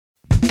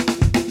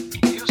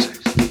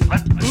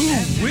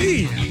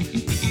Wee.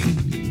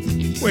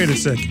 Wait a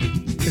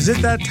second. Is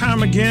it that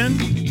time again?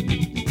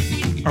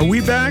 Are we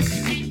back?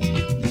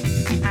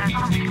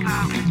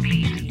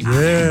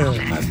 Yeah.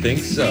 I think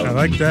so. I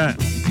like that.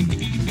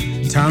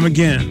 Time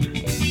again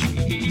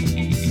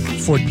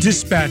for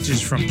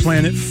Dispatches from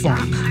Planet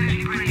Funk.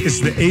 It's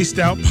the Aced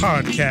Out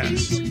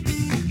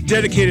podcast,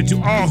 dedicated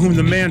to all whom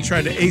the man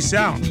tried to ace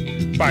out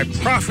by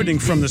profiting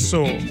from the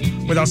soul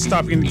without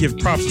stopping to give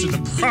props to the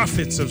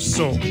prophets of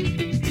soul.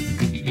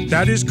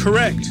 That is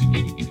correct.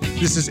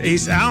 This is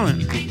Ace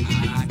Allen,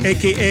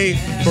 a.k.a.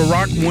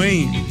 Barack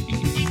Wayne,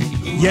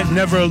 yet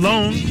never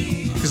alone,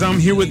 because I'm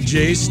here with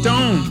Jay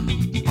Stone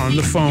on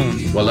the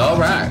phone. Well, all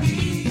right.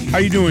 How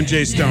you doing,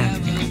 Jay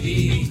Stone?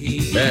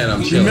 Man,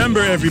 I'm chilling.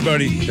 Remember,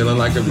 everybody, Chilling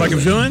like a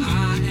villain.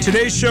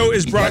 Today's show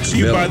is brought to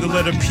you by the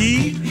letter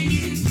P,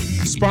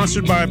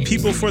 sponsored by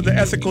People for the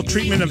Ethical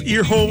Treatment of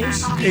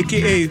Earholes,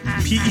 a.k.a.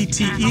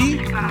 PETE,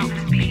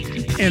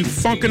 and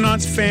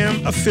Funkanauts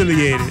Fam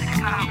affiliated.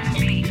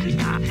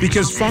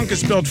 Because funk is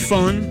spelled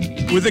fun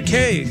with a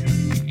K.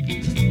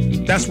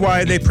 That's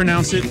why they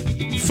pronounce it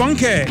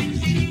funky.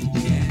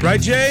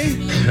 Right, Jay?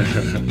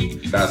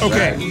 That's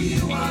okay.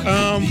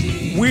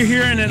 Right. We're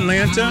here in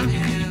Atlanta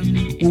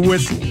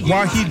with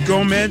Wahid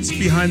Gomez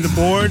behind the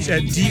boards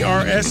at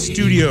DRS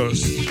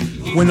Studios,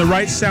 when the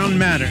right sound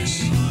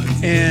matters.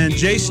 And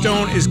Jay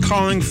Stone is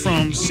calling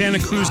from Santa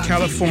Cruz,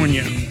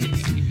 California.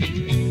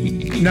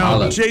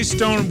 Now, Jay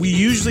Stone, we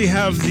usually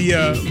have the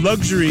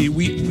luxury,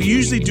 we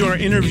usually do our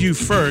interview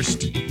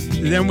first,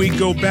 then we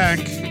go back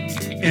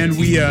and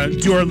we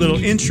do our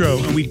little intro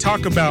and we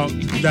talk about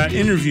that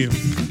interview.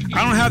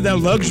 I don't have that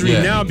luxury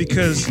now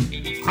because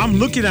I'm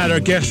looking at our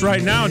guest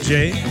right now,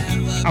 Jay.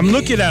 I'm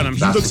looking at him.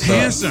 He looks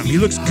handsome. He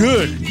looks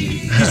good.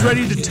 He's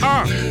ready to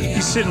talk.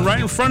 He's sitting right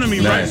in front of me,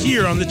 right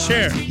here on the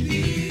chair.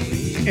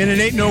 And it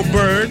ain't no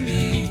bird.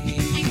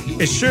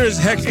 It sure as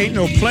heck ain't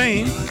no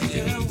plane.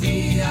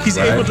 He's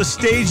able to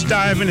stage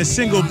dive in a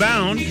single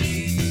bound.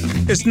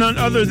 It's none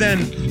other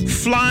than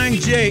Flying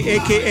J,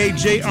 a.k.a.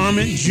 Jay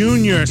Arment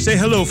Jr. Say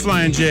hello,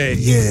 Flying J.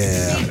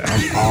 Yeah,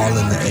 I'm all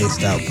in the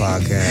Aced Out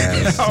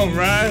podcast. All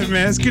right,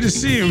 man. It's good to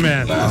see you,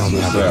 man. I'm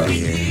happy to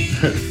be here.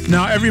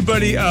 Now,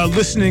 everybody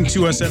listening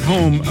to us at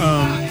home,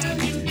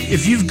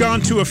 if you've gone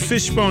to a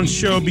Fishbone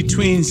show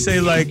between, say,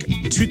 like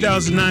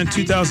 2009,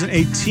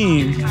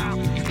 2018,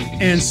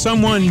 and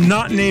someone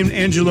not named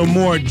Angelo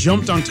Moore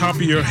jumped on top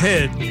of your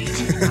head,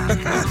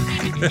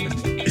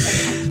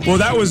 well,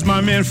 that was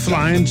my man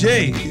Flying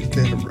J.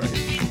 Damn right.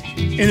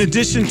 In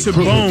addition to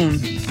Bone,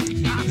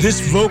 this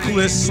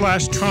vocalist /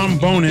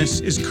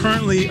 trombonist is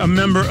currently a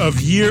member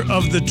of Year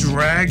of the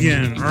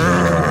Dragon.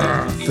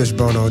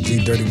 Fishbone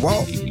OG Dirty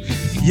Walt.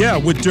 Yeah,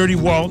 with Dirty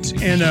Walt.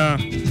 And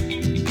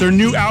their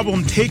new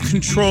album, Take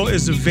Control,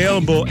 is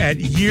available at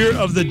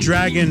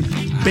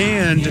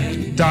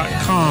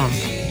yearofthedragonband.com.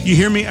 You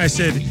hear me? I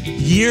said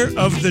Year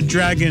of the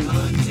Dragon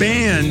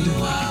Band,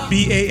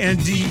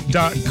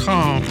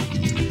 BAND.com.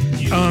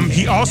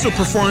 He also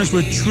performs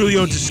with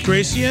Trulio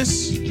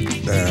Disgracious.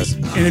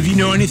 And if you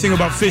know anything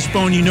about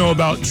Fishbone, you know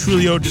about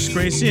Trulio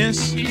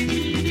Disgracious.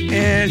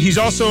 And he's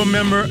also a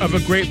member of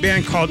a great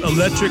band called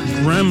Electric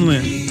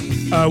Gremlin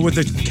with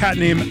a cat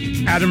named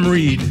Adam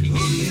Reed.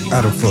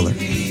 Adam Fuller.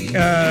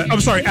 I'm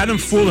sorry, Adam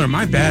Fuller.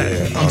 My bad.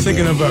 Yeah, I'm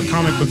thinking of a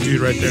comic book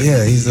dude right there.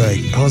 Yeah, he's like,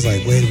 I was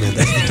like, wait a minute,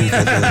 that's the dude.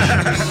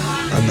 I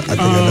think I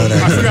know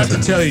that. I forgot to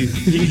tell you,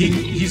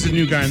 he's a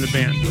new guy in the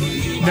band.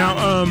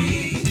 Now,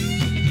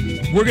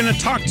 we're going to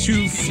talk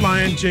to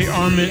Flying J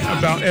Arment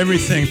about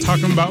everything,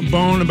 talking about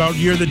Bone, about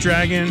Year of the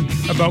Dragon,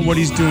 about what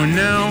he's doing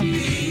now.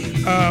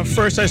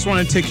 First, I just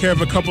want to take care of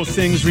a couple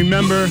things.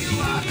 Remember,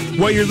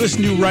 what you're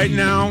listening to right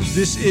now,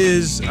 this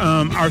is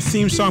our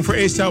theme song for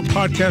Aced Out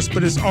Podcast,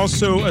 but it's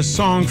also a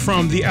song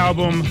from the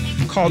album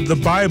called The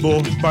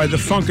Bible by the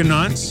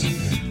Funkanauts.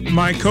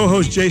 My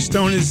co-host Jay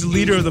Stone is the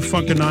leader of the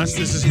Funkanauts.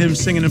 This is him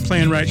singing and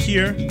playing right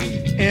here,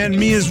 and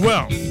me as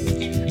well.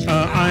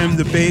 I am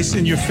the bass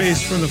in your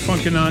face from the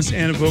Funkanauts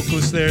and a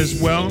vocalist there as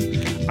well.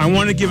 I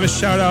want to give a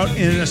shout out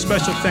and a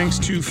special thanks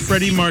to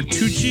Freddie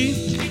Martucci.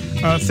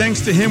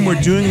 Thanks to him, we're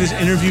doing this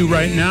interview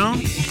right now.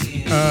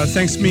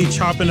 Thanks to me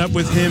chopping up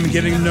with him and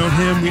getting to know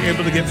him, we were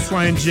able to get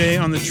Flying J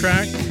on the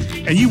track.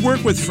 And you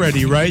work with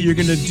Freddie, right? You're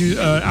going to do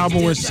an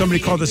album with somebody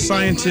called The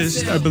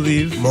Scientist, I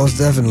believe. Most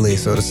definitely.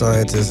 So The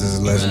Scientist is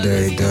a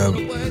legendary dub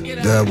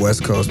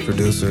West Coast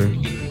producer,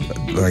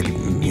 like,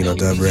 you know,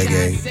 dub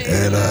reggae.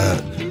 And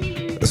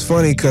it's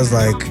funny because,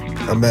 like,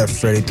 I met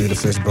Freddie through the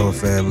Fishbone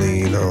family,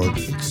 you know,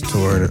 just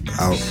touring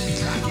out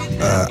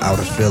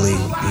of Philly.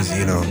 He's,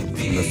 you know,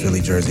 from the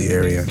Philly, Jersey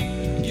area.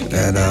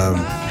 And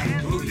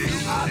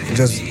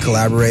just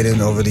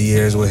collaborating over the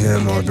years with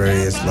him on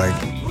various, like,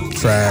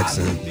 tracks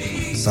and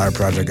side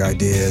project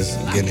ideas,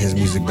 getting his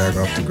music back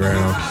off the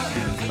ground.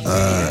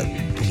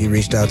 He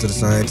reached out to The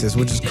Scientist,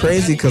 which is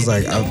crazy because,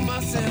 like,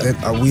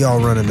 we all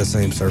run in the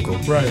same circle.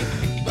 Right.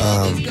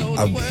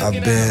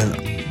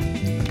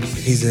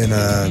 He's in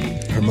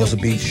Hermosa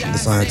Beach. The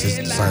scientist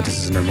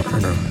is in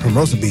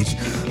Hermosa Beach,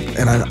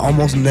 and I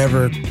almost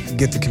never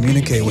get to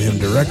communicate with him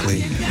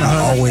directly,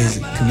 I always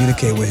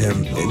communicate with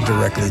him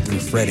directly through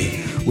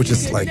Freddie, which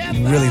is like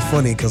really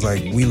funny because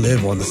like we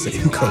live on the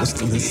same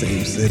coast in the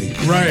same city.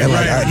 Right, and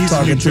like right. I'm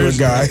talking to a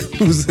guy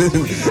who's in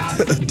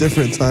a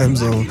different time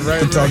zone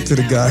to talk to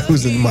the guy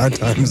who's in my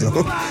time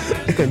zone.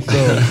 And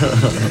so,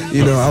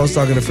 you know, I was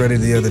talking to Freddie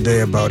the other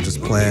day about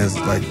just plans,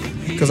 like,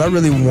 because I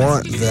really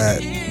want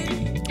that.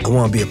 I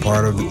want to be a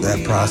part of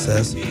that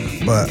process,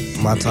 but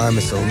my time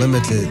is so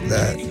limited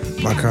that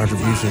my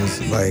contributions,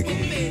 like,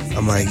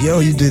 I'm like, yo,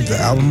 you did the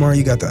album art,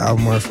 you got the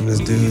album art from this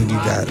dude, you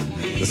got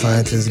the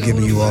scientists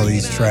giving you all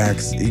these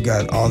tracks, you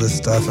got all this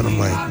stuff, and I'm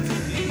like,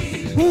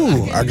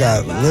 whoo, I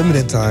got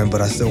limited time,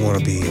 but I still want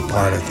to be a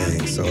part of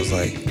things. So it's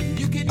like,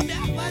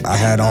 I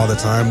had all the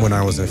time when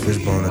I was at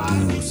Fishbone to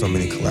do so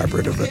many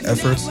collaborative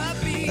efforts,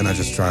 and I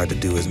just tried to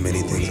do as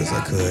many things as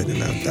I could,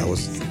 and that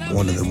was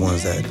one of the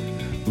ones that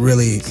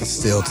really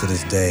still to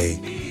this day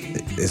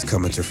is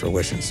coming to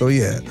fruition. So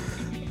yeah,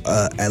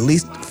 at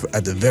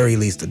the very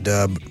least, a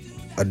dub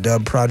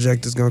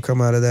project is gonna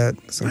come out of that.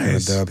 Some kind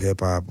of dub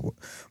hip hop.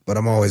 But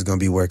I'm always gonna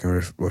be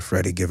working with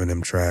Freddie, giving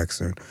him tracks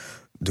and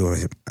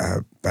doing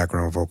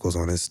background vocals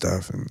on his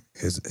stuff. And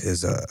his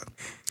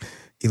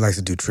he likes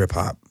to do trip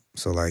hop.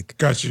 So like,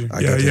 got you.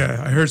 I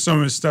heard some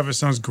of his stuff. It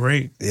sounds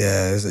great.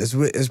 Yeah,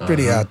 it's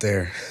pretty out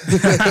there.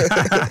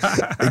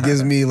 It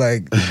gives me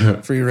like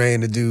free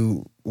reign to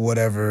do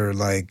whatever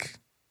like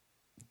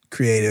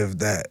creative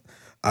that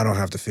I don't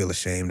have to feel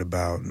ashamed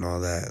about and all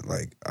that.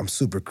 Like I'm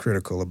super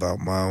critical about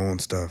my own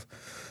stuff.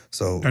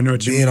 So I know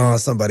what being on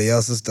somebody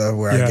else's stuff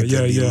where I get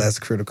to be less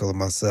critical of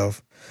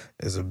myself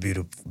is a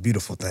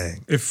beautiful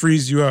thing. It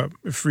frees you up.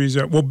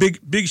 Well,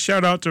 big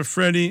shout out to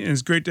Freddie, and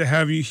it's great to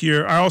have you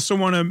here. I also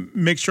want to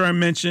make sure I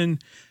mention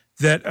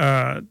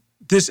that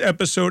this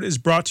episode is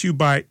brought to you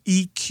by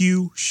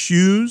EQ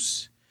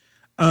Shoes.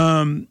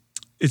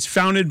 It's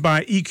founded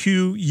by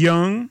EQ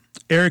Young,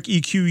 Eric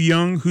EQ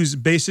Young, who's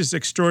bassist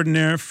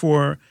extraordinaire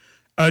for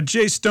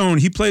Jay Stone.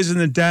 He plays in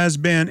the Daz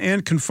Band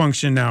and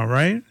Confunction now,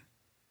 right?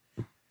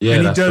 Yeah,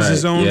 and he does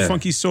his own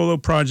funky solo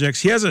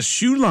projects. He has a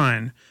shoe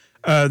line.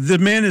 The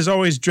man is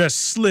always dressed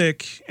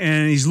slick,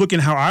 and he's looking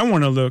how I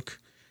want to look.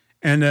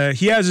 And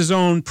he has his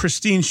own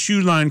pristine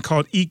shoe line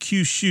called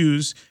EQ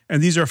Shoes,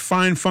 and these are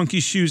fine, funky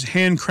shoes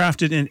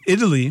handcrafted in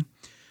Italy.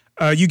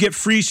 You get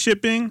free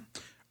shipping,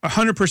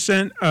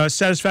 100%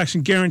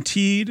 satisfaction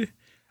guaranteed.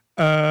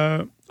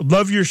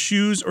 Love your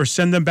shoes or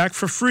send them back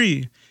for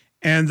free.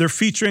 And they're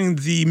featuring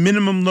the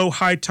minimum low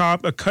high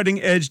top, a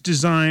cutting edge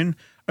design,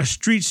 a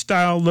street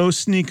style low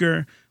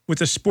sneaker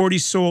with a sporty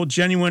sole,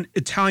 genuine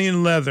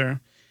Italian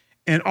leather,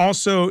 and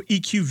also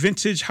EQ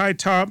vintage high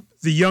top,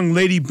 the young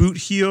lady boot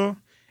heel,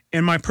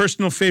 and my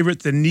personal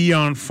favorite, the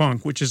Neon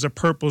Funk, which is a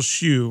purple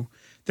shoe.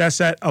 That's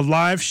at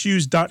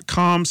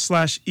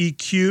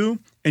aliveshoes.com/EQ,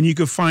 and you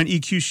can find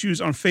EQ Shoes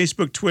on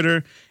Facebook,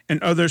 Twitter,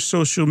 and other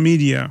social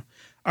media.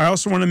 I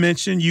also want to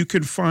mention you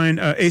can find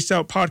Aced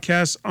Out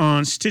Podcast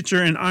on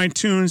Stitcher and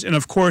iTunes, and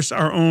of course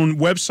our own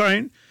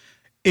website,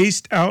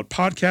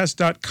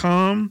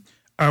 acedoutpodcast.com.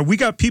 We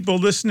got people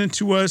listening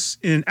to us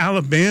in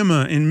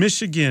Alabama, in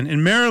Michigan,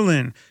 in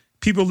Maryland.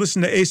 People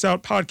listen to Aced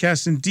Out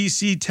Podcast in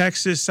D.C.,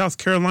 Texas, South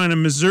Carolina,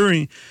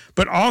 Missouri.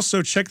 But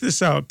also, check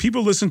this out,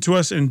 people listen to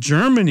us in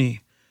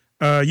Germany,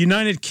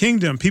 United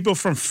Kingdom, people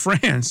from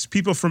France,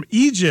 people from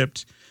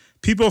Egypt,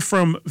 people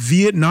from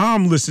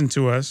Vietnam listen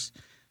to us.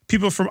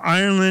 People from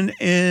Ireland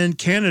and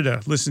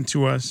Canada listen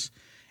to us.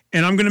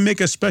 And I'm going to make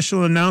a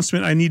special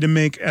announcement I need to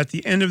make at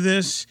the end of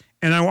this.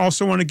 And I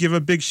also want to give a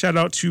big shout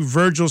out to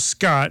Virgil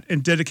Scott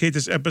and dedicate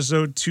this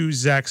episode to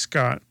Zach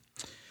Scott.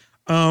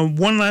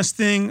 One last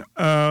thing,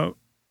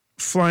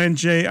 Flying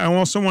J, I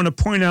also want to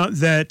point out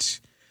that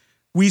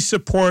we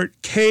support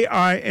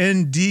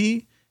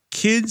KIND,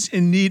 Kids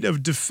in Need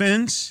of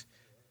Defense.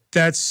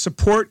 That's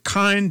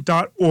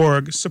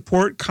supportkind.org,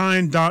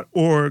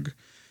 supportkind.org.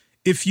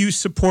 If you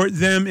support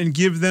them and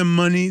give them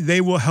money, they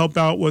will help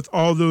out with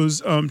all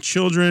those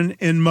children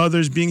and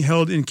mothers being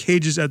held in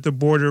cages at the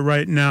border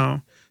right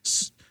now.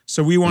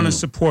 So we want to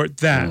support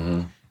that.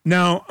 Mm-hmm.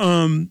 Now,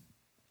 I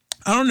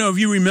don't know if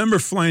you remember,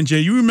 Flying J.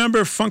 You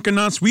remember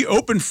Funkanauts? We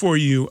opened for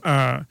you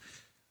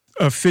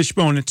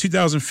Fishbone in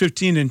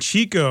 2015 in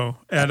Chico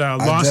at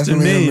Lost in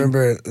Maine. I definitely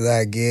remember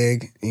that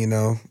gig, you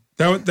know.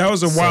 That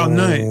was a wild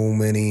night.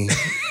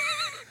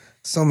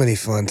 So many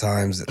fun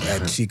times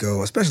at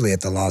Chico, especially at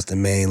the Lost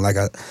in Maine. Like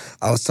I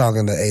was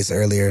talking to Ace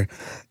earlier,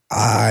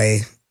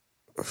 I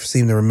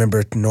seem to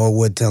remember Noah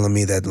Wood telling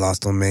me that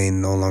Lost in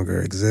Maine no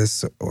longer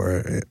exists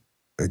or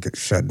it gets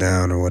shut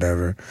down or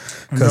whatever.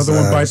 Another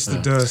one bites the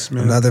dust,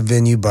 man. Another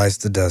venue bites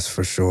the dust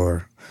for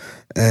sure.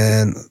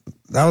 And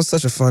that was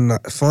such a fun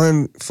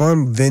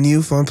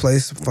venue, fun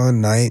place, fun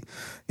night.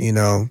 You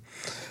know,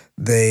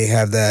 they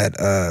have that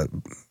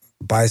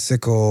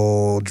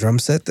bicycle drum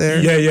set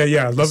there.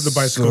 Yeah. I love the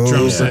bicycle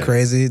drum set. So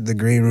crazy. The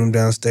green room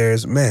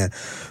downstairs. Man,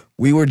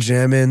 we were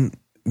jamming.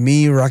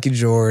 Me, Rocky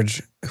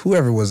George,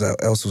 whoever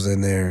else was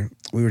in there.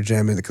 We were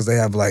jamming because they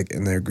have like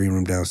in their green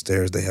room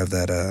downstairs. They have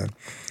that.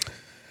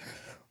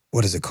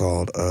 What is it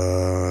called?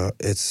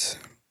 It's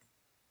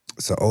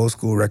it's an old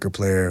school record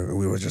player.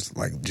 We were just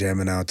like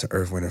jamming out to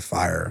Earth, Wind and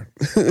Fire,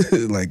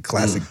 like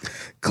classic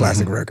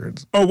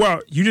records. Oh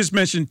wow! You just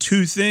mentioned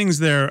two things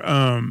there.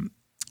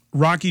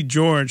 Rocky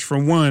George, for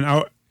one,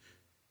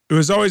 it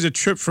was always a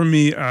trip for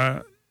me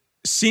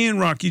seeing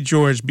Rocky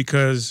George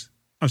because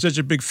I'm such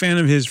a big fan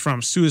of his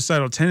from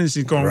Suicidal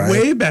Tendencies, going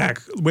way back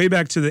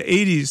to the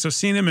 80s. So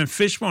seeing him in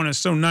Fishbone is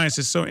so nice.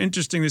 It's so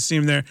interesting to see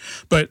him there.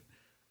 But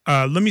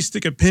let me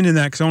stick a pin in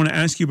that because I want to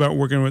ask you about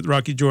working with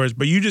Rocky George.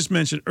 But you just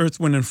mentioned Earth,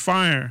 Wind, and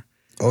Fire.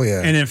 Oh,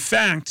 yeah. And in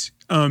fact,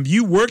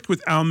 you worked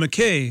with Al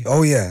McKay.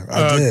 Oh, yeah,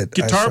 I did.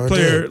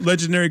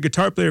 Legendary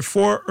guitar player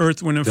for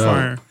Earth, Wind, and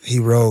Fire. He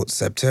wrote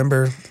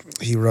September.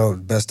 He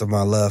wrote Best of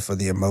My Love for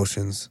the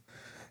Emotions.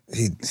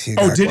 He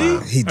did he?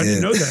 He did. I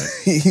didn't know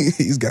that.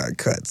 He's got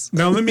cuts.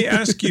 Now, let me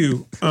ask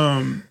you,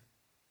 that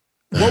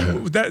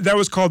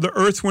was called the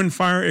Earth, Wind,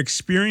 Fire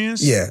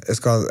Experience? Yeah, it's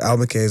called Al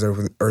McKay's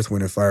Earth,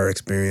 Wind, and Fire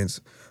Experience.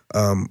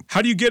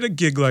 How do you get a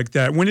gig like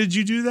that? When did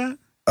you do that?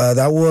 I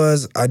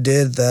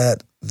did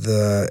that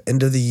the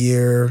end of the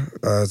year.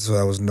 So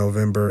that was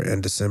November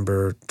and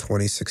December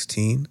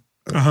 2016.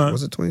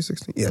 Was it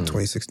 2016? Yeah,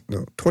 2016.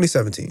 No,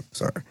 2017.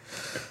 Sorry.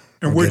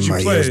 And where'd you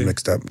play? My years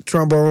mixed up.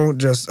 Trombone.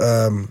 Just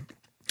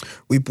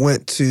we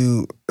went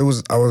to.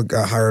 I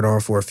got hired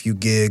on for a few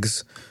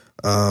gigs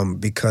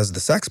because the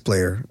sax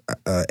player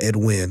Ed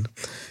Wynn,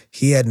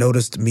 he had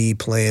noticed me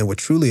playing with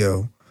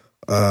Trulio.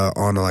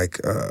 On like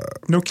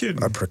no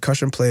kidding, a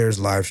percussion player's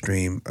live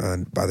stream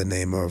by the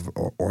name of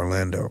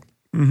Orlando.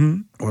 Mm-hmm.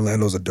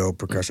 Orlando's a dope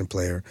percussion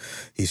player.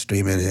 He's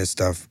streaming his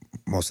stuff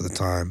most of the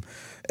time.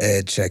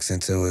 Ed checks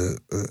into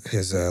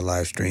his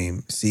live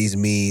stream, sees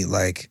me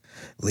like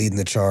leading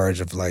the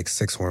charge of like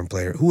 6-horn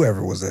player,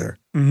 whoever was there,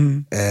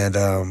 and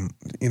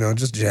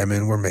just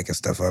jamming. We're making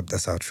stuff up.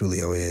 That's how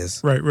Trulio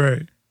is.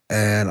 Right.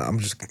 And I'm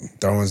just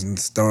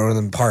throwing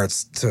them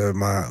parts to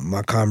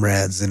my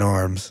comrades in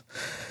arms.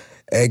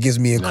 Ed gives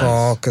me a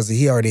call because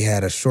he already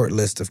had a short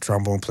list of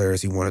trombone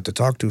players he wanted to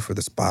talk to for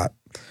the spot.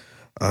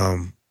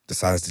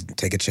 Decides to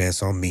take a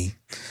chance on me.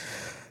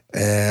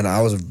 And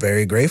I was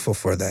very grateful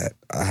for that.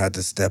 I had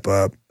to step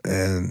up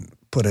and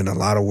put in a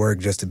lot of work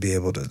just to be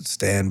able to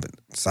stand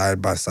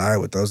side by side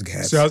with those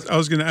guys. So I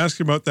was going to ask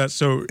you about that.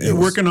 So you're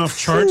working off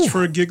charts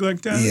for a gig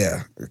like that?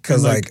 Yeah,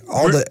 because like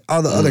all the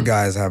other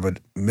guys have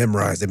it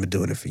memorized. They've been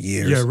doing it for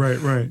years. Yeah,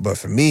 right. But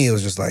for me, it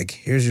was just like,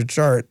 here's your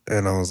chart,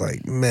 and I was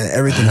like, man,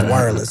 everything's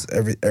wireless.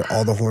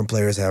 All the horn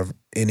players have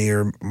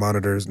in-ear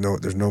monitors. No,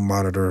 there's no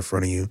monitor in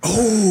front of you.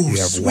 Oh, you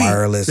have sweet.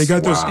 wireless. They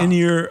got those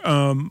in-ear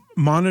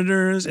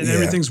monitors, and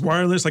everything's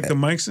wireless, like the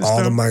mics and all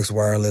stuff. All the mics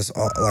wireless.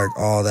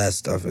 All that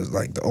stuff is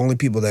like the only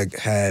people that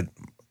had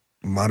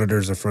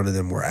monitors in front of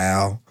them were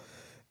Al,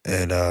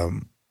 and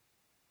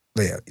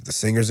the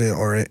singers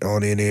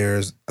on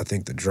in-ears. I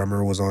think the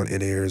drummer was on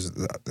in-ears.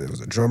 There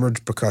was a drummer,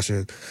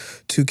 percussion,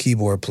 2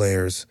 keyboard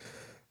players,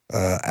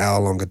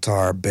 Al on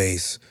guitar,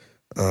 bass,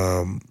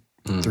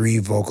 3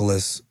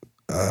 vocalists,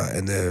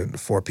 and then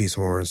 4-piece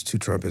horns, 2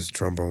 trumpets,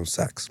 trombone,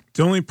 sax.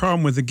 The only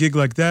problem with a gig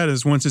like that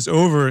is once it's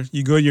over,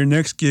 you go to your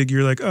next gig,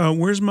 you're like, oh,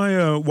 where's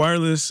my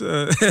wireless?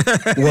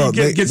 Well,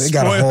 they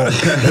got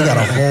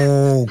a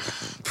whole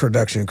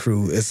production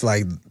crew. It's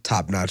like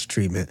top-notch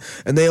treatment.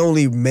 And they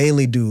only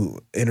mainly do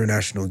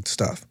international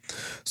stuff.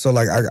 So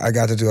like I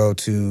got to go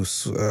to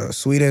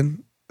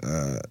Sweden,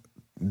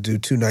 do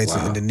 2 nights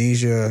in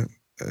Indonesia,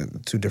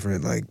 2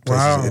 different like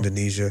places in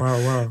Indonesia.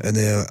 Wow. And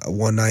then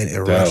 1 night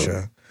in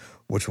Russia.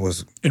 Which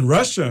was in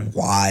Russia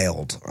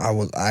wild.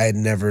 I had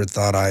never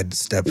thought I'd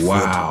step foot.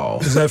 Wow.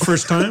 Is that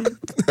first time?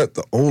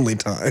 The only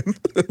time.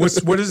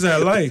 What is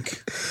that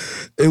like?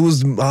 It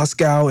was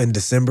Moscow in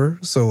December,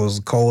 so it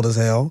was cold as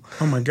hell.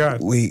 Oh my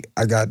God.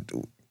 I got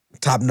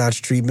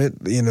top-notch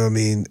treatment, you know what I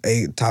mean?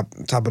 Top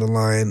of the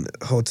line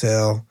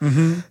hotel.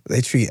 Mm-hmm.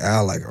 They treat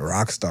Al like a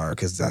rock star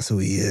because that's who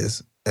he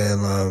is.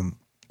 And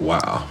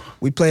wow.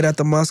 We played at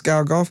the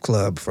Moscow Golf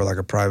Club for like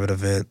a private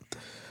event.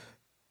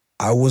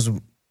 I was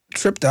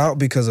tripped out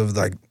because of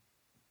like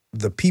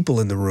the people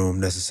in the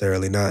room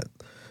necessarily, not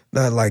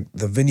like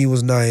the venue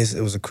was nice. It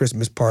was a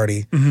Christmas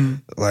party,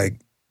 like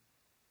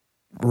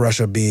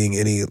Russia being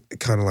any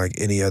kind of like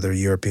any other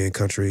European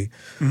country.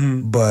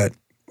 But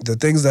the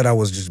things that I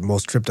was just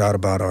most tripped out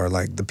about are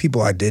like the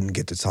people I didn't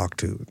get to talk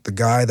to. The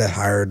guy that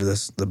hired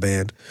the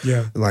band,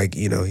 like,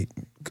 you know, he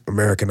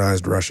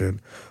Americanized Russian,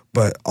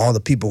 but all the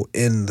people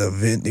in the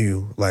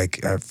venue,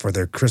 like for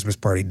their Christmas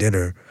party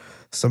dinner,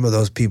 some of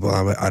those people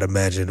I'd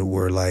imagine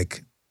were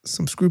like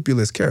some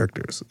scrupulous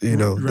characters. You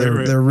know,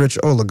 they're rich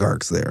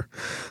oligarchs there.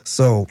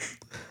 So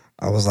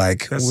I was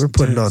like, we're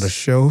putting on a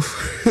show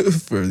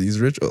for these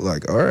rich,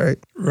 like, all right.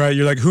 Right,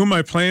 you're like, who am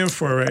I playing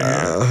for right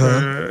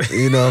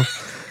now?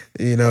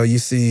 You know, you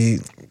see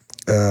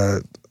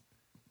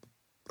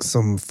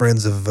some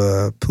friends of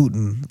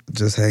Putin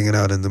just hanging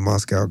out in the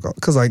Moscow golf,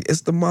 because like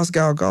it's the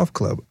Moscow Golf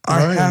Club.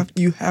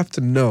 You have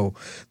to know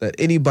that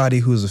anybody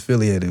who's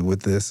affiliated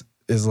with this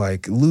is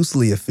like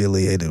loosely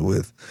affiliated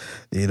with,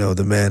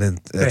 the man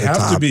at the top. They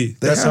have to be.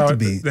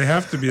 They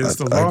have to be. It's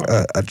the law.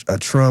 A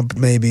Trump,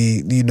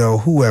 maybe,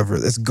 whoever.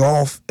 It's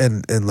golf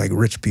and like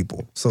rich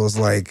people. So it's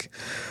like,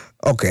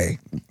 okay,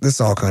 this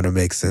all kind of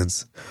makes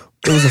sense.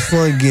 It was a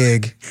fun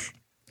gig.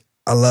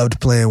 I loved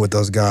playing with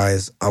those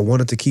guys. I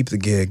wanted to keep the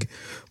gig,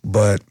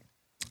 but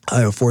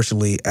I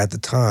unfortunately at the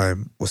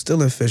time was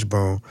still in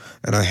Fishbone,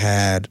 and I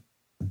had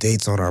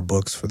dates on our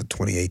books for the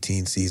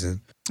 2018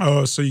 season.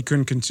 Oh, so you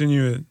couldn't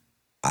continue it?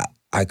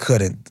 I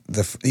couldn't.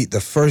 The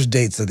first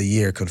dates of the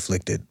year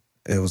conflicted.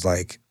 It was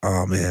like,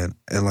 oh man,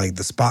 and like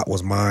the spot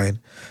was mine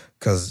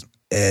because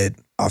Ed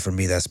offered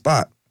me that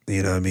spot.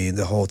 You know what I mean?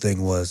 The whole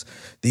thing was,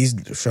 these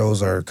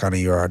shows are kind of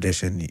your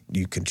audition.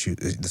 You can choose.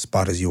 The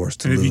spot is yours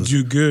to lose. And if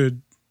you do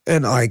good.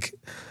 And like,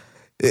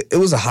 it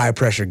was a high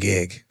pressure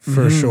gig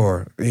for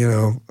sure.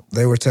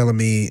 They were telling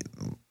me.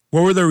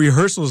 What were the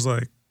rehearsals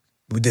like?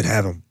 We didn't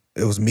have them.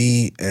 It was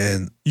me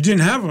and. You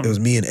didn't have them? It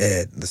was me and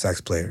Ed, the sax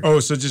player. Oh,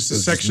 so just a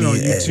sectional,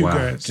 you two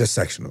guys. Just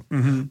sectional.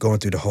 Going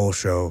through the whole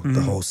show,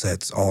 the whole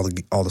sets, all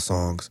the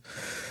songs,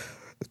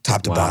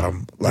 top to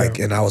bottom.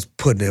 And I was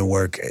putting in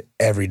work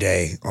every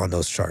day on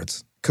those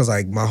charts. Because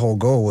like my whole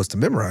goal was to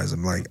memorize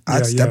them. Like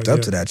I stepped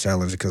up to that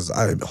challenge because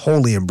I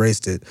wholly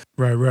embraced it.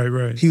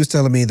 Right. He was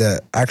telling me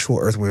that actual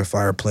Earth, Wind &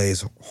 Fire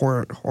plays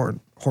horn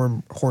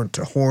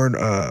to horn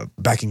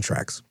backing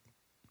tracks.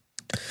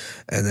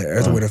 And the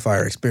Earth, Wind &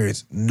 Fire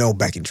experience, no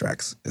backing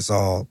tracks. It's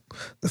all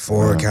the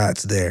four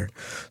cats there.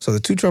 So the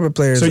two trumpet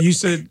players. So you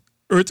said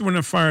Earth,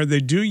 Wind & Fire, they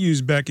do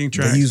use backing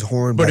tracks. They use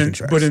horn backing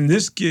tracks. But in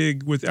this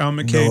gig with Al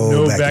McKay,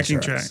 no backing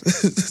tracks.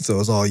 So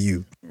it's all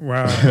you.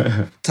 Wow.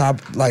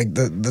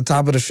 The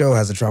top of the show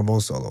has a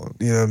trombone solo.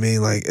 You know what I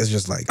mean? Like, it's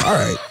just like, all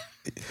right,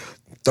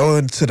 throw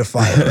into the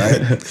fire,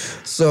 right?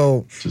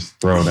 So just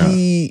throw it out.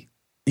 He,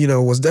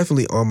 was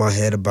definitely on my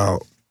head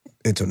about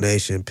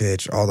intonation,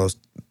 pitch, all those,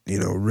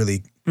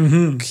 really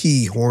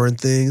key horn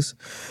things.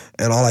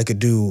 And all I could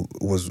do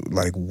was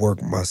like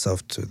work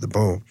myself to the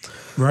bone.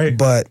 Right.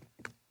 But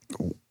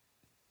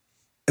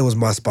it was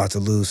my spot to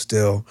lose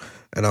still.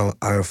 And I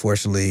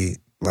unfortunately,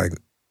 like,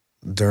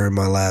 during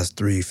my last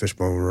 3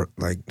 Fishbone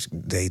like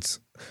dates,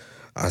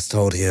 I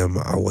told him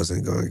I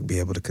wasn't going to be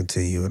able to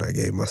continue, and I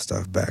gave my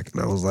stuff back.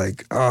 And I was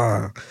like,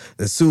 And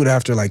soon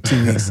after, like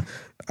 2 weeks,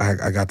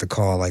 I got the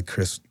call like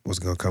Chris was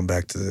going to come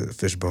back to the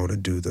Fishbone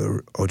and do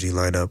the OG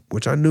lineup,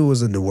 which I knew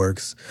was in the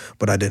works,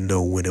 but I didn't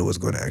know when it was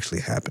going to actually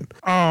happen.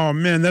 Oh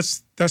man,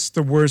 that's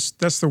the worst.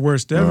 That's the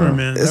worst ever,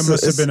 man. That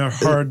must have been a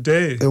hard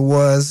day. It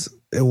was.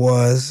 It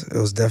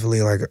was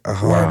definitely like a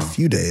hard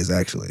few days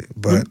actually.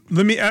 But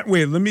let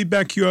me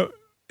back you up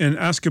and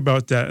ask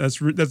about that.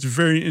 That's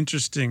very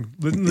interesting.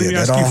 Let me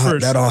ask you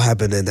first. That all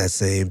happened in that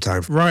same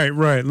time. Right.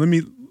 Let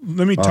me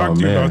talk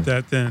to you about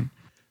that then.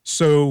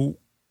 So,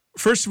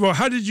 first of all,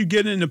 how did you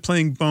get into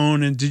playing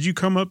bone, and did you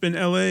come up in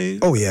LA?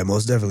 Oh yeah,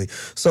 most definitely.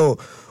 So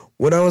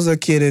when I was a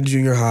kid in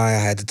junior high, I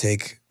had to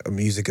take a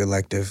music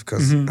elective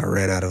because I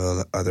ran out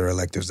of other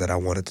electives that I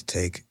wanted to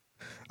take.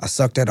 I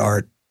sucked at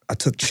art. I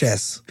took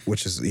chess,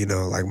 which is,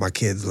 like my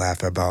kids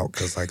laugh about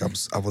because like I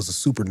was a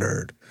super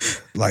nerd.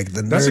 Like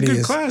the nerdiest. That's a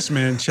good class,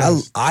 man,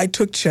 chess. I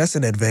took chess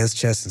and advanced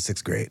chess in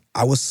 6th grade.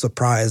 I was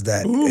surprised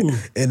that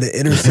in the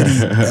inner city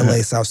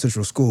LA South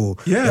Central School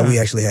that we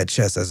actually had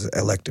chess as an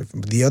elective.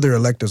 The other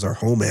electives are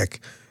home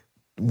ec,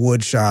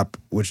 wood shop,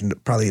 which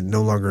probably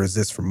no longer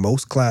exists for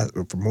most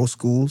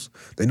schools.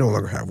 They no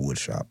longer have wood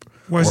shop.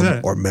 Why is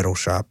that? Or metal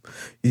shop.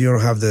 You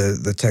don't have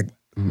the tech.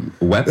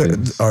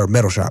 Weapons. Or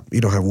metal shop.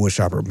 You don't have wood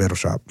shop or metal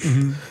shop.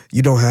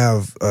 You don't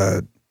have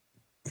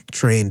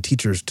trained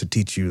teachers to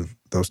teach you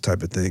those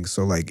type of things.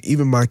 So like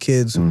even my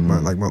kids,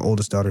 my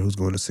oldest daughter who's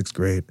going to 6th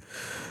grade,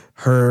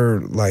 her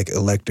like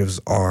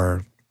electives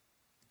are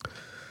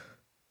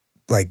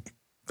like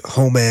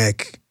home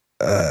ec,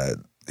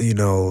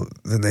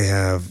 then they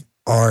have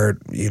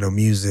art,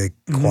 music,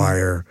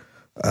 choir.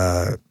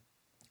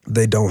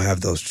 They don't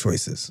have those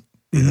choices.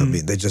 You know what I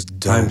mean? They just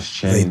don't. Times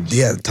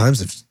change. Times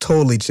have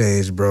totally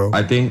changed, bro.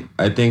 I think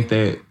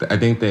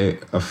they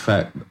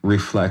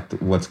reflect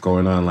what's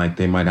going on. Like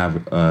they might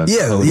have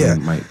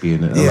clothing might be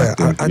an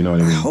elective. You know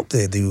what I mean? I hope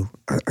they do.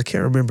 I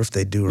can't remember if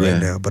they do right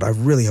now, but I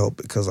really hope,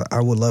 because I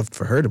would love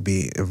for her to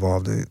be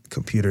involved in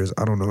computers.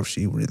 I don't know if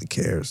she really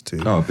cares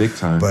too. Oh, big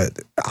time. But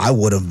I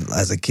would have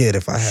as a kid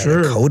if I had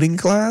a coding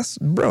class,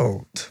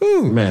 bro.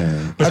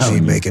 Man, I'd be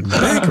making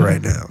bank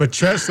right now. But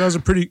chess, that was a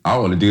pretty. I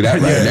want to do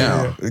that right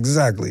now. Yeah,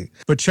 exactly.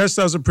 But chess,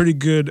 that was a pretty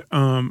good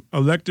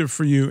elective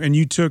for you, and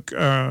you took.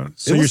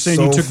 So you're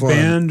saying you took fun.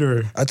 Band,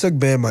 or I took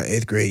band my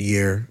 8th grade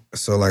year.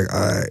 So like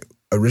I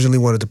originally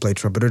wanted to play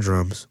trumpet or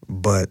drums,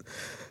 but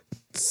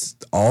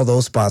all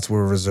those spots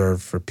were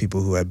reserved for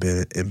people who had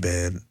been in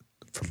band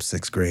from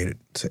 6th grade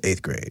to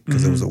 8th grade,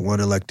 because it was the one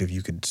elective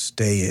you could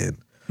stay in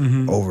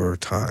over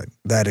time,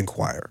 that and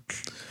choir.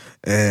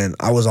 And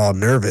I was all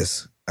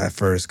nervous at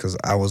first because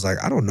I was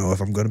like, I don't know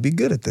if I'm going to be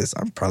good at this.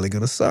 I'm probably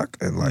going to suck.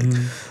 And like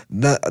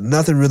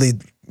nothing really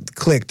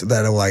clicked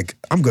that I'm like,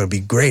 I'm gonna be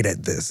great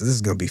at this. This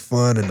is gonna be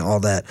fun and all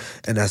that.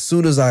 And as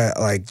soon as I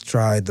like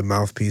tried the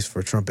mouthpiece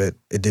for trumpet,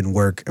 it didn't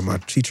work. And my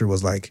teacher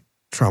was like,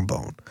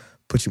 trombone.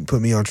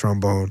 Put me on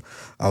trombone.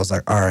 I was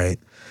like, all right.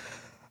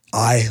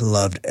 I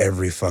loved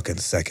every fucking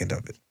second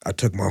of it. I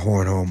took my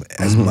horn home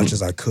as much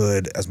as I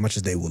could, as much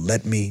as they would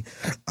let me.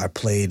 I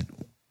played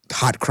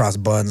hot cross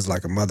buns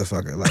like a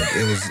motherfucker. Like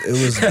it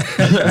was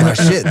my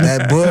shit.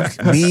 That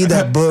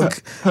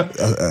book,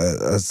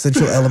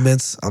 Essential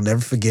Elements. I'll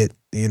never forget.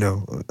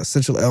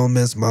 Essential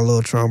Elements. My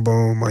little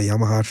trombone, my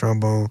Yamaha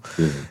trombone,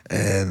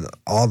 and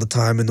all the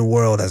time in the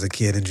world as a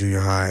kid in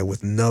junior high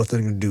with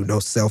nothing to do, no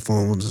cell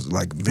phones,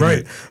 like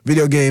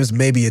video games,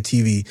 maybe a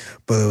TV,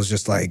 but it was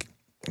just like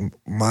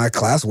my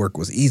classwork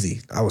was easy.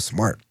 I was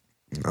smart.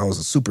 I was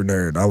a super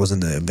nerd. I was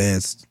in the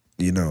advanced,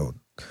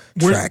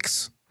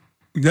 tracks.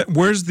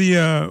 Where's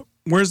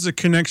the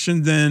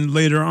connection then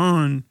later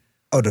on?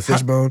 Oh, the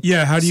Fishbone?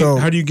 How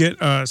do you get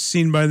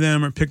seen by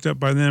them or picked up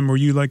by them? Were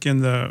you like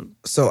in the...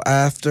 So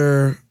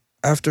after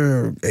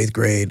 8th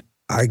grade,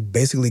 I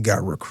basically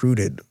got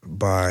recruited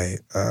by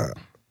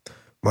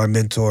my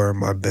mentor,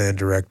 my band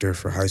director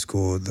for high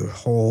school.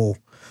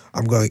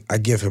 I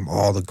give him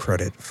all the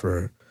credit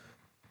for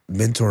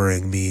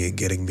mentoring me and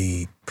getting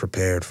me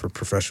prepared for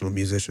professional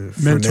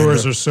musicians.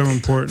 Mentors are so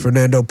important.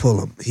 Fernando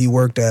Pullum. He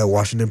worked at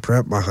Washington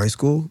Prep, my high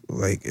school,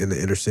 like in the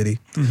inner city,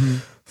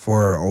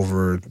 for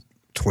over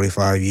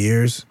 25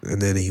 years. And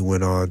then he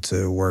went on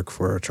to work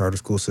for a charter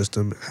school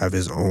system, have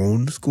his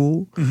own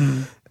school.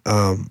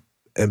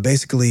 And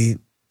basically,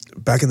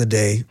 back in the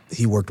day,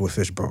 he worked with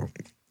Fishbone.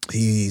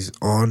 He's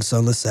on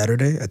Sunless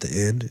Saturday at the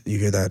end. You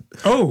hear that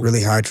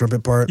really high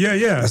trumpet part? Yeah.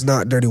 That's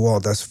not Dirty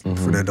Walt. That's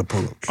Fernando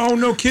Pullum. Oh,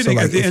 no kidding. So,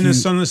 like, at the end of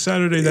Sunless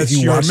Saturday, that's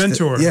your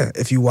mentor.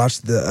 If you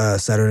watch the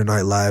Saturday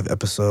Night Live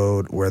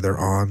episode where they're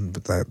on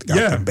with the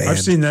band. I've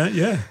seen that,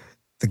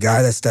 The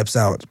guy that steps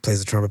out, plays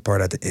the trumpet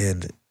part at the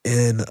end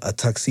in a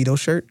tuxedo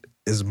shirt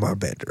is my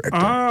band director.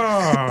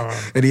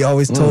 And he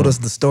always told us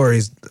the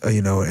stories,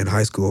 in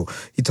high school.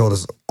 He told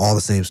us all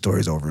the same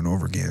stories over and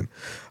over again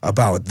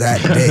about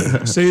that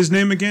day. Say his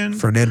name again?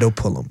 Fernando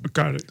Pullum.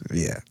 Got it.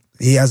 Yeah.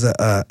 He has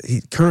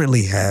he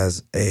currently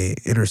has a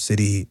inner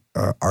city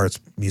arts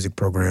music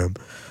program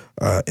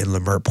in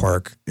Leimert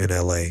Park in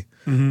LA.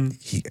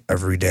 He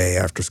every day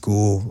after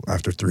school,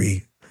 after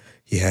 3,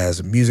 he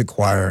has music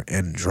choir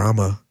and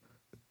drama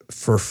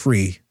for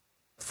free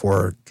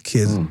for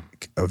kids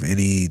of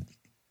any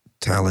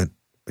talent,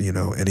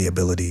 any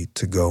ability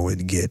to go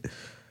and get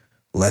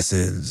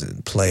lessons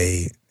and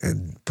play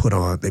and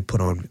they put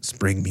on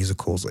spring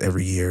musicals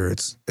every year.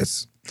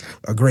 It's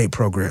a great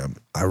program.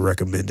 I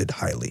recommend it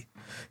highly.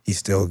 He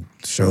still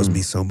shows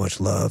me so much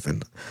love,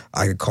 and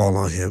I could call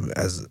on him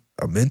as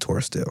a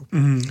mentor still.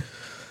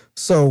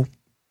 So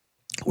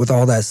with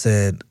all that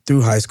said,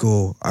 through high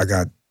school, I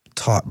got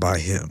taught by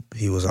him.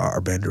 He was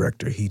our band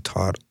director. He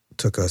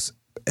took us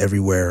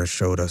everywhere and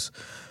showed us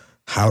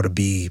how to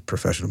be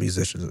professional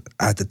musicians.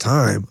 At the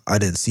time, I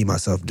didn't see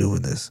myself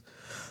doing this.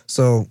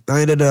 So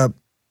I ended up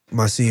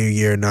my senior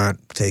year not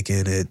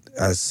taking it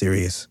as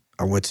serious.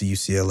 I went to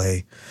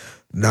UCLA,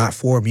 not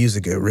for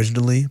music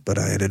originally, but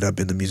I ended up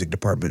in the music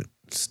department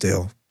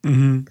still.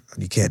 You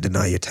can't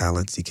deny your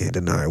talents. You can't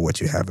deny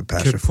what you have a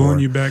passion for. Kept pulling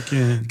you back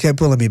in. Kept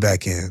pulling me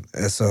back in.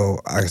 And so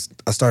I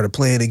started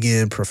playing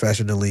again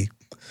professionally.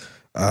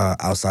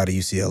 Outside of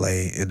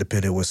UCLA,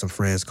 independent with some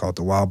friends called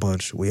the Wild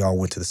Bunch. We all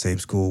went to the same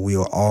school. We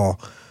were all,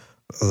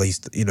 at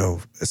least,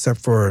 except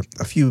for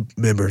a few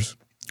members,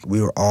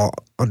 we were all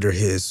under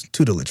his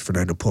tutelage,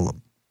 Fernando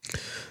Pullum.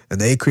 And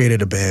they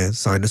created a band,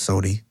 signed to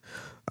Sony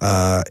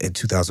in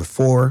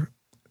 2004.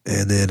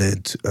 And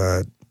then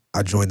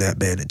I joined that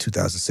band in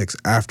 2006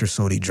 after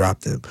Sony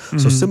dropped them.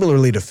 So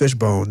similarly to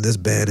Fishbone, this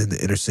band in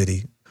the inner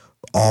city,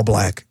 all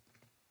black,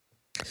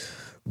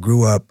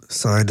 grew up,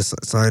 signed,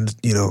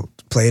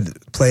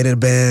 played in a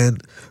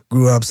band,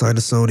 grew up, signed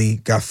to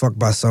Sony, got fucked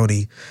by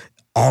Sony,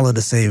 all in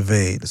the same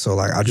vein. So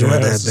like I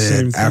joined that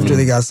band after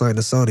they got signed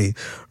to Sony,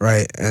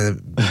 right? And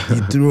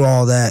through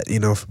all that,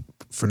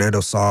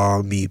 Fernando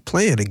saw me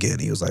playing again.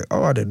 He was like,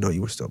 "Oh, I didn't know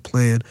you were still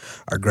playing."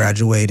 I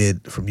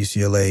graduated from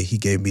UCLA. He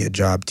gave me a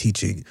job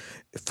teaching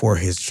for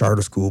his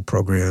charter school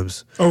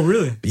programs. Oh,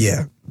 really?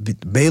 Yeah.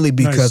 Mainly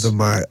because of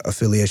my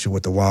affiliation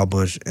with the Wild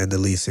Bunch and the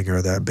lead singer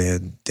of that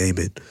band,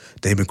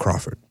 Damon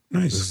Crawford.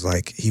 Nice. It was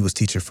like he was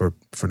teaching for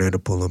Fernando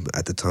Pullum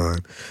at the time,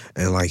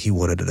 and like he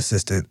wanted an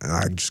assistant, and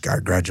I just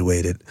got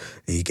graduated,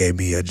 and he gave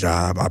me a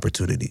job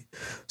opportunity.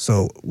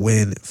 So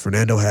when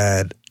Fernando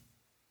had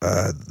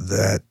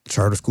that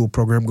charter school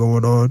program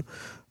going on,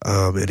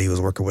 and he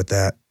was working with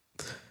that,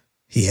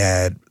 he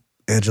had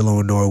Angelo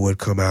and Norwood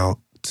come out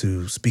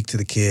to speak to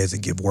the kids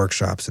and give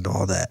workshops and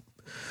all that.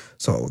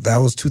 So that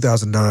was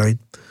 2009.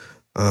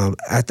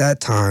 At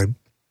that time,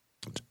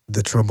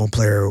 the trombone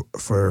player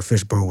for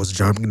Fishbone was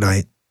John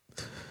McKnight,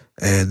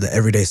 and the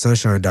Everyday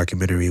Sunshine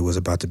documentary was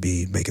about to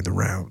be making the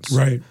rounds.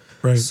 Right.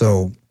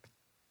 So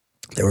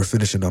they were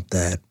finishing up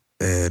that,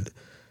 and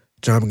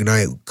John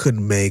McKnight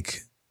couldn't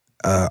make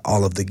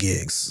all of the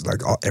gigs,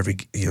 like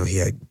he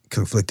had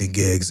conflicting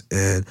gigs,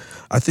 and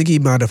I think he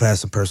might have had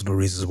some personal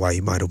reasons why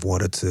he might have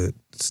wanted to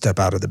step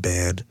out of the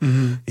band.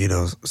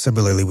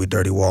 Similarly with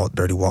Dirty Walt.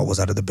 Dirty Walt was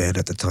out of the band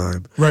at the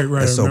time. Right.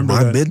 And so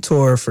my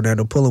mentor,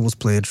 Fernando Pullen, was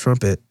playing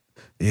trumpet,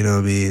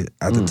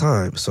 at the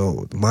time.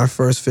 So my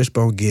first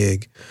Fishbone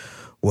gig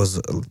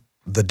was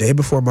the day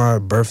before my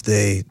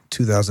birthday,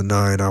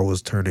 2009. I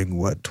was turning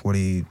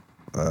 20,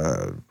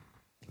 I'd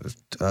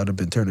have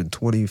been turning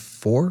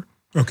 24.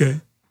 Okay.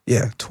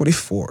 Yeah,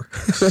 24.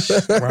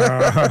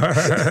 Wow.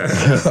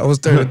 I was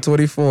turning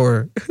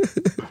 24.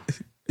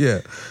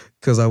 Yeah,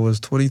 because I was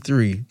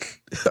 23.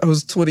 I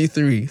was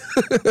 23.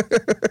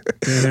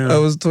 Damn. I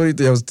was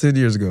 23. I was 10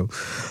 years ago.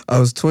 I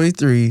was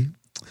 23.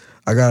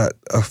 I got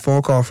a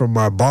phone call from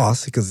my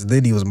boss, because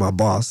then he was my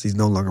boss. He's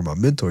no longer my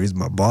mentor. He's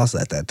my boss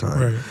at that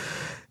time. Right.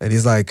 And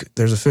he's like,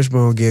 there's a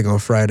Fishbone gig on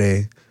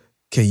Friday.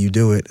 Can you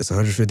do it? It's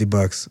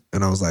 $150.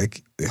 And I was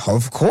like,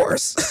 of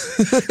course.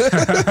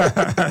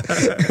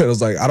 I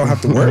was like, I don't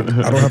have to work.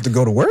 I don't have to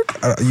go to work.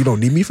 You don't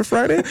need me for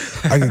Friday.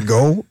 I can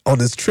go on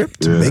this trip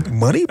to make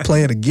money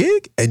playing a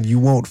gig, and you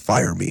won't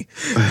fire me.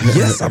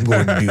 Yes, I'm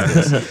going to do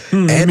this.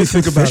 And it's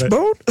with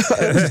Fishbone.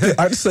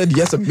 I said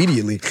yes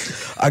immediately.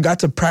 I got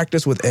to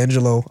practice with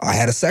Angelo. I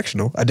had a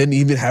sectional. I didn't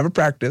even have a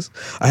practice.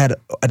 I had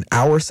an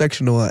hour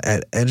sectional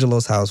at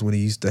Angelo's house when he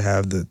used to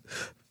have the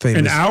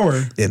famous,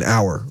 An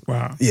hour.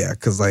 Wow. Yeah,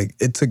 because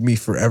it took me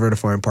forever to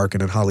find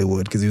parking in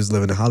Hollywood, because he was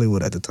living in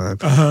Hollywood at the time,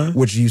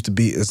 which used to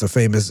be, it's a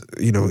famous,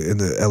 in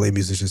the LA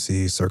musician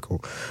scene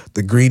circle,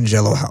 the Green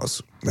Jello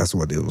House. That's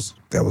what it was.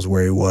 That was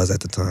where he was at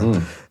the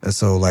time. And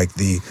so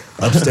the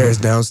upstairs,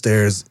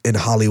 downstairs in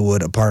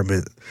Hollywood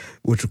apartment,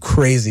 which was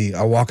crazy.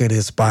 I walk in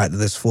his spot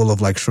and it's full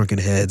of Shrunken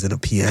Heads and a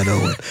piano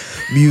and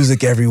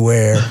music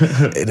everywhere.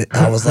 And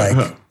I was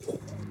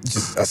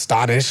just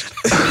astonished,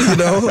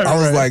 I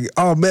was like,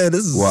 oh man,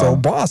 this is so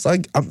boss.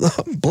 I'm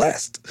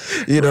blessed,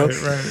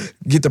 Right.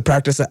 Get to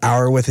practice an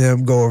hour with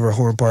him, go over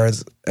horn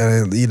parts,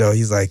 and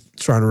he's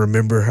trying to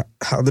remember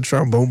how the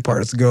trombone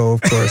parts go,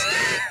 of course.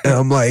 And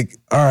I'm like,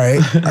 all right,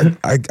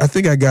 I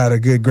think I got a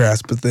good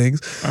grasp of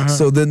things.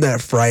 So then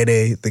that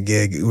Friday, the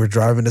gig, we're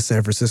driving to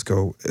San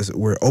Francisco.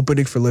 We're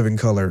opening for Living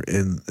Colour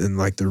in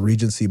the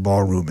Regency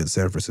Ballroom in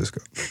San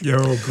Francisco.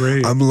 Yo,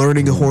 great. I'm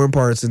learning horn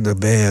parts in the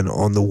van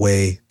on the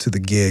way to the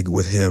gig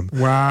with him.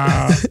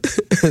 Wow.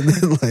 And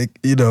then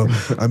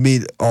I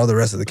meet all the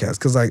rest of the cast,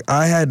 because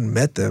I hadn't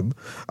met them.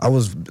 I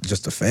was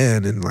just a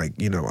fan, and I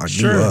knew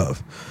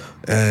of.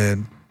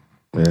 And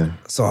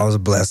so I was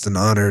blessed and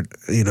honored,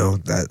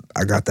 that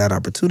I got that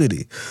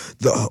opportunity.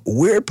 The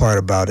weird part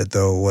about it,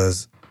 though,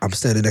 was I'm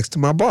standing next to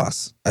my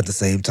boss at the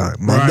same time.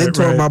 My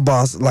mentor, my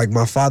boss,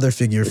 my father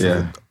figure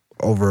for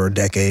over a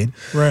decade.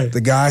 Right.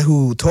 The guy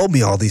who told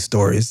me all these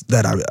stories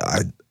that I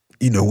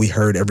we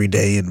heard every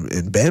day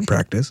in band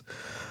practice.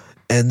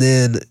 And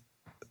then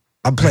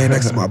I'm playing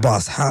next to my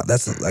boss.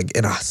 That's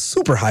in a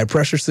super high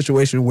pressure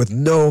situation with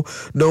no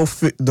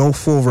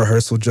full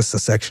rehearsal, just a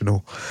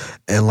sectional,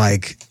 and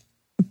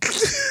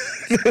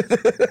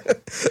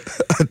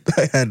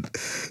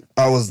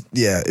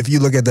if you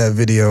look at that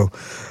video,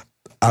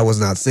 I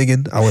was not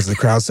singing. I wasn't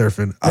crowd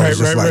surfing. I was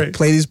just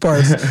play these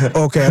parts.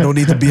 Okay, I don't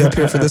need to be up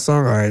here for this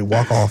song. All right,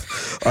 walk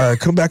off. All right,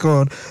 come back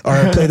on. All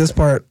right, play this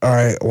part. All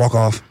right, walk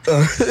off.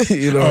 Oh,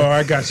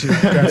 I got you.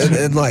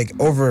 And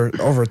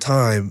over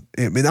time,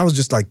 that was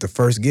just the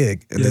first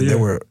gig. And then there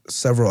were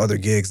several other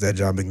gigs that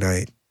John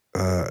McKnight,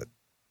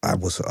 I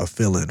was a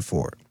fill-in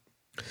for.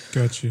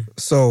 Got you.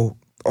 So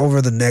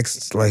over the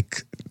next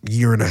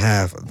year and a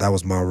half, that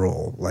was my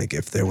role.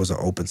 If there was an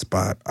open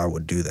spot, I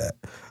would do that.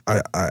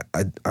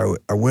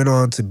 I went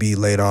on to be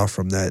laid off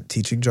from that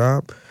teaching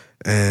job,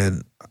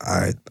 and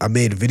I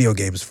made video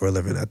games for a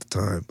living at the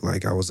time.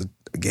 I was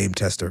a game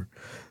tester.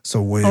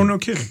 So when no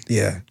kidding.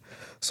 Yeah.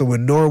 So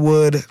when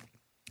Norwood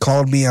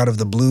called me out of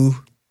the blue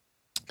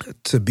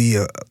to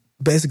be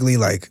basically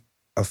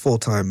a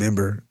full-time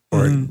member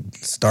or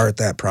start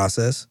that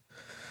process,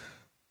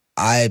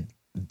 I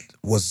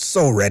was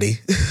so ready.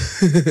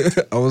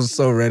 I was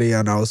so ready,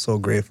 and I was so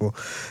grateful,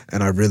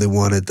 and I really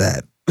wanted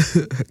that,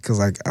 because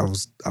I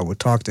would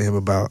talk to him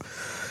about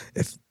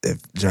if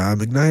John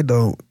McKnight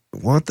don't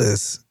want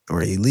this,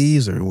 or he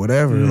leaves, or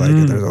whatever, if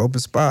there's an open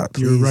spot,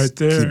 please You're right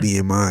there. keep me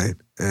in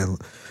mind. And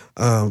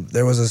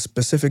there was a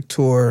specific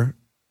tour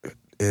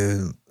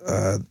in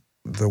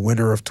the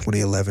winter of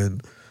 2011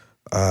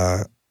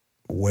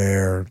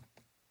 where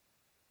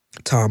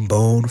Tom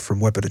Bone from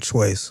Weapon of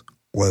Choice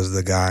was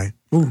the guy.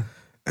 Ooh.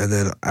 And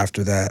then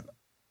after that,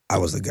 I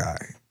was the guy.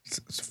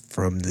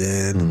 From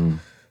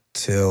then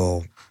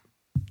till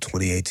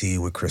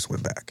 2018 when Chris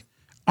went back.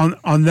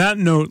 On that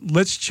note,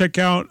 let's check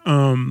out,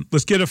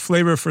 let's get a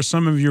flavor for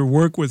some of your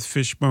work with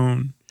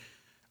Fishbone.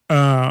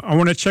 I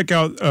want to check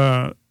out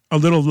a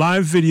little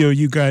live video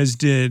you guys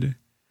did.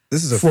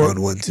 This is a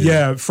fun one, too.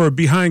 Yeah, for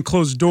Behind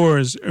Closed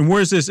Doors. And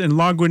where's this? In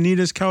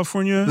Lagunitas,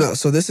 California? No,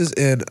 so this is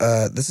in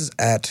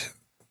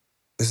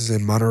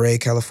Monterey,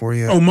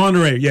 California. Oh,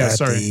 Monterey. Yeah, at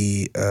sorry.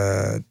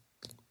 The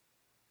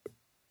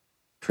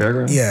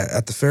Fairgrounds? Yeah,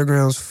 at the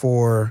fairgrounds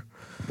for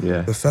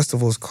Yeah. The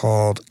festival is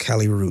called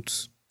Cali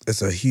Roots.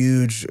 It's a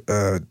huge,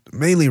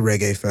 mainly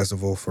reggae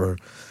festival for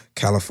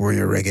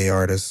California reggae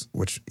artists,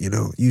 which,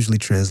 usually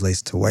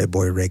translates to white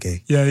boy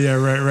reggae. Yeah,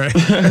 right.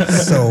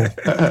 So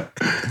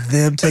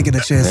them taking a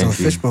chance on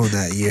Fishbone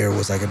that year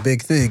was like a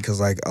big thing because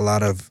like a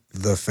lot of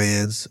the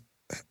fans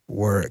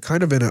were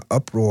kind of in an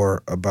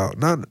uproar about,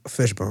 not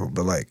Fishbone,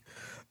 but like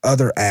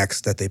other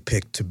acts that they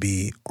picked to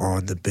be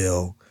on the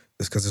bill.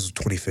 It's because this was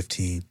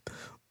 2015,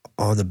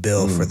 on the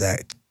bill for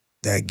that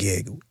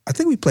gig. I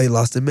think we played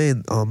Lost in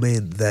Maine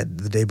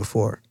the day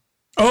before.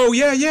 Oh,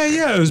 yeah.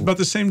 It was about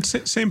the same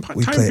time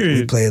period.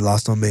 We played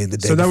Lost on Maine the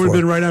day before. So that would have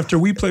been right after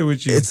we played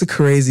with you. It's a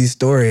crazy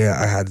story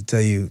I had to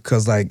tell you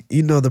because, like,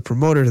 the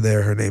promoter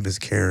there, her name is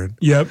Karen.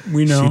 Yep,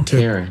 we know. She took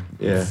Karen,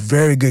 yeah.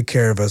 very good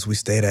care of us. We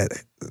stayed at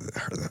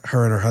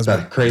her and her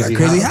husband. That crazy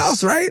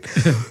house, right?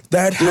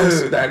 That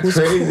house was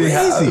crazy.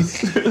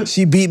 House.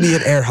 She beat me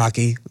at air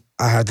hockey.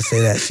 I had to say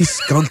that. She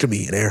skunked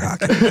me in air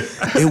hockey.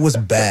 It was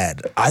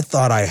bad. I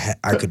thought I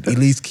could at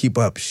least keep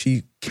up.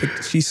 She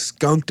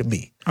skunked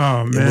me.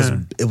 Oh,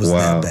 man. It was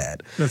that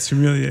bad. That's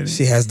humiliating.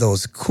 She has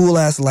those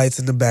cool-ass lights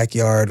in the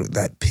backyard,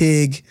 that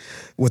pig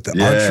with the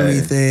archery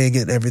thing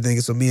and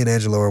everything. So me and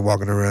Angelo were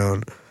walking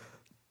around.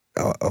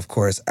 Of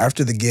course,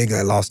 after the gig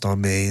I Lost on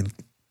Maine,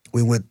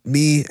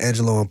 me,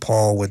 Angelo, and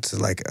Paul went to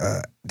like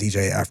a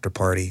DJ after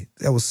party.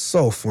 That was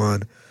so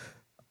fun.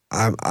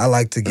 I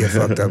like to get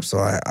fucked up, so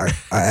I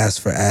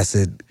asked for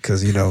acid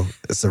because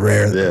it's a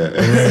rare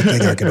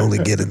thing I can only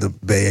get in the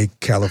Bay,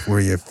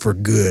 California for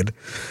good.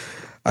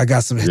 I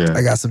got some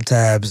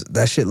tabs.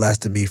 That shit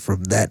lasted me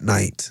from that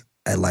night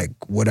at like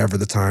whatever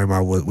the time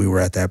we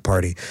were at that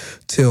party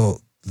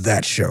till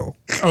that show.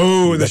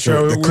 Oh, the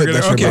show. The clip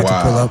that you're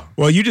about to pull up.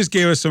 Well, you just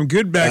gave us some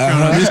good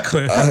background on this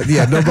clip.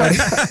 Yeah, nobody.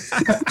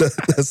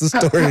 That's a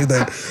story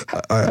that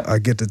I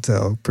get to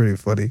tell. Pretty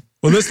funny.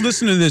 Well, let's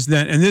listen to this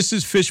then. And this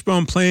is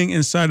Fishbone playing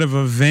inside of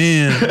a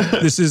van.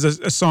 This is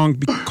a song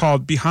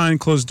called Behind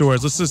Closed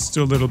Doors. Let's listen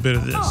to a little bit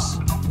of this.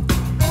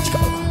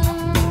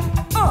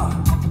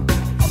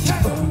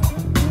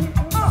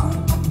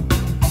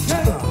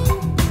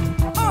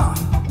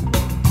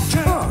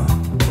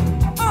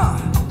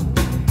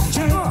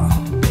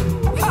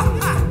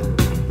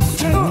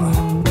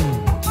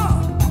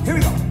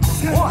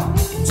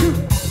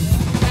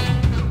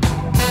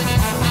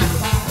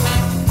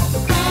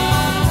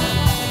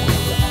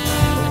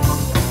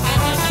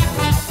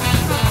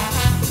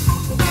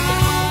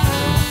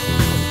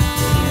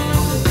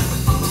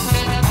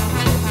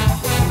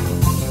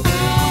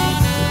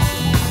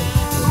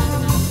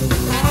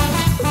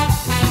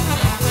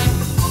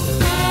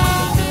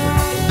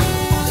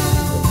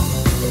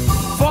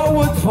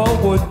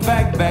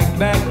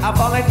 Back. I'm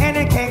falling and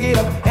I can't get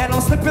up, and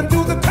I'm slipping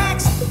through the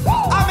cracks.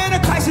 I'm in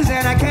a crisis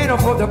and I can't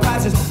afford the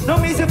prices. No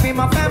means to feed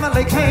my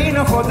family, can't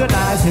afford the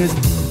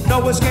nicest.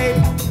 No escape,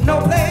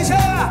 no pleasure.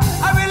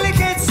 I really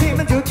can't seem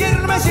to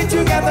get my shit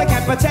together.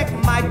 Can't protect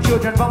my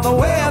children from the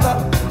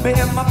weather. Me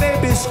and my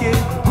baby's skin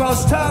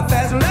grows tough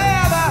as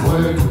leather.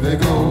 Where do they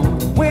go?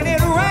 When it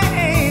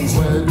rains.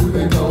 Where do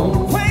they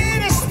go?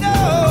 When it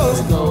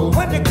snows.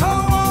 When the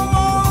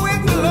cold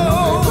wind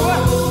blows.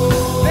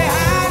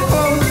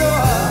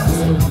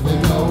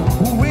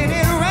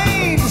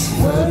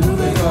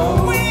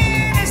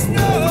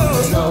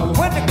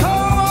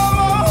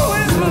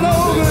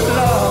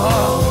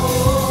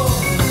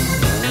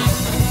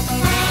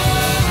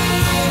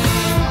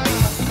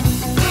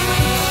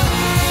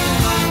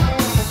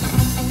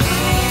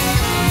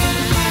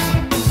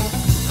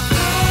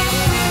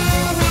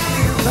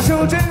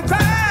 Children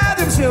cry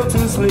themselves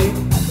to sleep.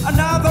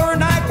 Another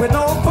night with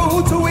no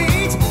food to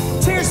eat.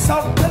 Tears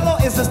soaked pillow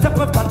is a step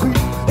of concrete.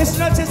 It's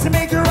not just to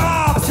make your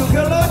arms to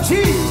kill or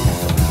cheat.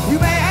 You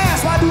may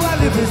ask, why do I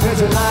live this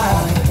wretched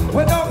life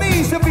with no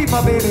means to feed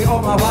my baby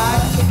or my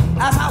wife?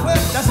 As I work,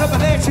 that's up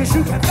an edges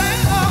you can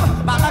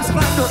fathom. My life's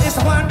splendor is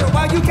a wonder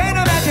why you can't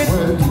imagine.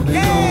 Where do they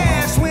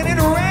yes, go? When it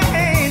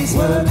rains.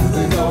 Where do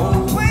they go?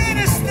 When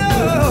it snows.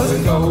 Where do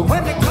they go?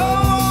 When the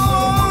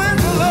cold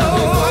is below.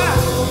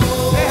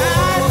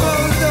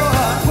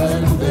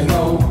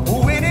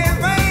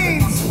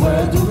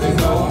 Where do they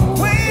go?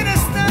 When it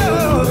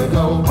snows,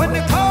 when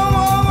the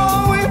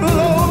cold wind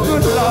blows,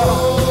 good Lord.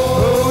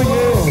 Oh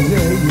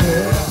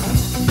yeah.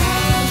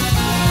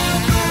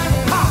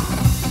 Ha!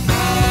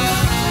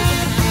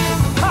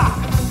 Ha!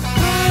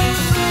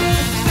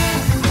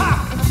 Ha!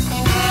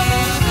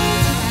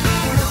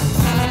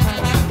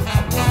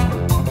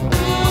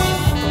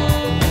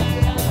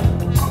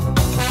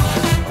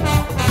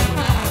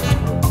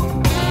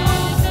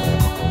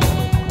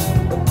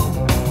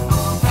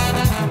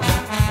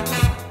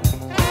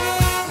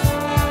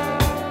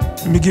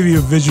 Let me give you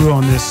a visual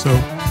on this. So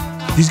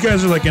these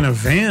guys are like in a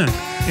van,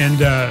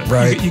 and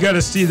right. you got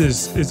to see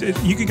this.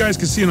 You guys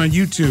can see it on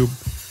YouTube.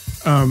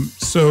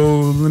 So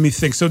let me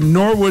think. So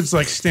Norwood's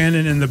like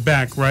standing in the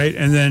back, right?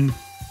 And then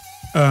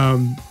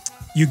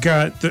you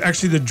got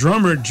the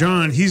drummer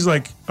John. He's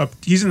like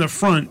he's in the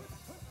front.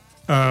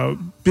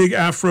 Big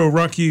Afro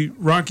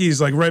Rocky's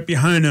like right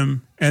behind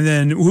him, And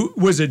then who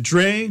was it?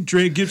 Dre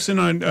Gibson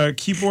on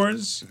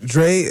keyboards.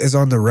 Dre is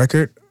on the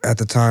record. At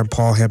the time,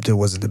 Paul Hampton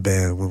was in the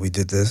band when we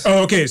did this.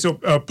 Oh, okay. So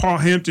Paul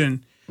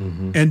Hampton,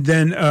 and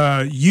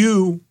then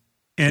you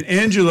and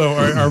Angelo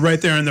are right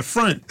there in the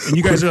front, and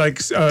you guys are like,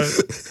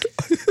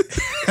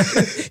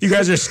 you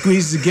guys are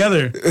squeezed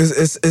together.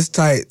 It's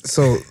tight.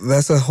 So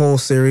that's a whole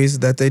series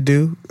that they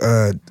do.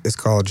 It's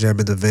called Jam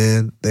in the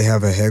Van. They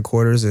have a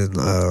headquarters in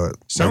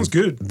Sounds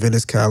good.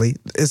 Venice, Cali.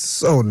 It's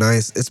so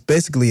nice. It's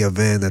basically a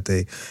van that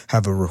they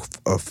have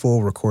a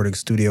full recording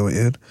studio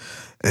in.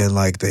 And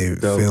like they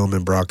film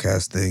and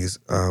broadcast things.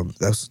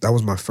 That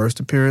was my first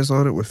appearance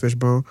on it with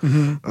Fishbone.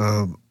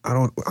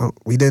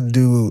 We didn't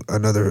do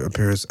another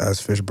appearance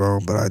as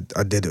Fishbone, but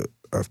I did an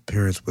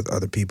appearance with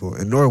other people,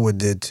 and Norwood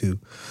did too.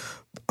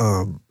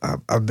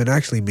 I've been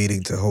actually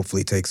meaning to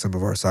hopefully take some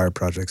of our side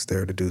projects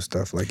there to do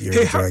stuff like Year of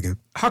the Dragon.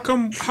 How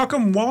come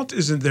Walt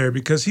isn't there?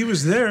 Because he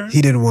was there. He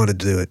didn't want to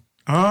do it.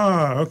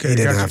 Ah, okay. He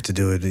didn't have to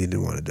do it. He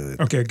didn't want to do it.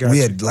 Okay, gotcha. We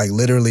had like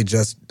literally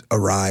just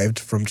arrived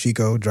from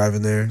Chico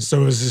driving there.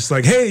 So it was just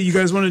like, hey, you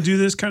guys want to do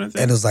this kind of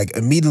thing? And it was like,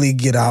 immediately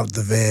get out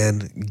the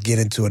van, get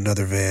into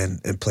another van,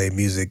 and play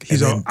music.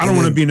 He's all, I don't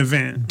want to be in a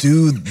van.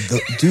 Do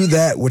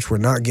that, which we're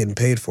not getting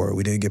paid for.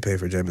 We didn't get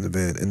paid for Jam in the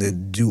Van. And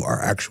then do our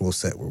actual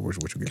set, which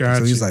we're getting paid.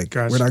 So he's like,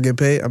 we're not getting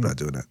paid? I'm not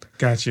doing that.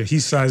 Gotcha. He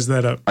sized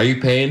that up. Are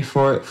you paying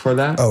for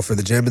that? Oh, for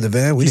the Jam in the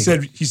Van? He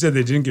said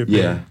they didn't get paid.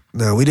 Yeah.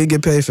 No, we didn't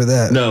get paid for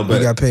that. No, but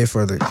we got paid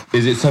for the.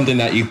 Is it something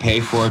that you pay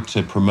for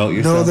to promote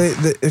yourself? No,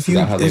 it's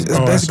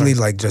basically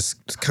like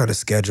just kind of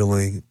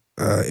scheduling.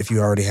 If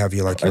you already have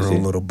your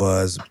own little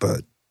buzz,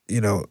 but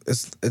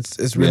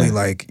it's really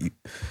like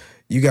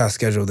you gotta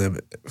schedule them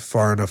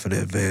far enough in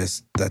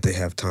advance that they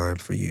have time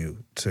for you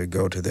to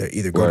go to their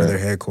to their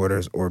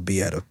headquarters or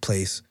be at a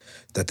place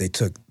that they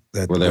took.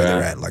 Where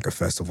they're at, like a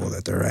festival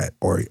that they're at,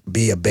 or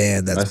be a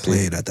band that's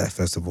playing at that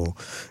festival,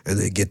 and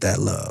then get that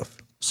love.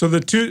 So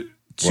the two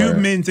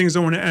main things I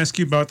want to ask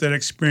you about that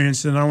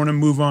experience, and I want to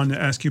move on to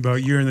ask you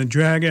about Year in the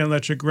Dragon,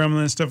 Electric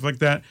Gremlin, stuff like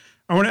that.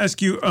 I want to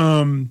ask you,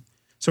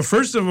 so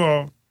first of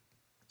all,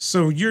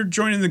 so you're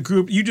joining the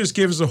group. You just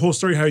gave us a whole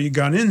story how you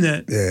got in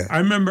that. Yeah. I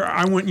remember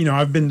I went,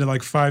 I've been to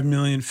like 5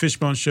 million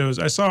Fishbone shows.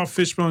 I saw a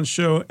Fishbone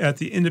show at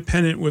the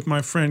Independent with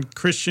my friend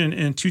Christian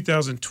in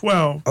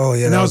 2012. Oh,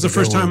 yeah. And that was the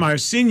first time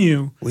I've seen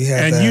you. We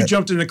had and that. you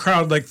jumped in the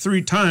crowd like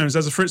 3 times.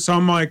 That's the first. So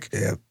I'm like,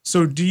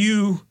 so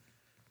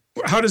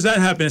how does that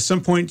happen? At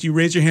some point, do you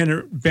raise your hand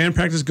or band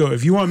practice go,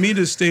 if you want me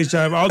to stage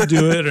dive, I'll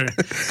do it?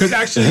 Because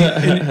actually,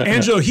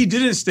 Angelo, he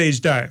didn't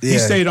stage dive. Yeah. He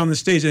stayed on the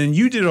stage, and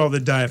you did all the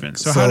diving.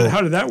 So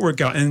how did that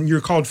work out? And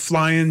you're called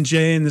Flying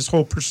J and this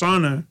whole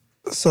persona.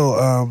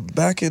 So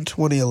back in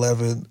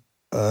 2011,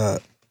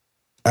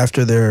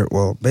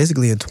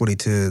 basically in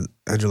 2010,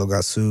 Angelo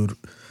got sued.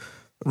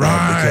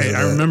 Right,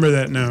 I remember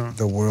that now.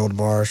 The World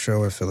Bar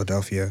show in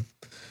Philadelphia.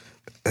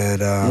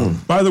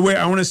 And by the way,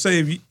 I want to say,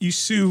 if you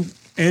sue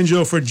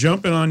Angelo for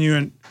jumping on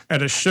you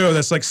at a show,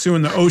 that's like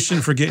suing the ocean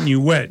for getting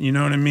you wet. You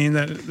know what I mean?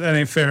 That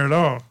ain't fair at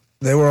all.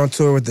 They were on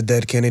tour with the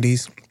Dead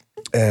Kennedys,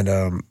 and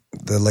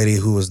the lady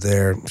who was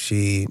there,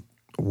 she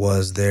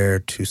was there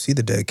to see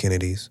the Dead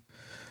Kennedys.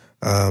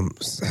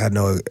 Had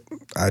no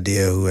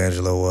idea who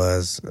Angelo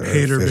was.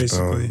 Hater,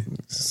 basically.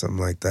 Something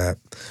like that.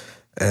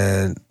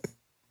 And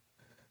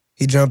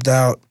he jumped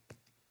out,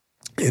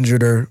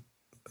 injured her.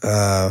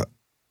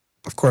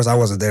 Of course, I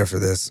wasn't there for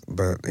this,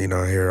 but,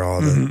 I hear all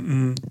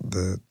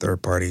the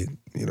third party,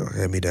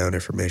 hand-me-down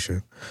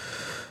information.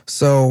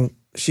 So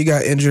she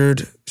got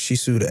injured. She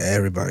sued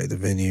everybody, the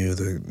venue,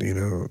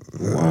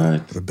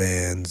 the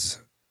bands,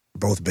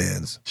 both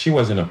bands. She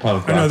wasn't a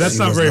punk rock. I know, that's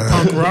not very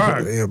punk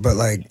rock. Yeah, but,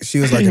 she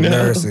was like a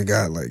nurse and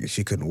got,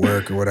 she couldn't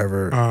work or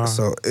whatever.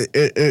 So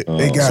it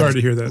got sorry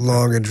to hear that.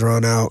 long and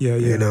drawn out,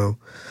 and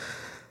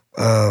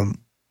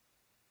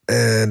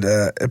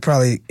it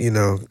probably,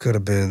 could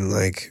have been,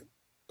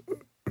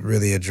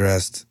 really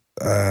addressed.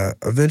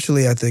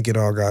 Eventually, I think it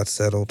all got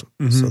settled,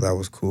 so that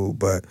was cool.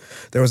 But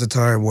there was a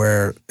time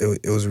where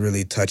it was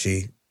really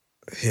touchy,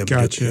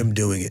 him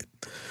doing it.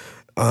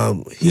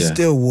 He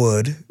still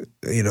would,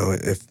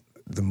 if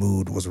the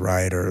mood was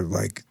right or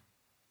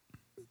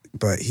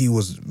but he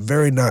was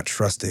very not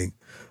trusting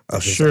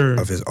of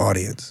his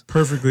audience.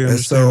 Perfectly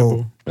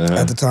understandable. And so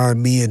at the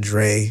time, me and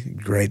Dre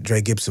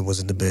Gibson was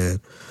in the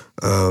band.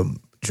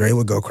 Dre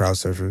would go crowd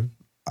surfing.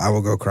 I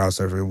would go crowd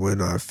surfing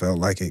when I felt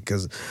like it,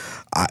 because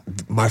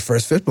my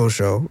first Fishbone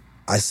show,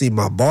 I see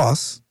my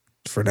boss,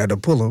 Fernando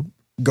Pullum,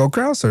 go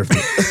crowd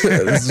surfing.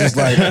 It's just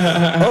like,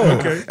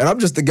 okay. And I'm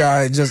just the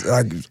guy,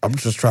 I'm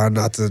just trying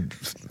not to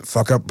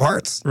fuck up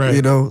parts,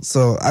 right.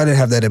 So I didn't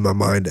have that in my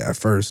mind at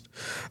first.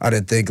 I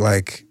didn't think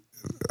I'm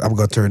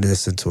going to turn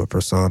this into a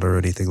persona or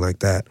anything like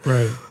that.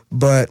 Right.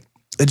 But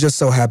it just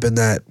so happened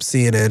that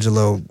seeing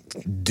Angelo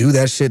do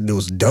that shit and it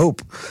was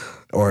dope,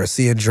 or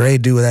seeing Dre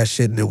do that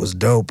shit and it was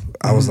dope,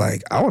 I was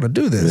like, I want to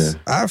do this. Yeah.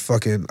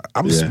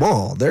 I'm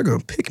small. They're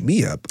going to pick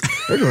me up.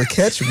 They're going to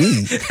catch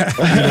me.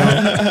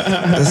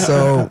 And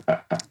so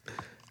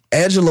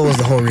Angelo is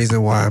the whole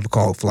reason why I'm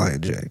called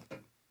Flying J.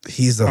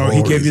 He's the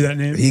he gave you that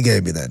name? He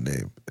gave me that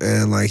name.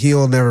 And like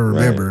he'll never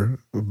remember,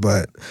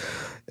 but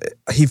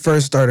he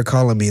first started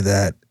calling me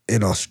that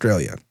in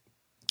Australia.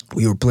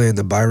 We were playing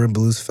the Byron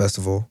Blues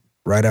Festival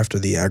right after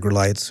the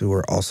Agrolites, who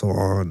were also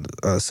on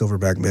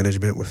Silverback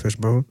Management with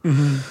Fishbone.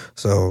 Mm-hmm.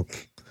 So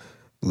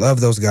love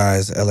those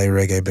guys, LA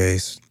reggae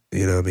bass.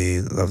 You know what I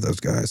mean? Love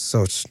those guys.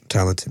 Such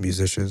talented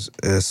musicians.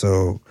 And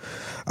so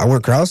I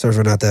went crowd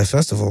surfing at that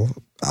festival.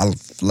 I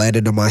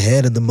landed on my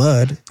head in the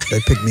mud. They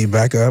picked me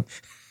back up,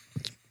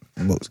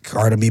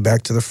 carted me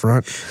back to the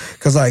front.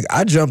 Because, like,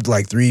 I jumped,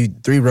 like, three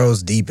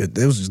rows deep. It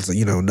was just,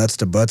 you know, nuts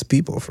to butts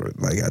people for,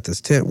 like, at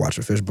this tent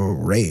watching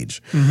Fishbone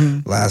rage.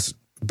 Mm-hmm. Last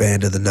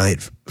band of the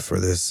night for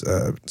this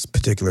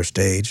particular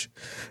stage.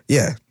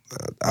 Yeah,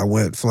 I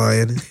went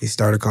flying. He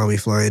started calling me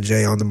Flying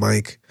J on the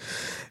mic.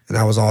 And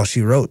that was all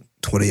she wrote,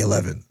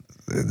 2011.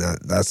 And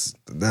that's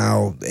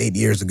now 8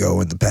 years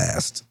ago in the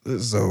past.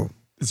 So...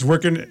 It's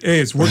working. Hey,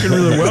 it's working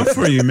really well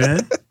for you,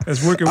 man.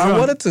 It's working well. I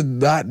wanted to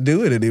not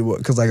do it anymore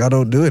because, like, I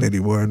don't do it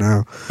anymore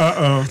now.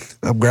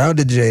 I'm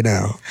Grounded J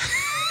now.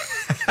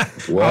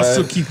 I'll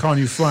still keep calling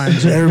you Flying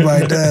J.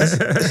 Everybody does.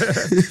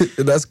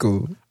 That's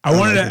cool. I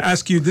wanted to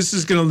ask you, this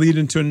is going to lead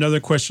into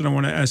another question I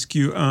want to ask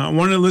you. I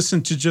want to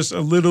listen to just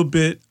a little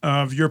bit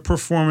of your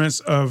performance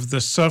of The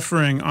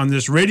Suffering on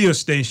this radio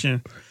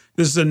station.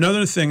 This is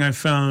another thing I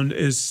found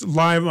is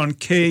live on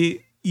KEXP.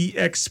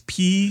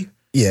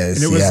 Yeah, and it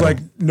Seattle. was like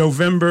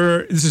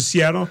November. This is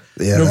Seattle.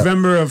 Yeah,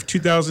 November of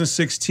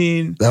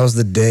 2016. That was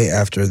the day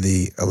after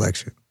the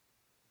election.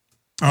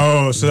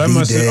 Oh, so that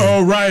must have.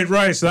 Oh,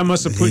 right. So that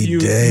must have put you.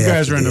 You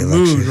guys are in a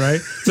mood,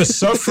 right? The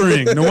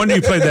Suffering. No wonder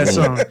you played that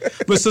song.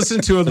 Let's listen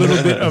to a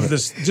little bit of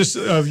this, just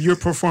of your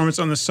performance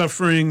on The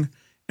Suffering.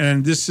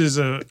 And this is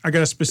I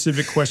got a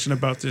specific question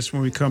about this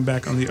when we come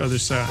back on the other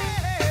side.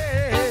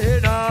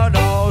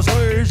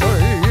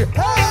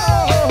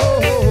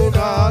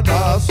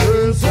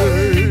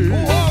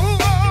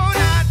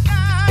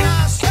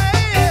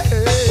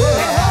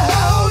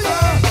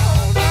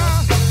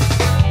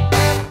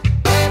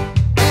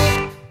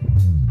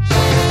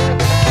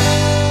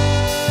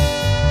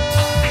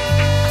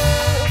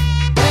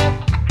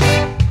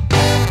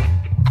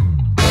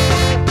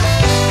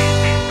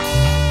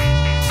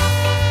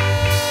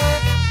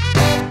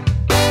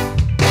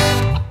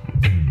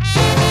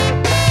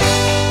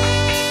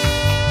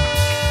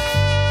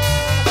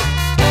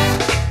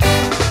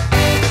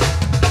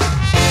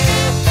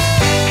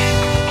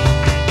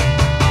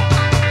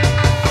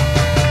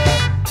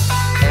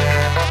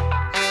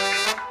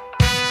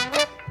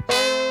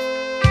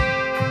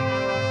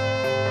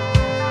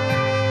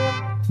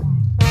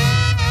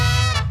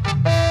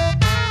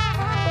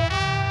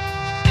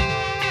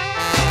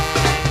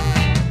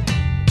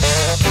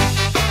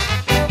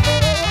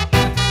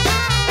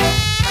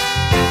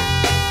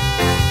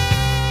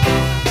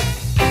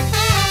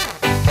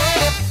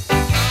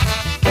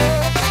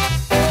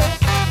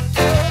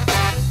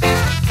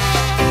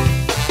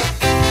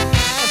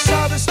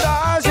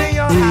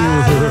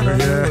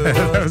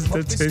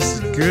 That tastes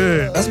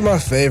good. That's my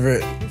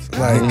favorite.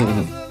 Like,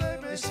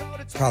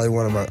 probably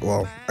one of my.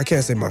 Well, I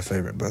can't say my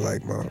favorite, but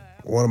like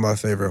one of my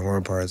favorite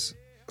horn parts,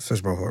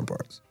 Fishbone horn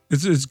parts.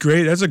 It's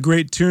great. That's a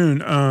great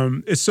tune.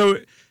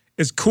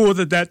 It's cool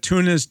that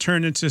tune has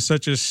turned into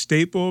such a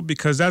staple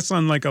because that's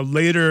on like a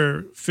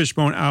later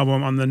Fishbone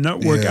album on the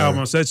Nutwork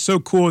album. So that's so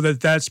cool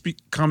that's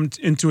become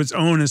into its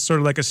own as sort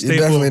of like a staple.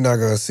 You're definitely not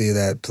going to see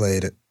that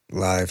played at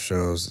live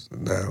shows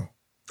now.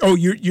 Oh,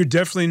 you're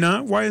definitely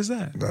not? Why is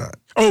that? Not.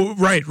 Oh,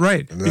 right.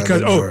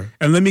 Because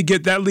and let me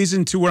that leads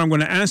into what I'm going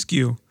to ask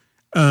you.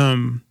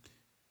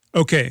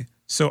 Okay,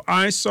 so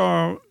I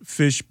saw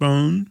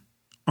Fishbone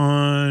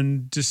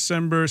on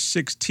December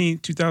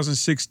 16th,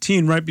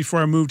 2016, right before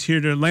I moved here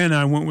to Atlanta.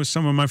 I went with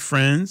some of my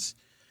friends,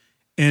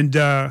 and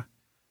I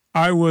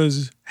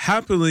was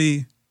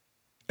happily,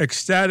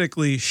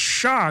 ecstatically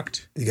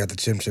shocked. You got the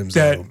Chim Chims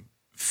that album.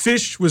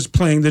 Fish was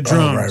playing the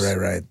drums. Oh,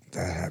 right.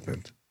 That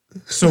happened.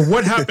 So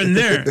what happened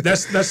there?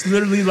 That's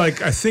literally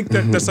like, I think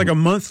that's like a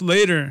month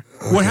later.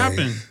 Okay. What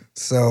happened?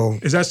 So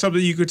is that something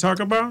you could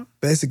talk about?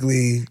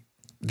 Basically,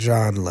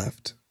 John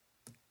left.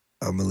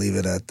 I'm gonna leave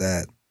it at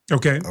that.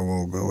 Okay. I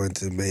won't go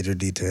into major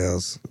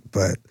details,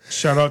 but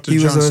shout out to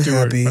John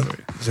Stewart.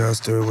 John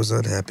Stewart was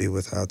unhappy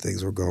with how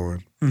things were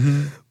going,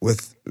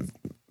 with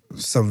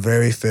some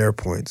very fair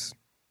points.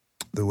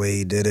 The way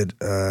he did it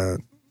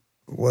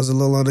was a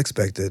little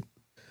unexpected.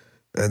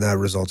 And that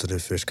resulted in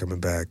Fish coming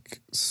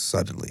back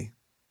suddenly.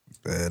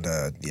 And,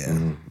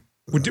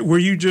 Were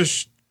you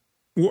just,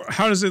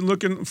 how does it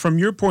look from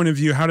your point of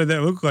view? How did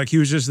that look like? He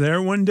was just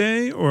there one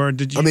day? Or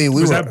did you, I mean,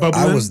 that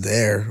bubbling? I was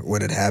there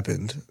when it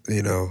happened.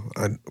 You know,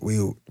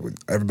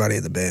 everybody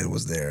in the band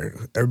was there.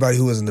 Everybody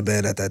who was in the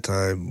band at that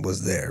time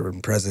was there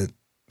and present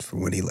for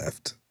when he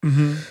left.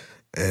 Mm-hmm.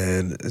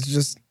 And it's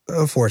just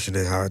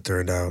unfortunate how it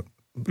turned out.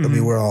 I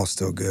mean, we're all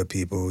still good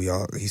people.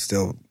 He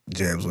still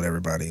jams with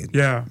everybody.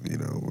 Yeah. You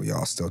know, we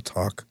all still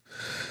talk.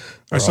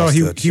 I saw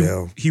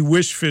he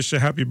wished Fish a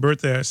happy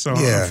birthday. I saw on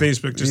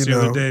Facebook just the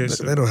other day.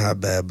 So. They don't have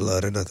bad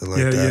blood or nothing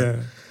like that.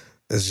 Yeah.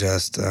 It's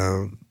just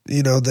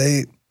you know,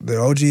 the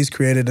OGs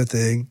created a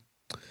thing,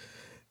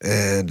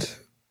 and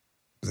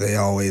they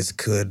always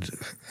could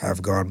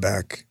have gone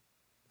back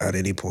at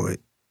any point,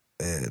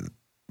 and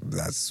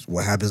that's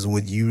what happens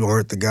when you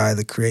aren't the guy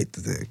that create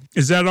the thing.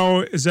 Is that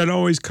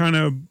always kind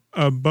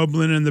of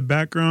bubbling in the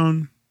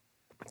background?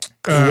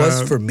 It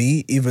was for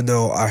me, even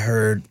though I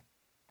heard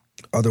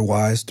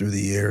otherwise through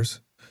the years.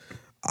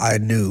 I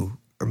knew.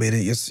 I mean,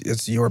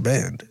 it's your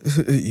band.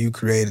 You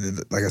created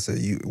it. Like I said,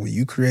 when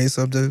you create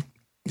something,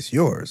 it's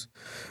yours.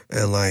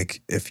 And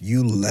like, if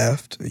you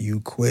left, you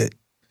quit,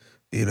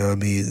 you know what I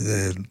mean,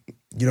 then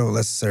you don't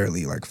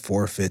necessarily like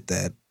forfeit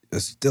that.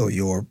 It's still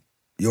your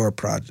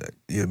project.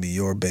 You know what I mean?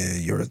 Your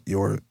band,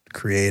 your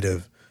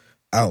creative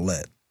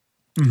outlet.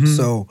 Mm-hmm.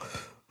 So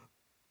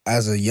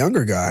as a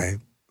younger guy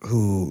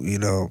who, you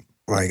know,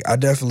 like I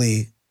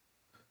definitely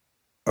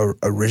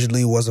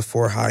originally was a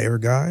for hire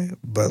guy,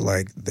 but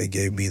like they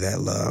gave me that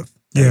love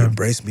and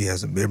embraced me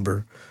as a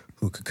member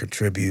who could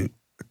contribute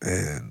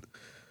and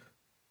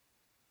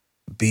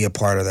be a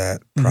part of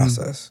that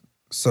process.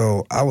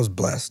 So I was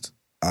blessed.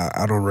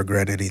 I don't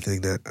regret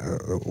anything that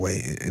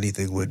way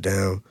anything went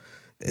down.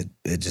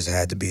 It just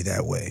had to be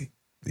that way,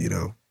 you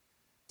know.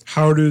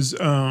 How do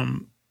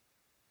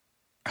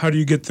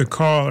you get the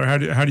call, or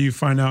how do you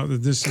find out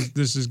that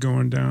this is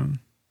going down?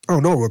 Oh,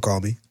 Noah would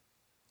call me.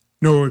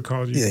 Noah would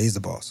call you. Yeah, he's the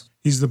boss.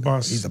 He's the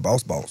boss. He's the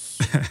boss.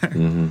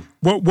 Mm-hmm.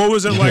 What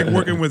was it like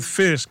working with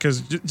Fish?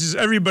 Because just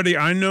everybody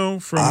I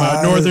know from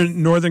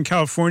Northern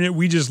California,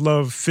 we just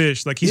love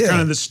Fish. Like he's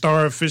kind of the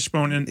star of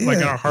Fishbone in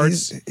like our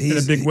hearts in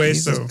a big way.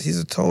 He's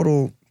a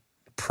total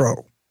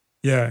pro.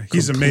 Yeah,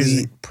 he's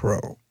amazing.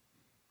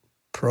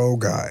 Pro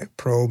guy,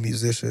 pro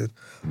musician,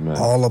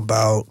 all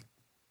about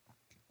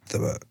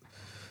the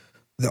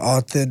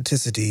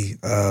authenticity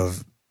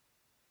of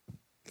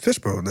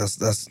Fishbone.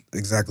 That's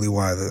exactly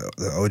why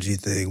the OG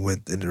thing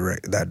went in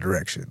that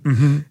direction.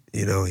 Mm-hmm.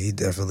 You know, he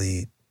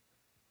definitely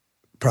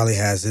probably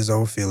has his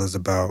own feelings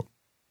about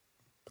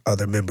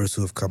other members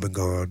who have come and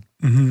gone,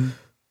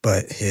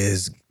 but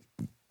his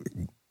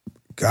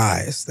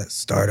guys that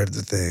started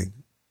the thing,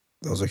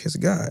 those are his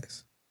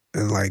guys.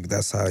 And like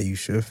that's how you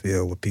should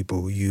feel with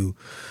people who you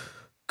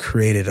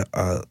created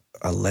a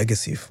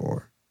legacy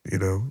for, you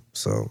know?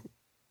 So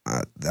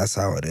that's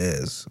how it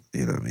is.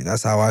 You know what I mean?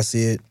 That's how I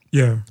see it.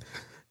 Yeah.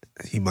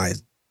 He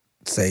might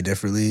say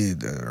differently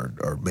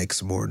or make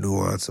some more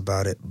nuance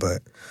about it,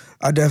 but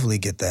I definitely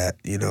get that.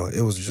 You know, it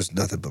was just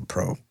nothing but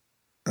pro.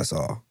 That's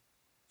all.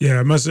 Yeah,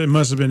 it must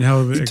have been hell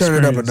of an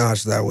experience. Turn it up a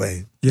notch that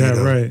way. Yeah, you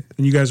know? Right.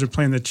 And you guys were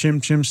playing the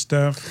Chim Chim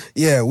stuff.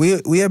 Yeah,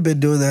 we have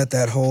been doing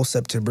that whole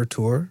September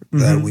tour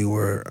that we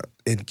were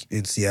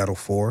in Seattle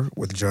for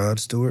with Jon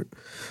Stewart.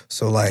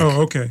 So like,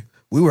 oh, okay.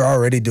 We were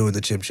already doing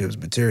the Chim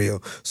Chims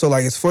material. So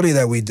like, it's funny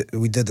that we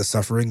did the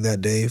Suffering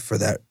that day for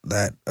that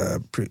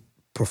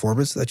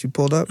performance that you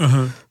pulled up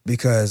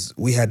because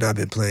we had not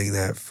been playing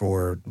that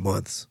for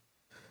months.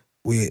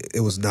 We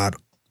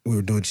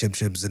were doing Chim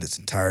Chims in its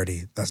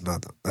entirety. That's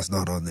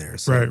not on there.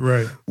 So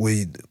right.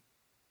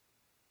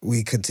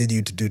 We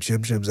continued to do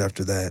Chim Chims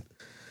after that.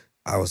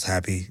 I was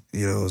happy.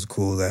 You know, it was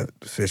cool that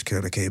Fish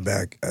kind of came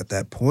back at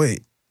that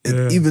point.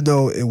 And even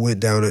though it went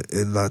down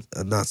in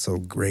a not so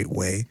great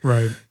way,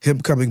 right? Him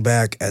coming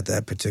back at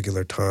that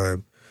particular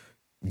time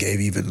gave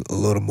even a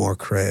little more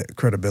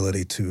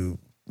credibility to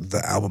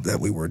the album that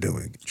we were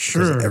doing.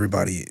 Sure.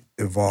 Everybody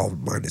involved,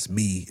 minus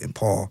me and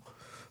Paul,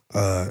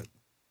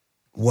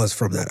 was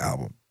from that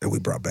album. And we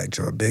brought back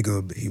John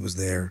Bigham. He was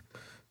there.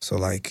 So,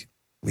 like,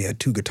 we had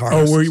two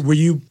guitarists. Oh, were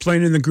you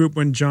playing in the group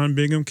when John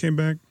Bigham came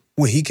back?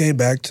 When he came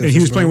back to... He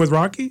was playing with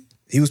Rocky?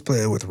 He was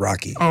playing with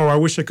Rocky. Oh, I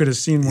wish I could have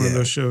seen one of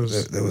those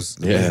shows.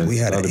 We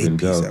had an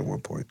 8-piece at one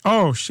point.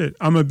 Oh, shit.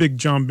 I'm a big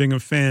John Bingham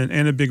fan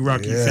and a big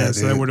Rocky fan,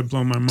 so that would have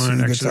blown my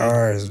mind, two actually.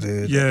 Guitars,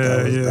 dude.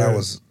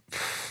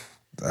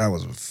 That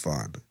was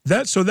fun.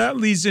 So that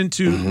leads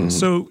into,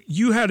 so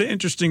you had an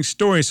interesting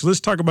story. So let's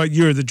talk about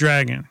Year of the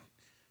Dragon.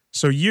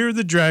 So Year of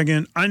the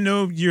Dragon, I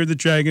know Year of the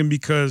Dragon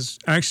because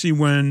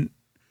actually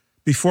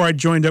before I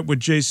joined up with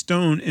Jay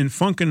Stone in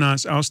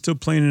Funkanauts, I was still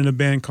playing in a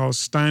band called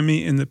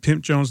Stymie and the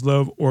Pimp Jones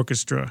Love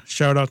Orchestra.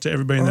 Shout out to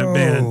everybody in that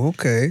band. Oh,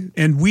 okay.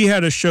 And we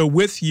had a show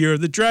with Year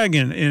of the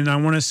Dragon in, I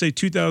want to say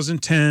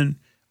 2010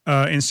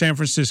 in San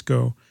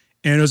Francisco.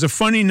 And it was a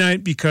funny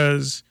night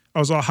because I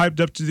was all hyped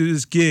up to do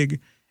this gig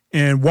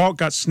and Walt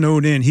got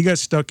snowed in. He got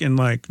stuck in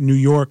like New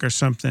York or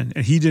something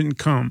and he didn't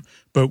come.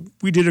 But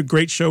we did a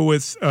great show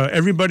with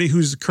everybody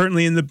who's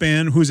currently in the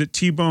band, who's at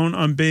T-Bone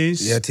on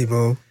bass. Yeah,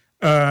 T-Bone.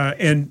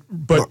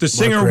 But the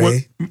singer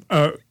was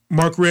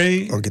Mark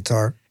Ray on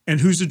guitar. And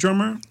who's the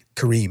drummer?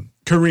 Kareem,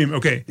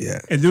 okay. Yeah.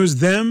 And there was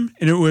them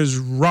and it was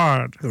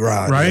Rod,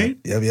 right?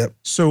 Yeah. Yep.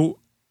 So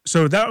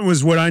that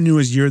was what I knew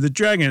as Year of the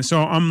Dragon. So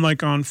I'm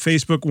like on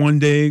Facebook one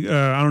day,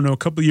 I don't know, a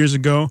couple of years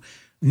ago,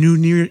 new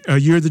Year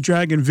of the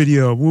Dragon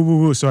video, woo,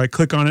 woo, woo. So I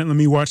click on it, let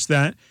me watch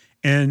that.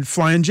 And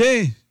Flying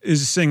J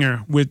is a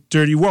singer with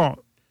Dirty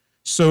Walt.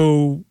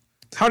 So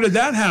how did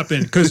that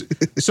happen?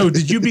 So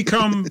did you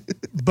become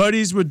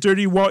buddies with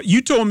Dirty Walt?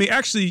 You told me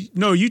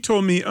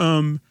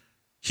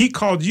he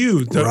called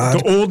you,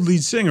 the old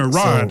lead singer,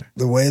 Rod. So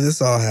the way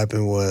this all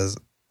happened was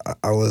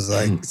I was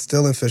like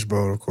still in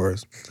Fishbone, of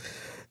course.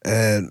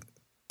 And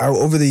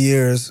over the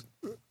years,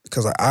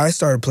 because I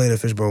started playing at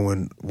Fishbone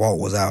when Walt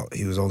was out.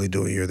 He was only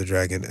doing Year of the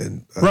Dragon.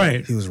 And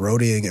he was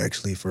roadieing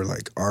actually for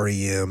like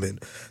REM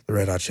and the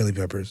Red Hot Chili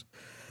Peppers.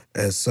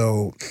 And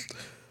so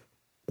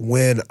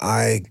when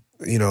I,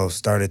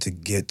 started to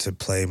get to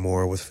play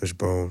more with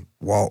Fishbone,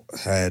 Walt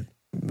had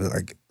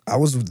like, I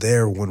was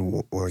there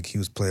when like he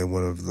was playing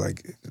one of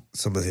like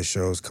some of his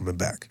shows coming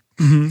back.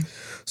 Mm-hmm.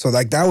 So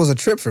like that was a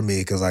trip for me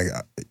because like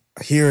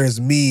here is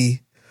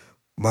me,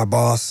 my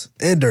boss,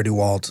 and Dirty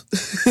Walt.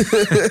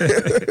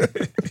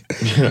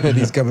 And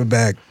he's coming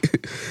back,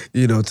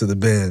 to the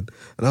band.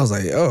 And I was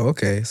like, oh,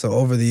 okay. So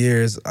over the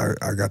years,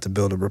 I got to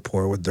build a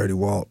rapport with Dirty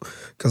Walt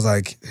because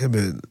like him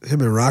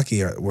and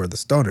Rocky were the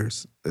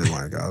stoners. And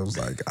like I was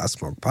like, I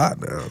smoke pot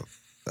now.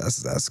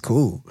 That's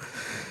cool.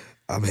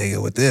 I'm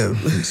hanging with them.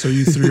 So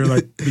you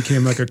three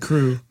became like a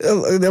crew.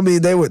 I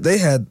mean,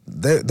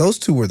 those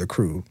two were the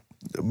crew.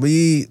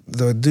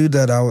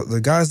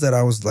 The guys that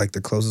I was like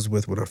the closest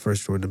with when I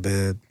first joined the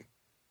band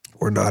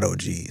were not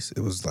OGs. It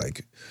was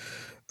like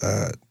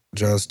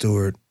John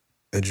Stewart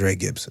and Dre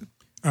Gibson.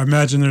 I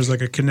imagine there's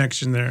like a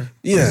connection there.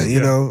 Yeah,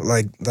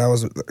 like that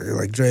was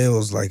like Dre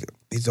was like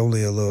he's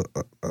only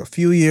a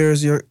few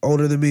years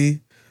older than me,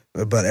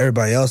 but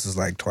everybody else is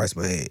like twice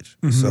my age.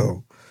 Mm-hmm.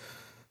 So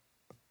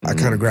I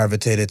kind of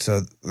gravitated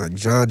to like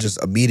John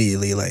just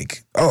immediately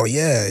like, oh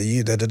yeah,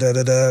 you da da da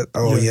da da.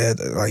 Oh yeah,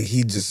 like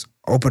he just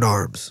open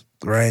arms,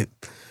 right?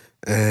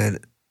 And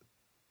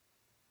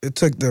it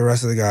took the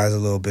rest of the guys a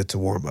little bit to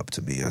warm up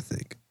to me, I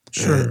think.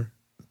 Sure.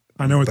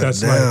 I know what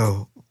that's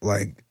now,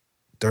 like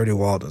Dirty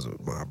Walt is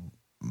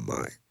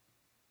my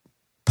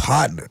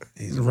partner.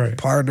 He's my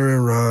partner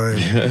in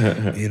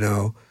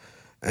rhyme,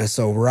 And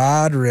so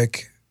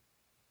Roderick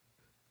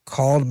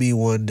called me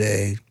one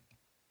day.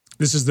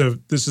 This is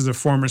the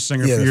former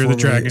singer for Year of the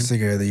Dragon.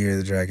 Singer of the Year of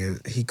the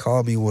Dragon. He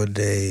called me one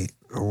day,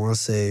 I want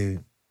to say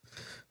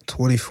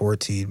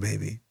 2014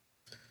 maybe.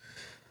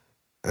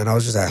 And I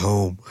was just at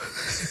home.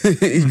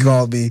 He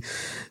called me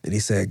and he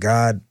said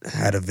God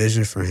had a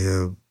vision for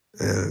him.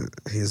 And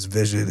his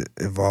vision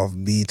involved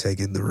me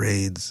taking the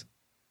reins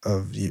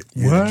of Year of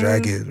the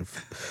Dragon.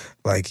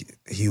 Like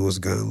he was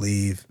going to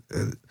leave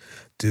and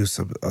do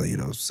some,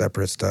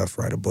 separate stuff,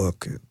 write a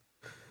book, and,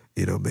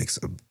 make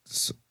some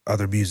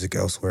other music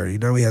elsewhere. He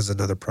has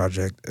another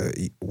project.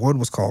 One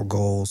was called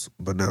Goals,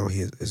 but now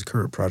his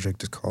current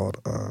project is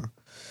called,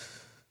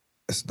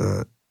 it's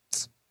not,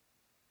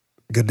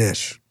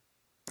 Ganesh.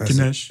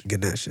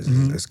 Ganesh is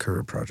his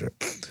current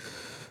project.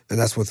 And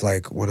that's with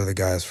like one of the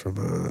guys from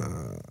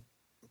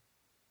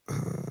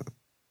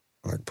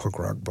like punk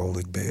rock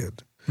bowling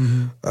band.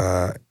 Mm-hmm.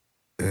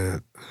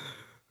 And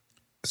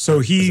so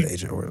he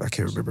Agent Orange. I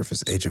can't remember if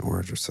it's Agent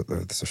Orange or something.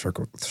 It's a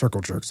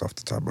Circle Jerks off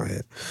the top of my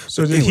head.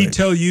 So did he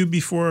tell you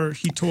before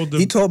he told them?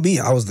 He told me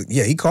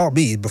he called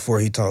me before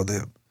he told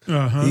them.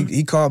 Uh-huh.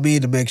 He called me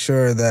to make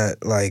sure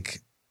that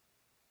like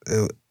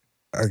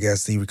I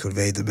guess he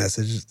conveyed the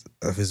message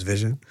of his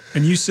vision.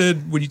 And you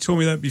said when you told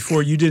me that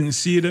before, you didn't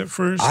see it at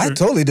first? I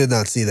totally did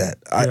not see that.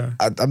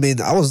 I mean,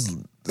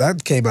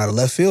 that came out of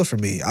left field for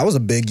me. I was a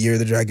big Year of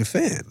the Dragon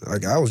fan.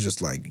 Like, I was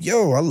just like,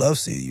 yo, I love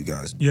seeing you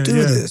guys do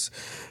this.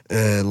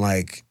 And,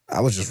 like,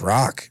 I was just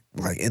rock,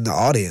 like, in the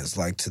audience,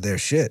 like, to their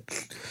shit.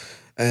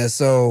 And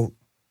so,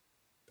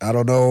 I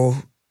don't know,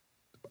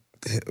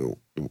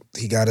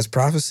 he got his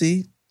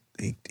prophecy.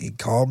 He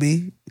called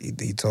me.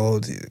 He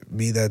told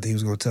me that he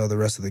was going to tell the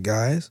rest of the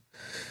guys.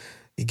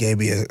 He gave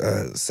me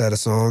a set of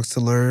songs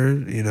to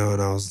learn, and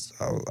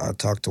I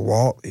talked to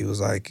Walt. He was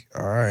like,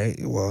 all right,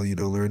 well,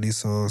 learn these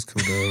songs,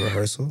 come to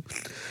rehearsal.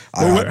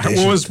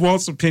 What was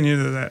Walt's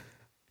opinion of that?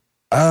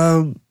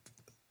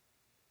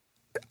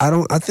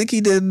 I think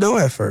he didn't know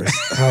at first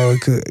how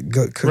it could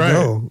go,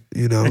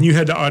 And you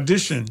had to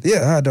audition.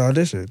 Yeah, I had to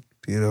audition.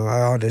 I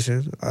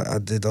auditioned. I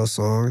did those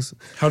songs.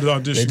 How did the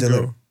audition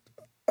go?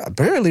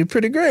 Apparently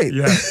pretty great.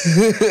 Yeah.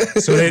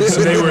 So they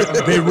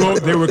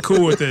were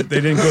cool with it.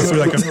 They didn't go through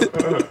like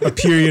a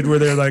period where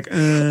they're like,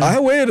 I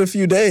waited a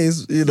few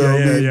days,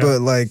 but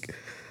like,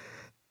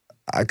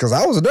 because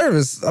I was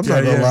nervous. I'm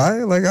not gonna lie.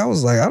 Like I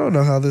was like, I don't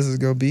know how this is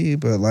gonna be,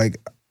 but like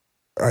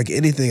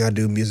anything I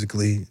do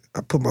musically,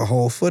 I put my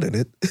whole foot in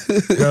it.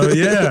 Hell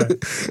yeah.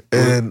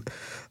 And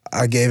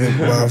I gave it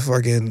my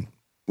fucking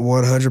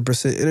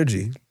 100%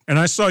 energy. And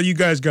I saw you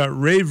guys got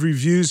rave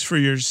reviews for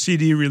your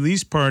CD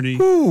release party.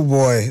 Oh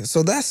boy!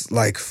 So that's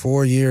like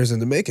 4 years in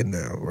the making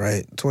now,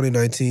 right?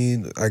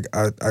 2019, I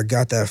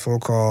got that phone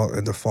call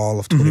in the fall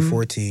of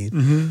 2014.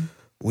 Mm-hmm.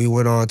 We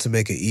went on to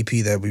make an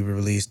EP that we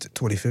released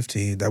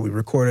 2015 that we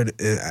recorded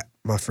in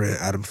my friend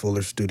Adam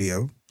Fuller's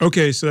studio.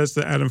 Okay, so that's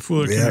the Adam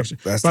Fuller connection.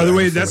 By the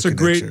way, that's a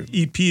great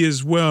EP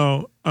as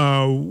well.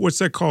 What's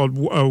that called?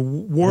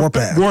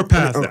 Warpath.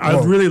 Warpath. I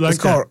really like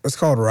that. It's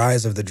called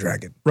Rise of the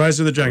Dragon.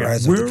 Rise of the Dragon.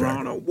 We're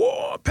on a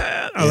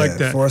warpath. I like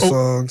that. 4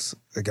 songs.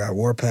 They got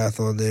Warpath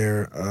on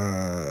there.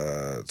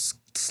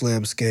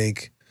 Slam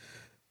Skank.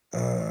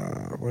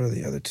 What are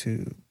the other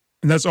two?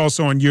 And that's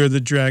also on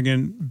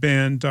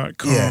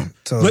you'rethedragonband.com. Yeah,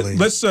 totally.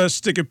 Let's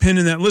stick a pin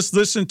in that. Let's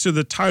listen to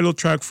the title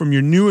track from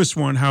your newest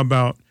one. How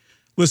about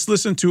let's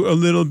listen to a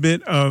little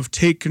bit of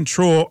Take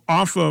Control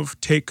off of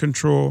Take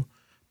Control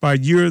by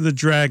You're the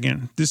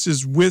Dragon. This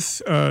is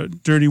with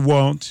Dirty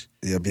Walt.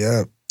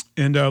 Yep.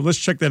 And let's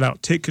check that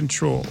out. Take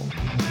Control.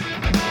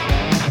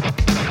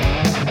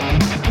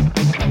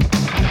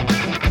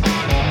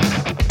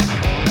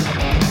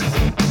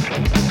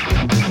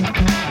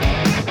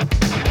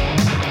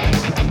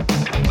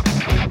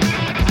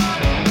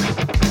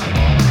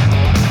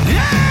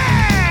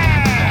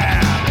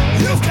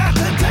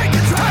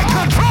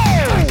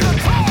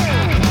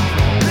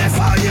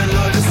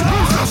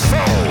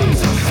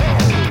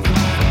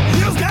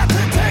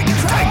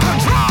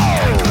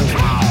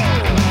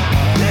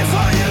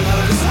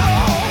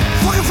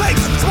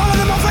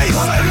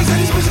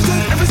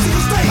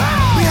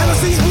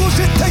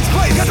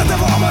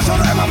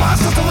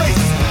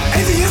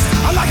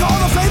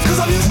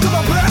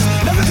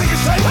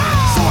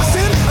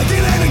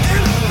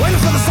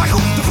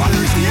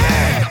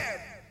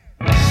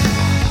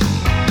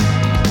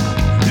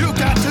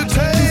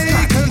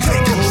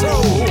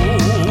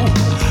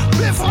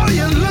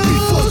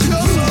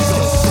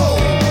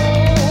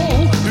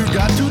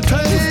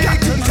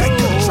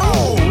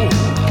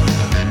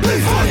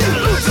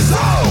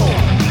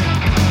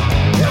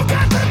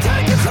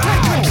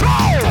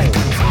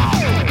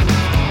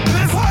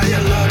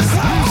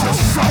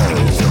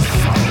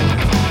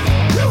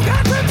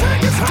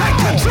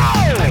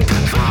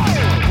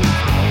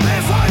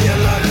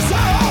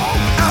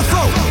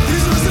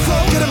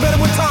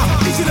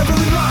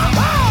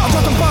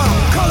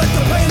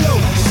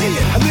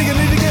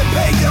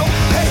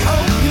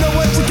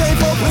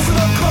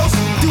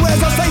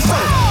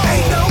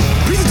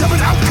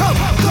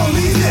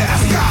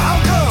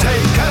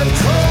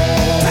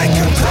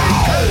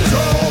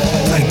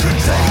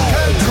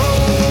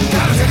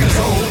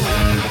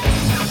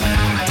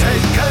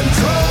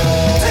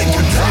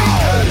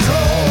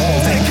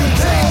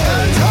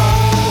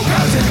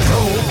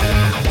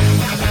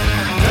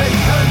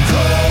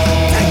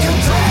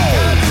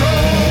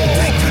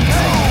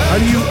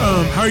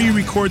 How do you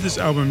record this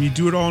album? You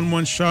do it all in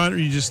one shot, or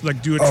you just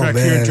like do a track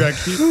here, track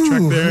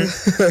there?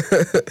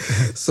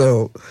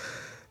 So,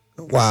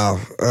 wow,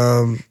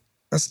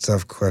 that's a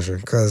tough question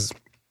because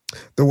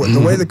the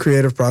way the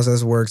creative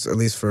process works, at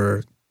least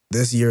for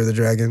this Year of the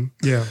Dragon,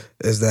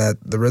 is that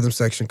the rhythm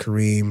section,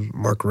 Kareem,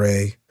 Mark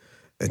Ray,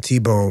 and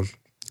T-Bone,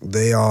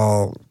 they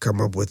all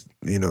come up with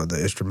the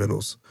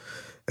instrumentals,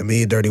 and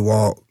me and Dirty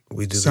Walt,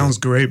 we do. Sounds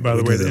great, by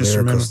the way, the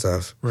instrumental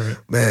stuff. Right,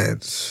 man,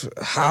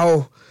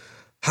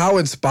 how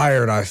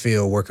inspired I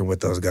feel working with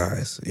those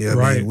guys. You know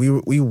what I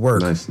mean? We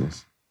work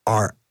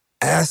our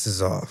asses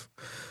off.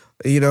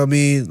 You know what I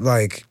mean?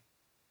 Like,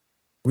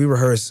 we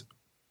rehearse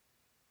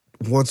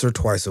once or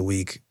twice a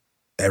week,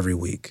 every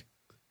week.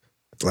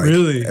 Like,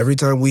 really? Every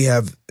time we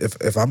have,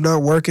 if I'm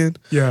not working,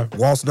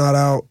 Walt's not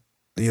out,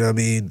 you know what I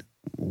mean?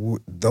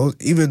 Those,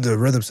 even the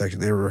rhythm section,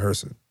 they were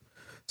rehearsing.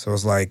 So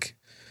it's like,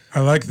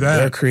 I like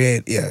that. They're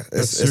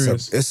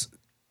it's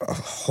a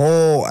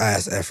whole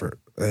ass effort.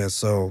 And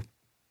so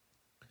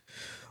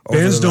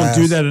bands don't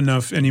do that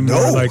enough anymore.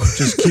 No. Like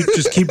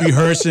just keep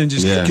rehearsing.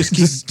 Just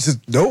keep.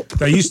 Nope.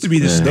 That used to be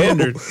the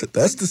standard. No,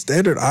 that's the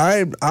standard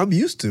I'm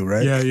used to,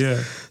 right?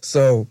 Yeah.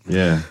 So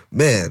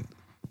man,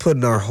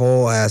 putting our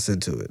whole ass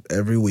into it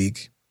every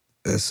week,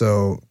 and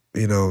so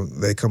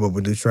they come up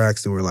with new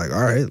tracks, and we're like,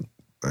 all right,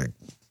 like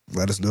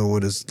let us know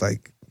when it's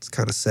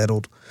kind of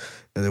settled,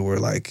 and then we're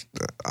like,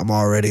 I'm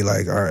already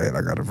like, all right,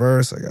 I got a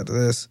verse, I got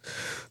this,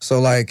 so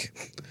like.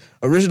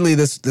 Originally,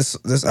 this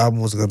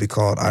album was going to be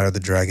called Eye of the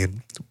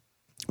Dragon.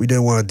 We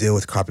didn't want to deal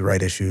with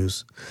copyright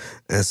issues.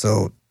 And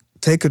so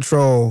Take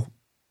Control,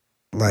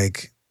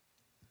 like,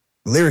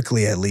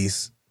 lyrically at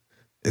least,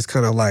 it's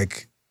kind of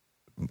like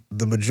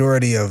the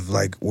majority of,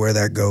 like, where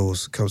that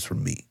goes comes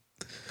from me.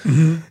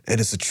 Mm-hmm.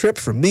 And it's a trip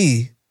for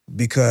me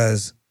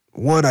because,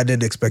 one, I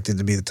didn't expect it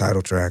to be the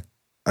title track.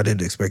 I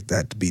didn't expect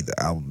that to be the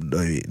album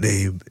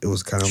name. It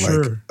was kind of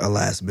like a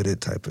last-minute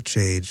type of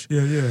change.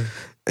 Yeah.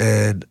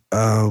 And,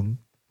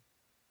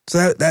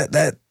 so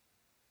that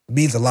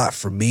means a lot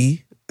for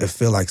me. It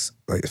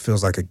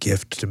feels like a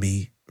gift to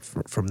me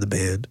from the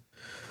band.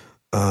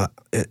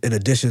 In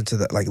addition to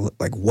that, like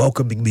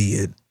welcoming me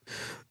in,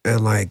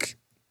 and like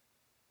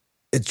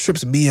it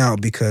trips me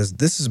out because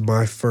this is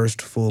my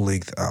first full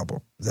length album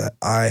that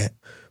I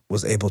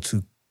was able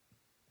to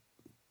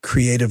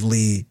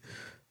creatively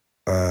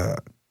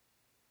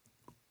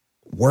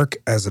work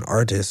as an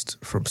artist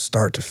from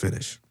start to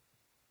finish.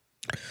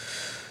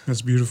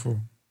 That's beautiful.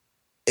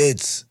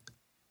 It's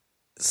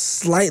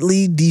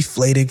slightly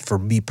deflating for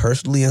me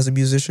personally as a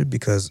musician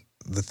because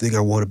the thing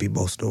I want to be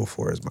most known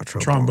for is my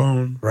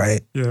trombone.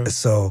 Right? Yeah.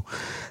 So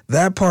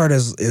that part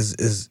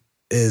is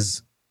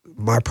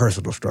my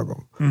personal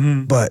struggle.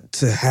 Mm-hmm. But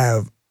to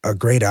have a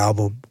great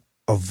album,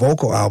 a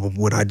vocal album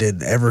when I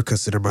didn't ever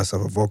consider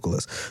myself a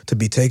vocalist, to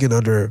be taken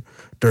under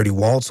Dirty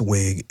Walt's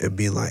wing and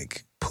be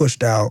like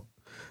pushed out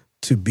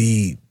to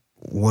be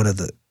one of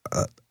the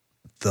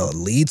the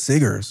lead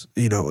singers,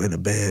 you know, in a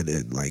band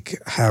and like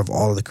have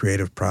all of the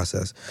creative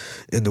process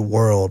in the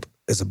world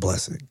is a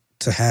blessing.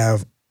 To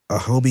have a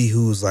homie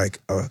who's like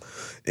a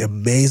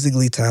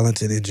amazingly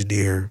talented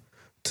engineer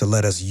to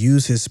let us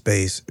use his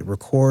space,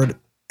 record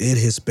in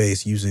his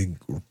space using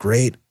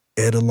great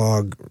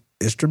analog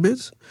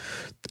instruments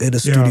in a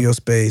studio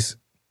space,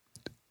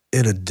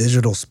 in a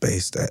digital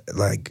space that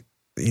like,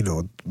 you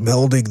know,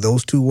 melding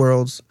those two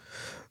worlds,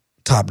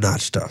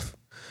 top-notch stuff.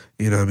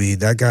 You know what I mean?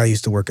 That guy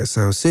used to work at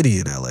Sound City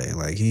in LA.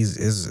 Like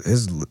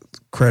his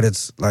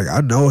credits, like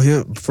I know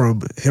him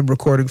from him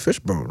recording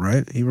Fishbone,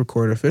 right? He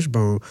recorded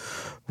Fishbone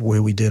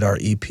when we did our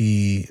EP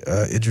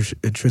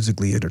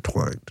Intrinsically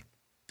Intertwined.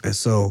 And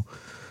so,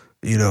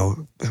 you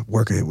know,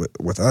 working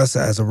with us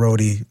as a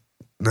roadie,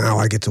 now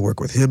I get to work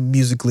with him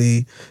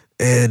musically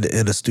and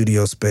in a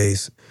studio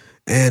space.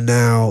 And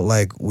now,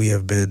 like, we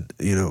have been,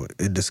 you know,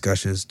 in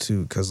discussions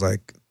too, because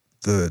like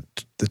the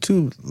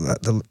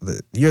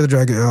Year of the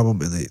Dragon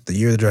album and the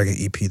Year of the Dragon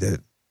EP that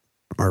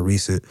are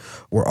recent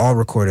were all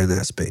recorded in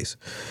that space.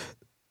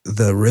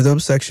 The rhythm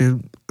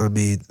section, I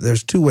mean,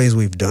 there's two ways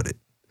we've done it.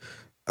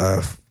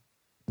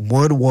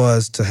 One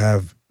was to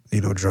have,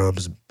 you know,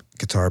 drums,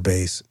 guitar,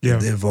 bass, and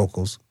then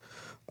vocals.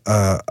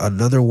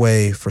 Another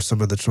way for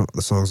some of the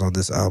songs on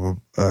this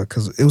album,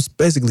 because it was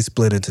basically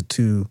split into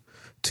two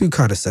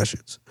kind of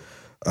sessions.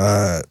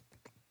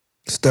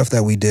 Stuff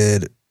that we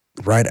did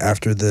right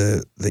after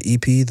the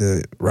EP,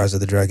 the Rise of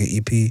the Dragon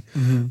EP,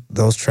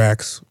 those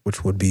tracks,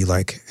 which would be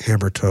like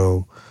Hammer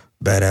Toe,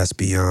 Badass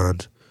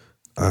Beyond,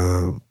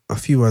 a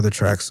few other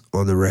tracks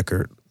on the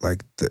record,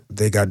 like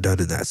they got done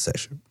in that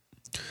session.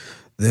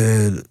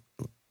 Then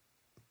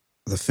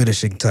the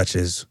finishing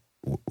touches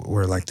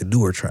were like the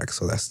newer tracks.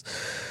 So that's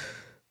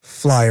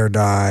Fly or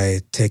Die,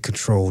 Take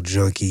Control,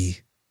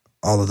 Junkie,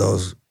 all of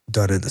those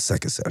done in the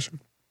second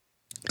session.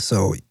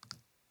 So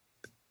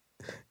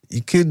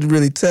you couldn't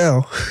really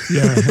tell.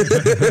 Yeah.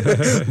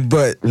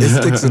 But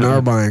it sticks in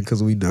our mind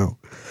because we know.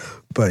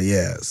 But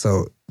yeah,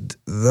 so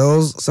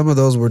some of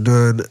those were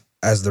done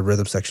as the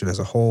rhythm section as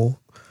a whole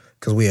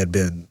because we had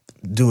been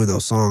doing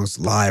those songs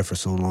live for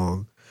so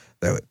long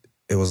that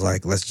it was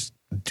like, let's just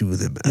do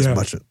them as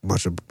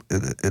much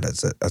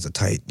as a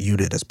tight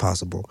unit as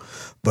possible,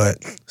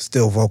 but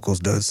still vocals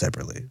done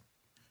separately.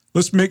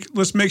 Let's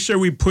make sure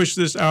we push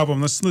this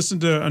album. Let's listen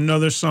to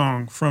another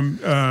song from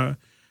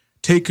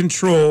Take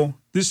Control.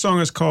 This song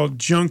is called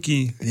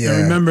Junkie. Yeah.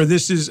 And remember,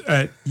 this is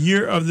at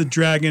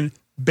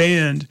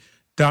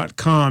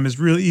yearofthedragonband.com. It's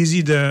really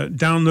easy to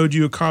download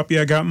you a copy.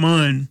 I got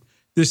mine.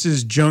 This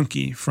is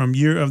Junkie from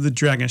Year of the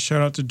Dragon.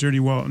 Shout out to Dirty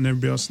Walt and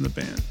everybody else in the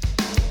band.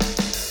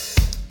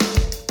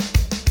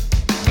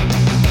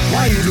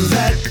 Why you do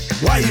that?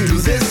 Why you do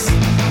this?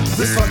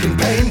 This fucking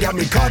pain got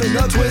me caught in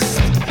a twist.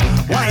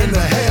 Why in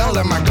the hell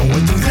am I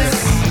going through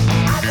this?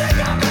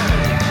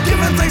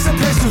 Giving things a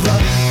place to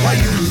the. Why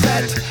you do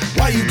that?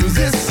 Why you do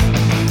this?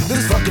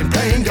 This fucking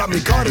pain got me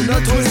caught in a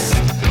twist.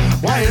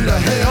 Why in the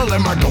hell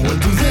am I going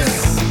through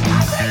this?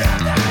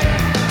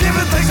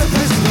 Giving things a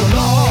place to the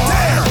law.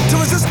 Damn! To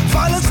resist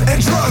violence and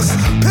drugs.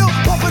 Pill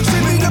puppetry,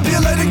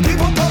 manipulating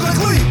people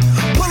publicly.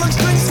 Pulling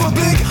strings for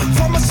big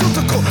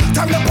pharmaceutical.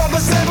 Time to pop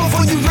a sample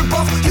before you rip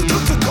off your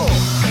cuticle.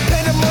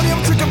 Pandemonium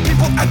tricking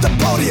people at the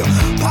podium.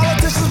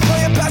 Politicians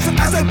playing passive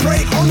as they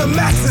prey on the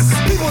masses.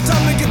 People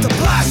time to get the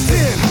blast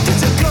in. Get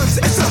your guns,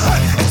 it's a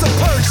hunt, it's a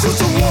purge, shoot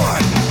to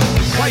one.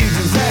 Why you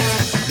do that?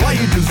 Why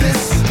you do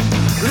this?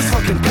 This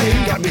fucking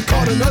pain got me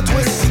caught in a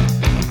twist.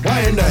 Why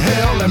in the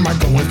hell am I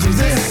going through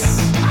this?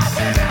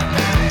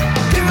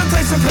 Giving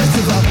thanks and praise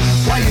to the.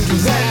 Why you do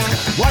that?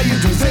 Why you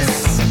do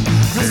this?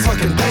 This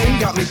fucking pain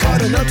got me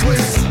caught in a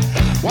twist.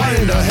 Why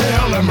in the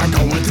hell am I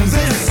going through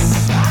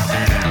this?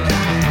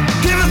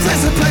 Giving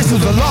thanks and praise to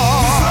the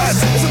Lord.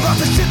 It's about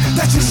the shit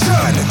that you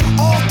should.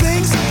 All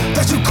things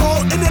that you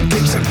call an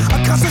addiction. A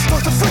constant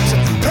source of friction.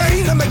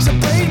 Pain that makes your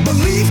brain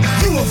believe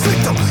you a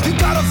victim. You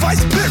got a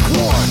vice, pick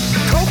one.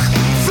 Coke,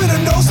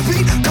 fentanyl,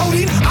 speed,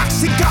 codeine,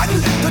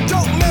 oxycontin. The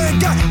dope man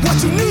got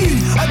what you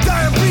need. A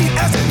dying breed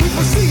as we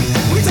proceed.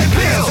 We take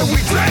pills and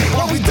we drink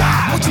while we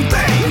die. What you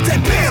think? We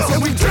take pills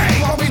and we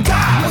drink while we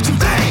die. What you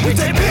think? We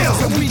take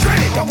pills and we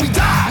drink while we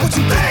die. What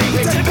you think?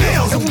 We take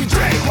pills and we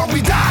drink while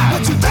we die.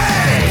 What you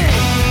think?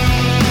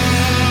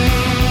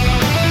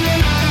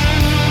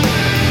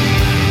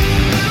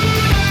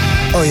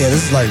 Oh yeah,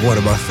 this is like one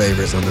of my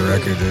favorites on the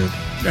record, dude.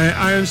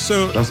 I am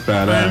so that's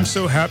badass. I am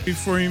so happy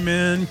for you,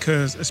 man,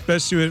 because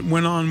especially it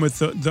went on with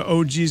the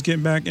OGs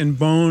getting back and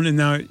Bone, and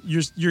now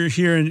you're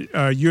here in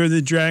You're the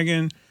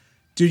Dragon,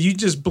 dude. You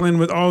just blend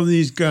with all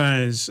these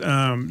guys.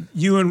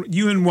 You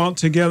and Walt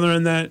together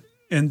in that,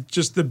 and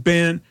just the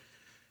band.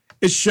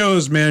 It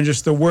shows, man,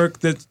 just the work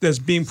that's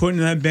being put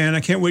in that band.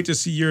 I can't wait to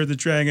see You're the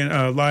Dragon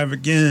live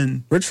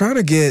again. We're trying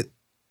to get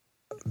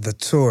the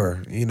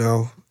tour. You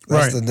know,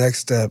 that's the next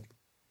step.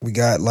 We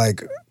got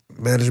like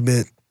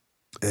management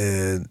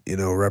and, you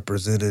know,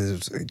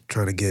 representatives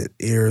trying to get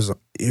ears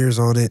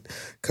on it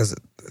because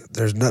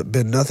there's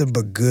been nothing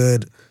but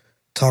good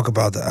talk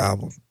about the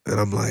album. And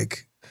I'm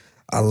like,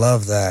 I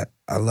love that.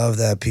 I love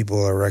that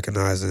people are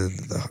recognizing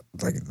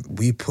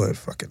we put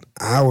fucking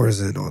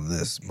hours in on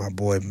this. My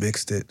boy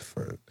mixed it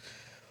for,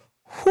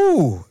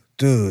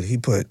 dude, he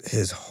put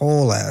his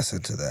whole ass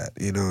into that.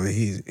 You know,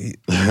 he you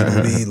know what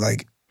I mean?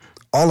 Like,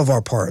 all of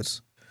our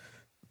parts,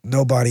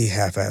 nobody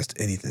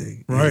half-assed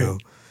anything. Right. You know?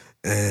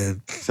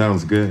 And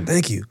sounds good.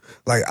 Thank you.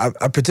 Like,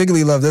 I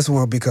particularly love this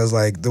one because,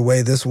 like, the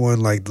way this one,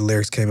 like, the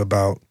lyrics came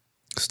about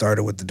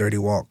started with the Dirty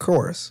Walk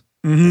chorus.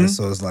 Mm-hmm. And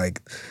so it's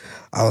like,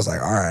 I was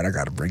like, all right, I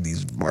got to bring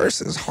these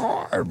verses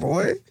hard,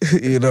 boy.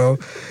 You know?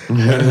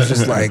 And it was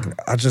just like,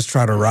 I just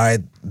try to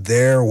ride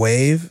their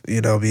wave,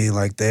 you know what I mean?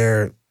 Like,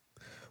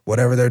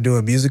 whatever they're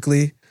doing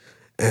musically.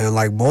 And,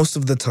 like, most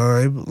of the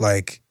time,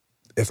 like,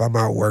 if I'm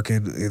out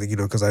working, you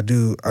know, because I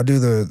do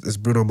this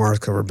Bruno Mars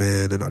cover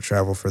band and I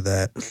travel for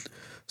that.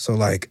 So,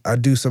 like, I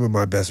do some of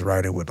my best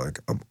writing when, like,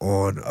 I'm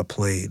on a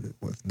plane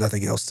with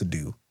nothing else to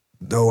do.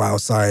 No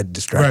outside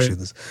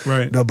distractions.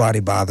 Right. Nobody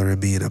bothering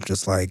me. And I'm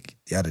just like,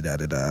 yada, da,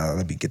 da, da.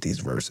 Let me get these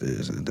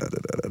verses. And da, da,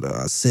 da, da,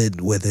 da. I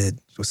sit with it.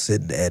 Sit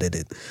and edit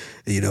it.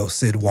 And, you know,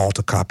 send Walt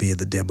a copy of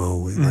the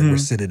demo. And, like, we're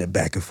sending it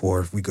back and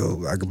forth.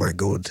 I might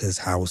go into his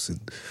house and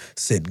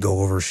sit and go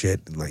over shit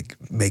and, like,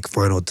 make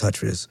final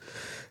touches.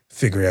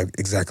 Figure out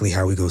exactly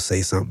how we go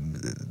say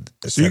something.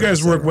 So you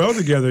guys work well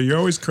together. You're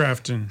always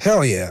crafting.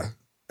 Hell yeah.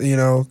 You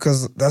know,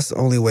 because that's the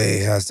only way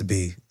it has to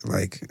be.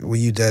 Like,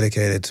 when you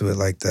dedicated to it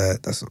like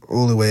that, that's the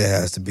only way it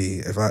has to be.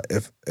 If I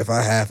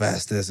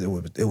half-assed this, it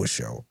would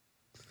show.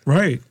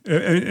 Right.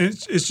 And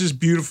it's just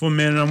beautiful,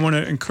 man. And I want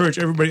to encourage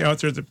everybody out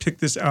there to pick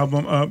this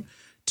album up.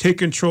 Take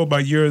Control by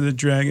Year of the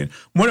Dragon.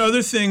 One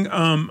other thing,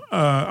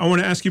 I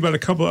want to ask you about a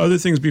couple of other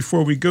things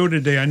before we go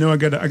today. I know I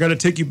got to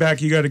take you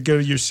back. You got to go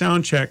to your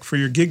sound check for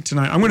your gig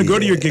tonight. I'm going to go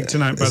to your gig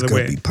tonight, by the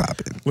way. Be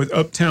popping with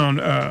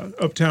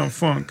Uptown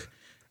Funk.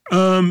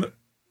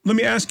 Let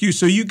me ask you.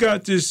 So you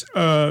got this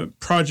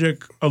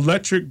project,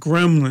 Electric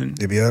Gremlin.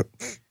 Yep.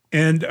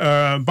 And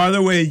by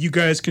the way, you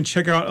guys can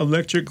check out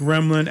Electric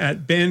Gremlin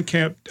at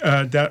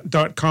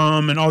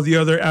bandcamp.com and all the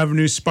other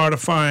avenues,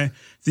 Spotify,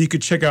 that you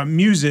could check out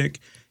music.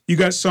 You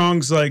got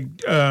songs like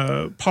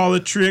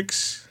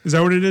Politrix. Is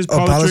that what it is?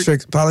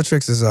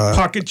 Politrix is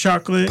Pocket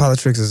Chocolate.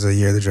 Politrix is a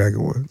Year of the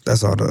Dragon one.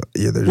 That's all the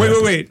Year of the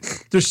Dragon.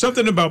 Wait. There's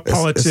something about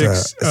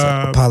politics.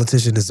 A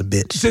politician is a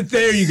bitch.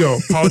 There you go.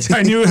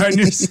 I knew.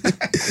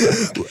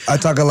 I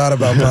talk a lot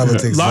about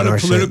politics. A lot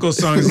of political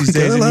songs these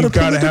days, and you've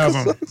got to have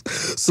them.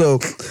 So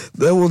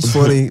that one's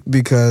funny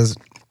because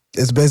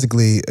it's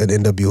basically an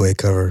NWA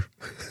cover.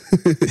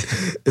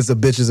 It's a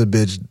bitch is a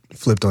bitch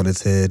flipped on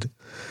its head.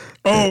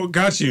 Oh,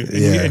 got you.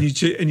 And you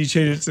changed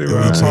it to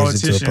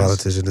politicians. To a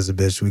politician is a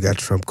bitch. We got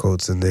Trump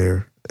quotes in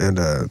there. And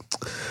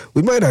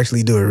we might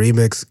actually do a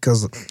remix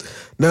because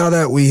now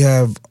that we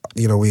have,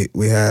 you know,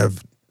 we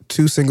have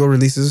 2 single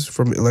releases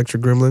from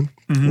Electric Gremlin.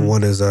 Mm-hmm.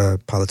 One is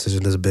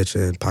Politician is a Bitch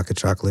and Pocket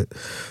Chocolate,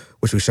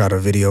 which we shot a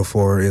video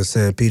for in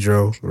San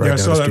Pedro. Right down I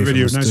saw the that street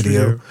video. From the Nice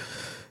studio. video.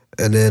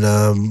 And then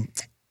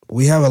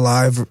we have a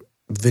live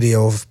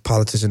video of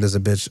Politician is a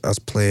Bitch, us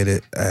playing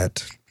it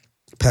at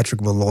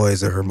Patrick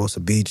Malloy's at Hermosa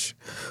Beach,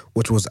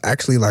 which was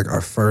actually like our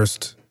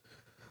first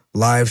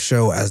live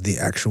show as the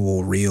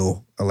actual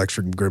real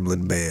Electric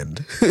Gremlin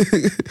band.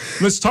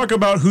 Let's talk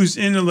about who's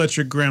in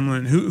Electric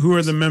Gremlin. Who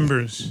are the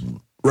members?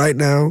 Right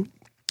now,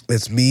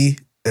 it's me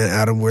and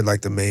Adam. We're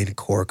like the main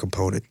core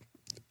component.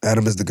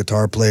 Adam is the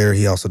guitar player.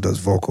 He also does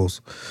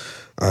vocals.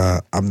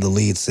 I'm the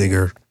lead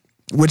singer,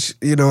 which,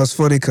 you know, it's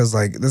funny because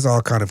like this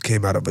all kind of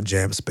came out of a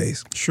jam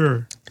space.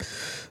 Sure.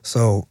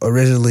 So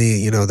originally,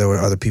 you know, there were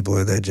other people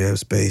in that jam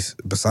space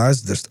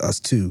besides just us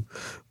two,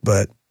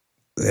 but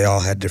they all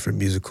had different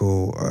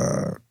musical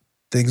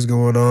things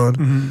going on.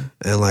 Mm-hmm.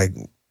 And like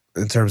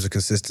in terms of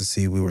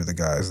consistency, we were the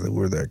guys that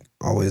were there,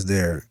 always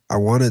there. I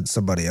wanted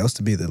somebody else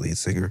to be the lead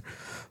singer,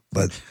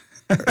 but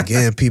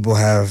again, people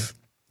have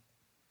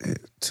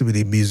too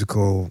many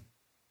musical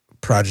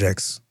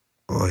projects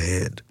on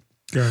hand.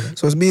 Got it.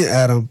 So it's me and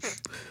Adam.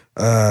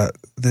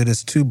 Then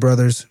it's 2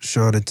 brothers,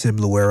 Sean and Tim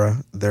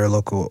Luera. They're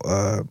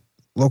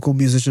local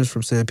musicians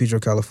from San Pedro,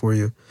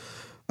 California.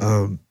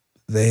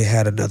 They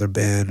had another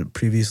band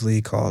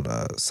previously called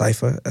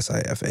Sypha,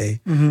 S-I-F-A,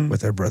 mm-hmm.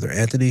 with their brother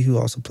Anthony, who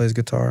also plays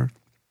guitar.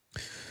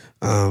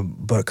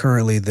 But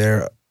currently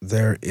they're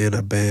in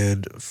a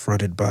band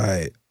fronted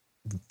by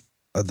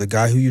the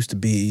guy who used to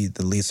be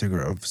the lead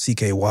singer of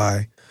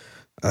CKY,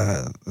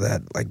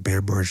 that like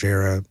Bam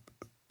Margera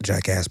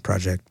Jackass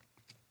project.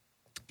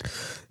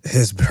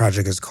 His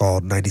project is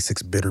called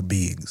 96 Bitter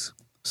Beings.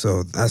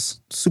 So that's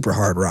super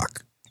hard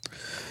rock.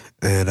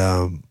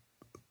 And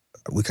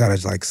we kind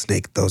of like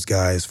snaked those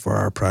guys for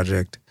our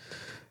project.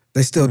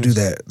 They still do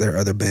that, their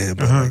other band,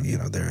 but like, you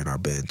know, they're in our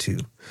band too.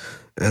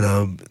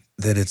 And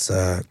then it's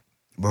my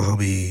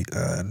homie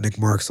Nick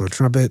Marks on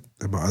trumpet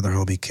and my other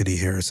homie Kenny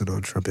Harrison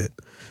on trumpet.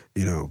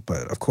 You know,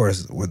 but of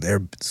course when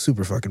they're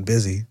super fucking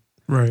busy,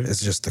 right,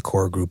 it's just the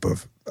core group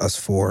of us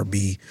 4,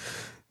 me,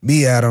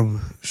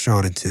 Adam,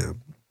 Sean, and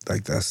Tim.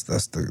 Like that's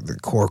the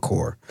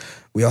core.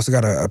 We also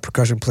got a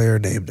percussion player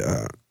named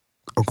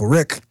Uncle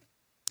Rick.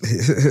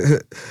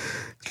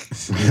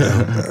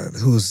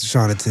 who's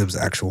Sean and Tim's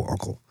actual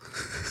uncle.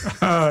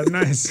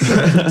 Nice.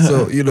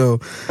 So,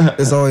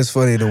 it's always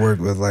funny to work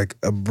with like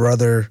a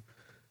brother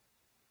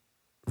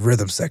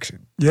rhythm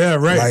section. Yeah,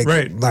 right,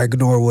 right. Like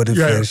Norwood and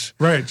Fish.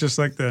 Right, just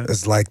like that.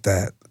 It's like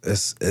that.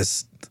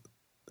 It's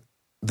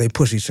they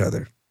push each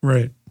other.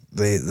 Right.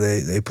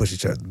 They push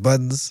each other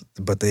buttons,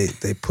 but they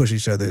push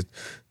each other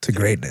to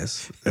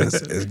greatness.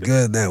 It's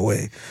good in that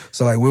way.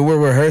 So like when we're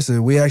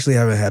rehearsing, we actually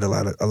haven't had a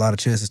lot of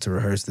chances to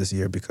rehearse this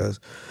year because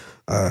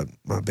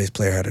my bass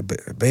player had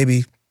a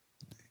baby.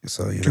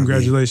 So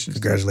congratulations.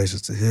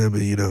 Congratulations to him,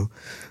 and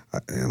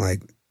and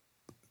like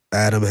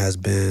Adam has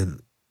been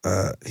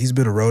he's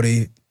been a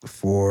roadie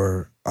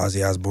for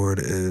Ozzy Osbourne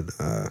and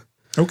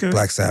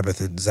Black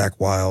Sabbath and Zakk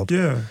Wylde.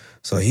 Yeah.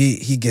 So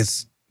he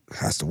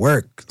has to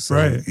work. So,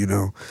 right.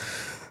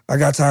 We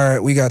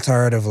got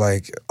tired of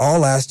like all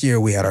last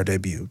year we had our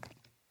debut.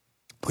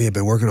 We had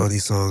been working on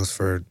these songs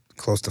for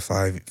close to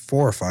 4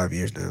 or 5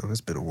 years now.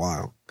 It's been a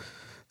while.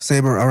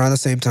 Around the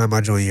same time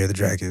I joined Year of the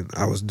Dragon,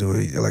 I was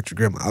doing Electric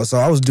Gremlin. So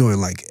I was doing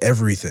like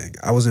everything.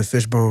 I was in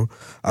Fishbone.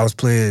 I was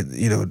playing,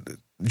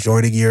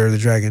 joining Year of the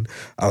Dragon.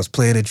 I was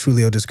playing in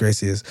Trulio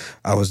Disgracias.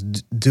 I was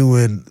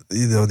doing,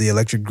 the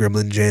Electric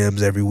Gremlin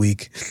jams every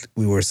week.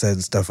 We were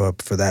setting stuff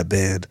up for that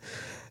band.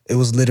 It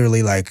was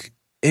literally like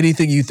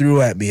anything you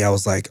threw at me, I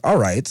was like, all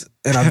right.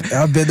 And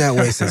I've been that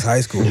way since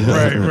high school.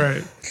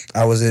 Right.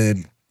 I was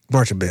in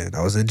marching band.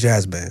 I was in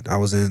jazz band. I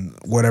was in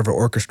whatever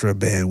orchestra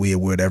band we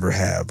would ever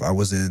have. I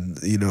was in,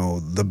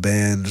 the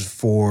band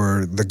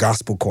for the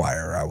gospel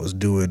choir. I was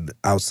doing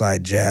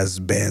outside jazz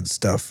band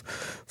stuff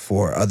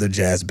for other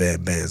jazz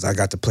bands. I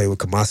got to play with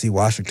Kamasi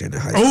Washington in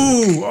high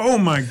school. Oh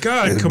my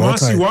God,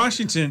 Kamasi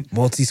Washington.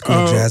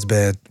 Multi-school jazz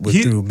band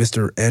through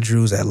Mr.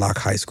 Andrews at Locke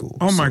High School.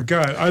 Oh my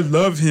God, I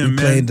love him,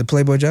 man. We played the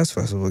Playboy Jazz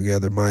Festival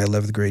together my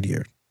 11th grade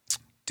year.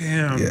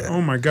 Damn. Yeah.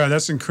 Oh my God,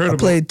 that's incredible. I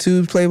played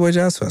 2 Playboy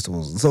Jazz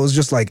Festivals. So it was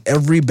just like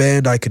every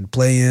band I could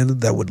play in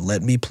that would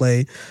let me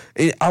play.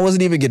 I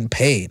wasn't even getting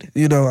paid.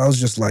 I was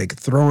just like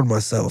throwing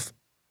myself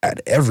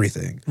at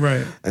everything.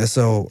 Right. And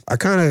so I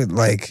kind of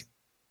like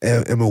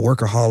am a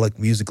workaholic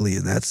musically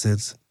in that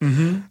sense.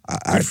 Mm-hmm.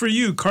 Good for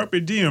you.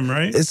 Carpe diem,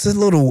 right? It's a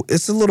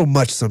little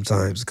much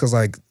sometimes because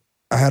like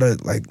I had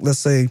let's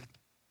say,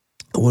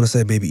 I want to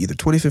say maybe either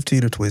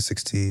 2015 or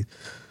 2016,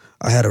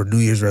 I had a New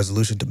Year's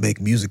resolution to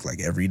make music like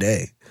every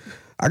day.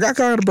 I got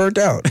kind of burnt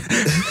out.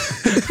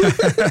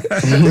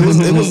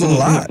 It was a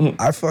lot.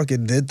 I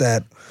fucking did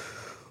that.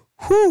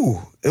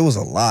 Whew, it was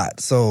a lot.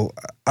 So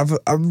I've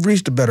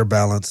reached a better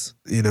balance.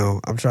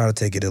 I'm trying to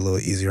take it a little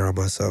easier on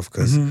myself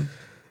because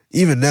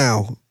even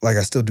now, like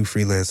I still do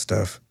freelance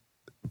stuff,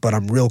 but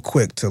I'm real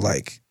quick to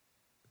like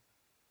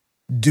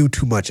do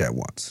too much at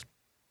once.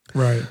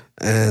 Right.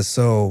 And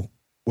so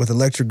with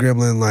Electric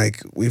Gremlin,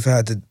 like we've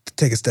had to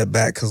take a step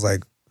back because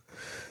like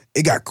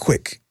it got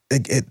quick.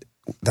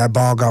 That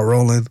ball got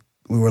rolling.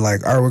 We were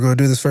like, all right, we're going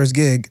to do this first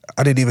gig.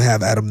 I didn't even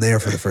have Adam there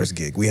for the first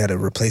gig. We had a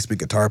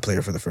replacement guitar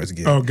player for the first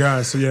gig. Oh,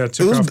 God. So, yeah, it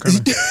took off kind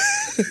of.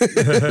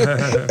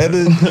 And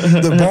then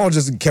the ball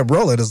just kept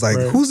rolling. It's like,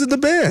 who's in the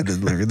band?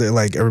 And they're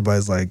like,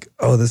 everybody's like,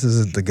 oh, this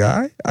isn't the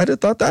guy? I just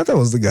thought that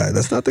was the guy.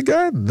 That's not the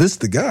guy? This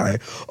the guy.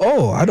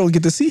 Oh, I don't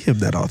get to see him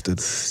that often.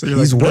 So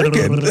he's like,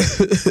 working.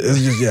 It's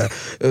just, yeah.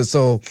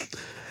 So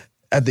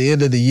at the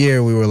end of the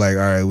year, we were like,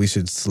 all right, we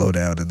should slow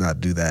down and not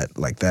do that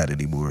like that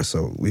anymore.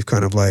 So we've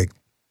kind of like,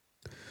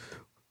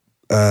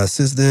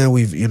 since then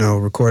we've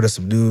recorded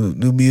some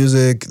new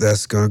music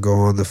that's gonna go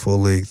on the full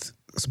length.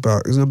 It's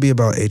gonna be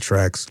about 8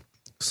 tracks.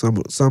 Some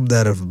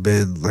that have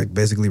been like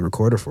basically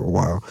recorded for a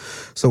while.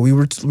 So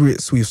we've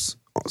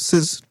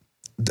since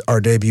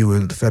our debut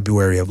in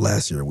February of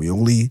last year, we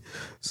only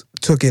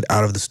took it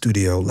out of the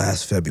studio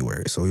last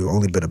February. So we've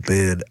only been a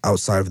band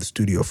outside of the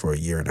studio for a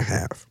year and a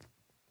half.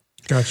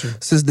 Gotcha.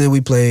 Since then, we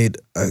played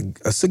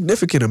a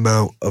significant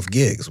amount of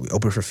gigs. We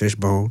opened for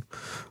Fishbone,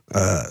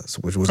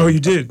 which was you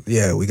did?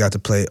 Yeah, we got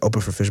to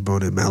open for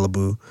Fishbone in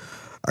Malibu.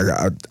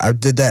 I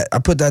did that. I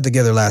put that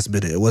together last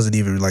minute. It wasn't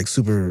even like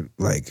super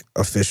like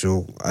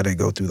official. I didn't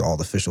go through all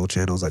the official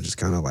channels. I just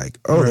kind of like,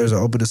 there's an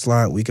opening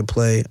slot. We can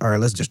play. All right,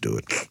 let's just do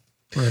it.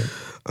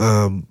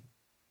 Right.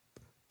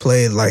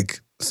 Played like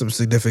some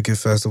significant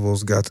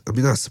festivals. Not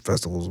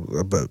festivals,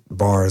 but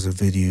bars and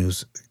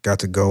venues. Got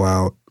to go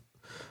out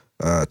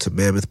to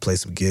Mammoth, play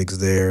some gigs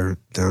there,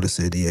 down to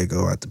San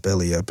Diego at the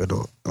Belly Up and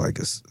like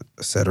et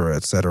cetera,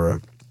 et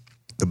cetera.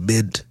 The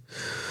Mint,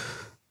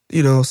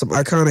 some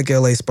iconic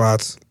LA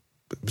spots.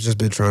 Just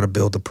been trying to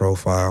build the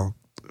profile.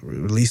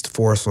 Released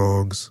 4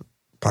 songs.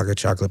 Pocket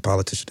Chocolate,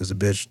 Politician is a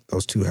Bitch.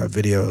 Those 2 have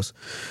videos.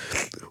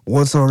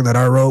 One song that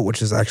I wrote,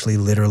 which is actually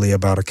literally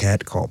about a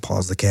cat, called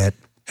Pause the Cat.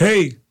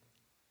 Hey,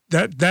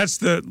 that's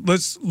the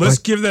let's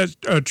give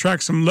that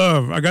track some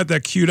love. I got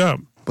that queued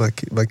up.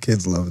 My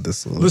kids love this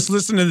song. Let's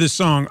listen to this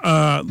song.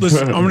 I'm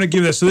going to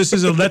give that. So this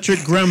is Electric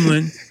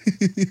Gremlin.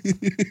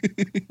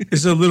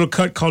 It's a little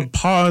cut called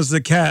Pause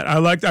the Cat.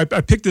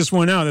 I picked this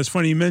one out. That's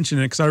funny you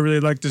mentioned it because I really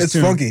like this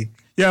tune. It's funky.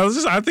 Yeah,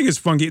 I think it's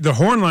funky. The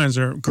horn lines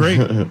are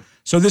great.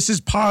 So this is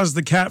Pause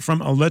the Cat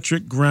from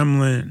Electric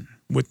Gremlin.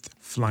 with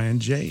Flying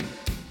J.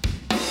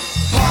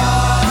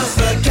 Pause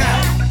the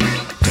cat.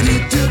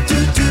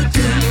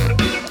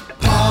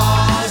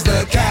 Pause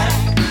the cat.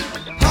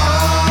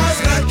 Pause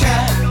the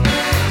cat.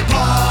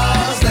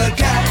 Pause the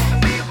cat.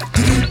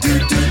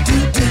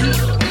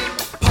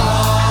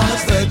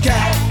 Pause the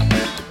cat.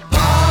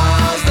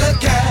 Pause the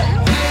cat.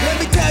 Let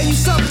me tell you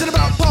something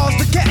about Pause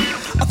the cat.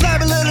 A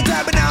flabby little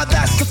tabby, now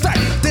that's a fact.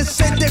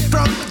 Descended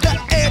from the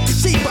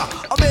Antecipher.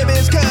 Or maybe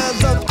it's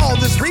cause of all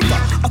this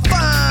reefer. A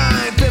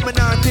fine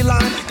feminine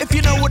feline. If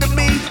you know what I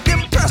mean,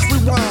 then press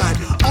rewind.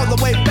 All the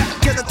way back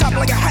to the top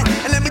like a hat.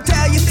 And let me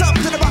tell you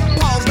something about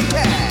Pause the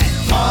cat.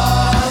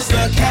 Pause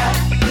the cat.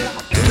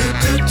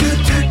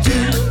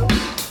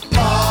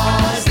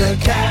 Pause the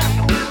cat.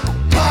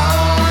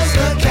 Pause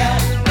the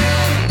cat.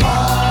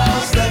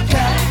 Pause the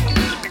cat.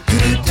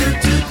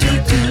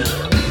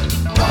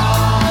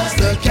 Pause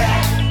the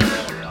cat.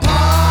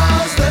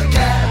 Pause the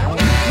cat.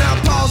 Now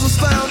Pause was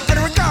found in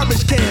a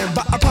garbage can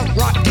by a punk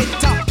rock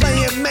guitar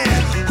playing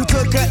man who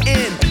took her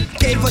in,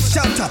 gave her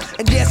shelter,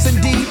 and yes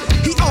indeed,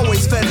 he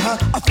always fed her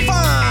a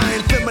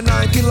fine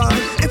feminine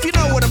feline. If you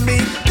know what I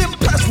mean, then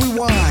press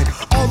rewind.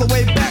 All the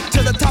way back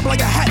to the top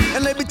like a hat.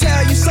 And let me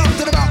tell you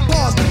something about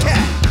Pause the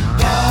cat.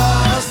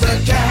 Pause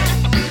the cat.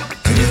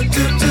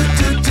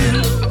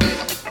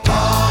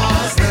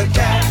 Pause the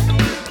cat.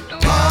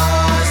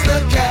 Pause the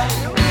cat.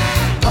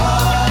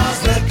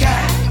 Pause the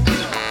cat.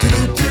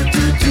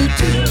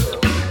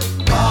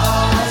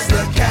 Pause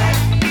the cat.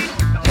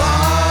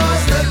 Pause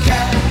the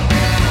cat.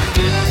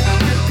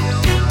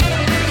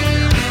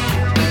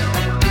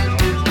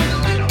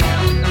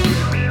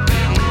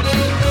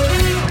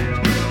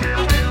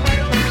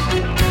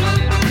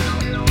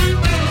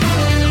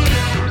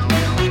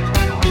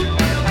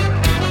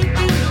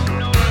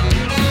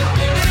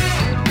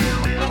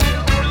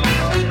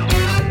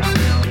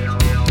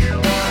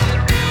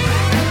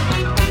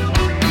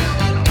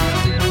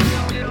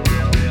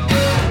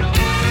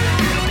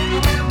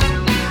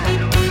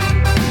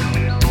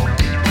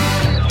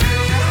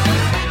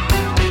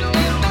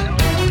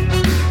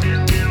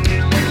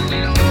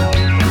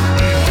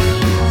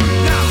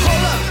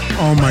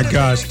 Oh my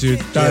gosh, dude.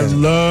 I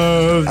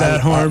love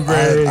that horn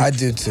break. I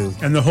do too.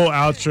 And the whole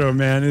outro,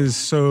 man, is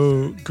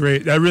so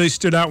great. That really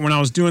stood out when I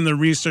was doing the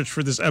research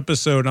for this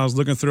episode and I was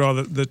looking through all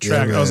the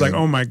track. Yeah, I was like,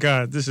 oh my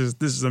God, this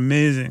is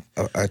amazing.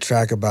 A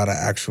track about an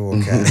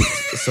actual cat.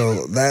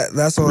 So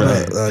that's on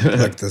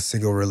like the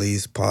single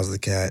release, Pause the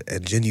Cat,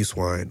 and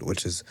Genuine,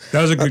 which is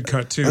That was a good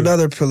cut too.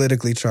 another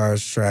politically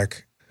charged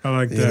track. I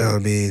like that. You know what I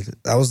mean?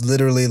 That was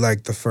literally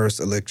like the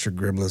first Electric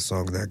Gremlin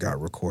song that got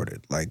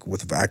recorded, like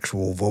with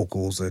actual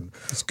vocals and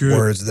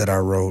words that I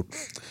wrote.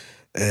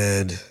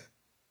 And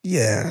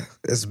yeah,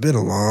 it's been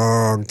a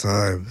long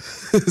time.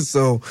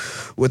 So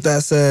with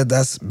that said,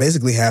 that's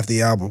basically half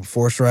the album,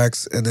 4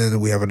 tracks. And then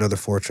we have another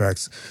 4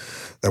 tracks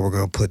that we're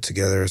going to put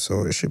together.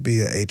 So it should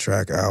be an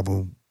 8-track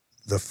album,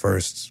 the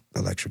first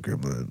Electric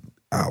Gremlin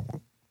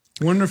album.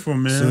 Wonderful,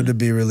 man. Soon to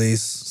be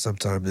released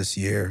sometime this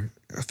year.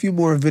 A few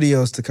more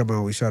videos to come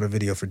out. We shot a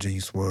video for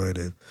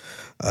Genuine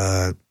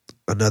and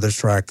another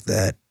track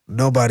that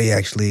nobody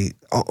actually,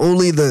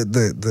 only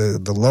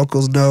the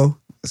locals know.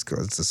 It's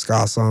a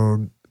ska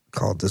song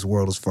called "This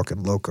World Is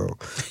Fucking Loco."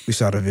 We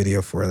shot a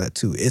video for that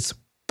too. It's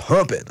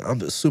pumping.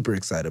 I'm super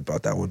excited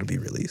about that one to be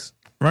released.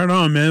 Right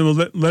on, man.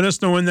 Well, let us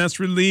know when that's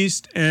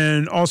released,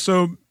 and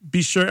also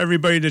be sure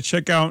everybody to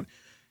check out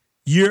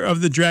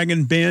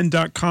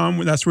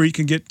yearofthedragonband.com. That's where you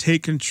can get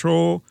Take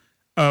Control.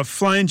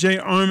 Flying J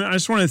Armin, I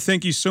just want to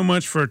thank you so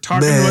much for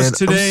talking to us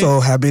today. I'm so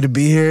happy to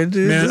be here,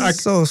 dude. Man, I'm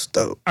so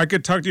stoked. I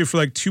could talk to you for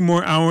like 2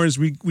 more hours.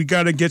 We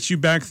got to get you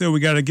back, though. We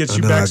got to get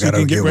you back so you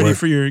can get ready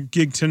for your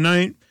gig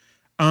tonight.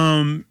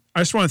 I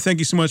just want to thank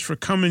you so much for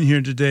coming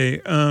here today.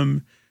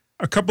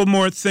 A couple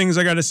more things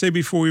I got to say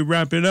before we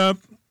wrap it up.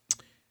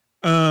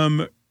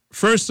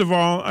 First of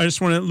all, I just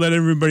want to let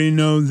everybody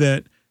know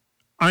that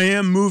I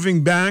am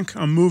moving back.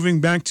 I'm moving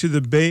back to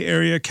the Bay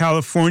Area,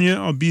 California.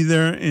 I'll be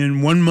there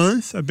in 1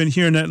 month. I've been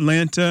here in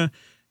Atlanta.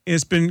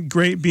 It's been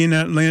great being in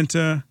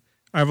Atlanta.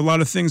 I have a lot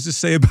of things to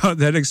say about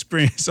that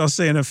experience. I'll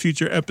say in a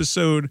future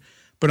episode.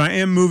 But I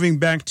am moving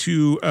back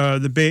to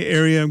the Bay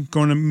Area. I'm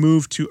going to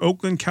move to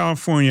Oakland,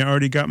 California. I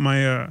already got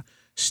my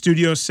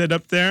studio set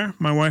up there.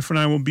 My wife and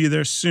I will be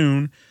there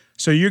soon.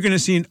 So you're going to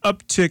see an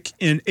uptick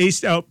in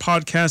Aced Out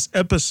podcast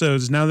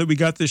episodes. Now that we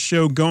got this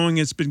show going,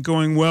 it's been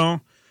going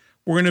well.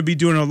 We're going to be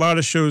doing a lot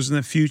of shows in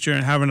the future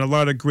and having a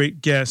lot of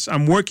great guests.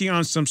 I'm working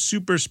on some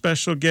super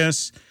special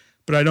guests,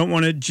 but I don't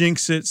want to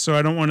jinx it, so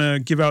I don't want to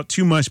give out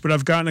too much. But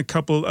I've gotten a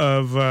couple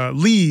of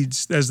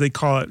leads, as they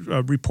call it,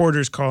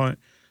 reporters call it,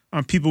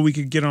 on people we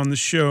could get on the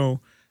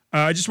show.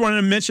 I just wanted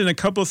to mention a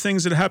couple of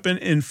things that happened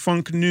in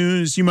funk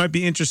news. You might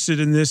be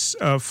interested in this,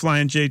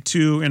 Flying J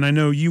too, and I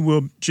know you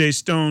will, Jay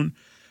Stone.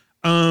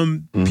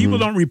 People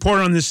don't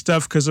report on this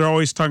stuff because they're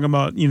always talking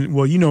about, you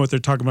know what they're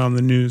talking about on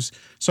the news.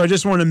 So I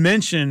just want to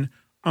mention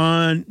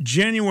on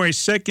January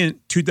 2nd,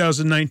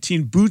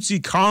 2019,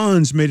 Bootsy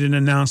Collins made an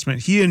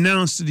announcement. He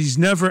announced that he's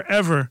never,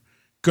 ever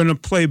going to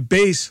play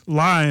bass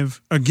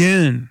live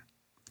again.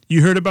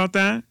 You heard about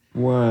that?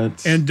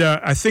 What? And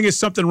I think it's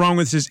something wrong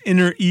with his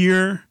inner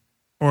ear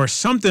or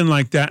something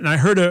like that. And I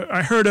heard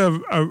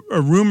a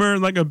rumor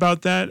like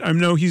about that. I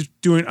know he's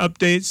doing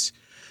updates.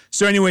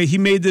 So anyway, he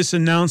made this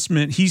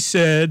announcement. He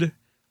said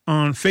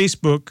on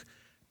Facebook,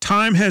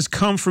 "Time has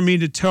come for me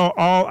to tell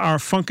all our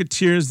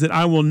Funketeers that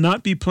I will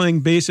not be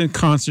playing bass in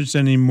concerts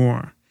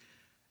anymore.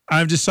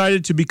 I've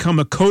decided to become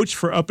a coach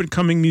for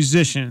up-and-coming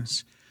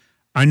musicians.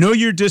 I know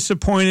you're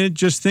disappointed.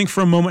 Just think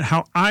for a moment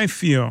how I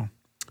feel.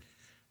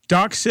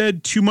 Doc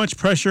said too much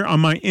pressure on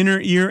my inner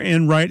ear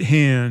and right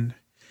hand.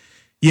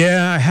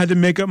 Yeah, I had to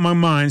make up my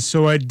mind,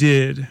 so I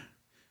did."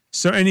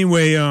 So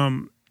anyway,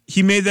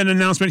 he made that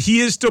announcement. He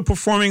is still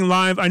performing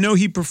live. I know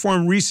he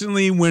performed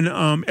recently when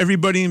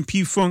everybody in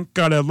P-Funk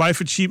got a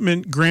Life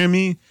Achievement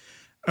Grammy.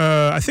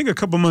 I think a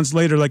couple months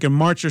later, like in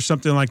March or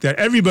something like that.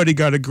 Everybody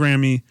got a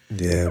Grammy.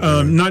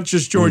 Yeah. Not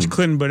just George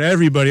Clinton, but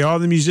everybody, all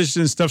the musicians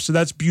and stuff. So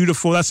that's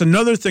beautiful. That's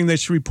another thing they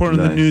should report on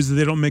the news that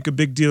they don't make a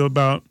big deal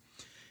about.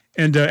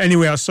 And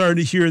anyway, I'm sorry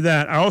to hear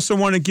that. I also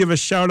want to give a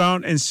shout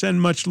out and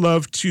send much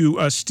love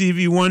to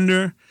Stevie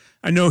Wonder.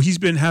 I know he's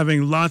been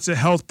having lots of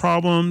health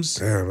problems.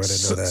 Damn, I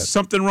didn't know that.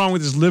 Something wrong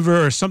with his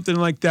liver or something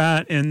like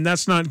that, and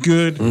that's not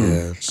good.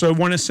 Yeah. So I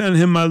want to send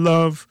him my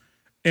love.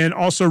 And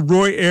also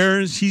Roy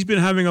Ayers, he's been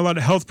having a lot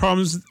of health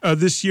problems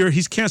this year.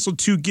 He's canceled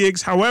 2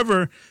 gigs.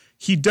 However,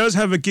 he does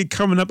have a gig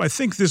coming up, I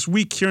think this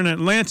week here in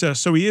Atlanta,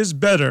 so he is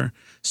better.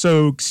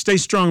 So stay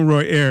strong,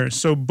 Roy Ayers.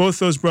 So both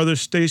those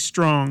brothers, stay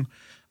strong.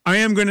 I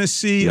am going to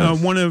see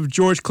one of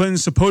George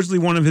Clinton's, supposedly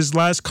one of his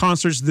last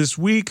concerts this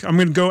week. I'm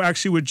going to go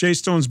actually with Jay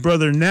Stone's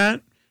brother,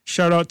 Nat.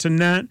 Shout out to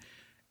Nat.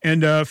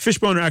 And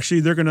Fishbone, actually,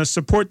 they're going to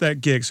support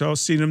that gig, so I'll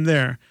see them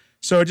there.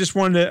 So I just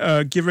wanted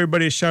to give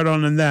everybody a shout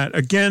out on that.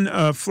 Again,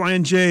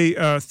 Flying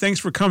J,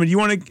 thanks for coming. You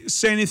want to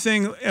say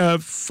anything,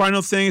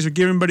 final things, or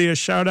give everybody a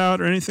shout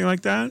out or anything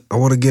like that? I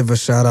want to give a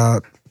shout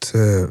out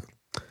to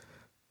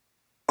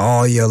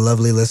all your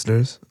lovely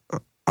listeners.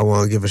 I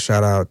want to give a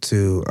shout out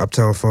to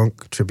Uptown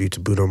Funk, tribute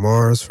to Bruno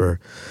Mars for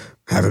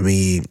having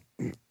me,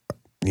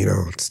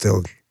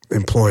 still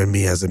employing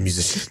me as a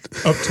musician.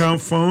 Uptown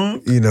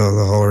Funk?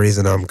 The whole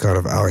reason I'm kind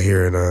of out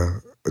here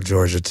in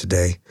Georgia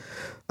today.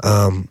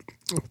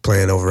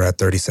 Playing over at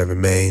 37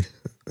 Main.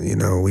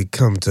 We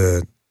come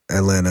to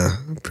Atlanta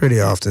pretty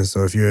often,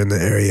 so if you're in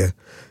the area,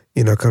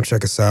 come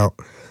check us out.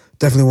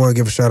 Definitely want to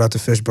give a shout out to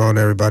Fishbone,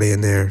 everybody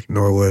in there,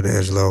 Norwood,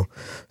 Angelo,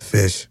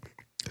 Fish,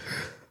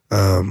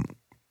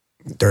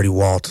 Dirty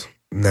Walt,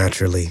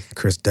 naturally,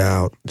 Chris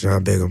Dowd,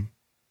 John Bigham.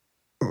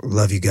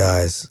 Love you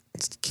guys.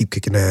 Keep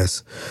kicking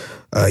ass.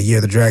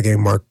 The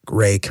Dragon, Mark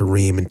Ray,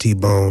 Kareem, and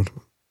T-Bone.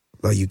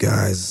 Love you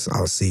guys.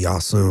 I'll see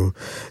y'all soon.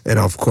 And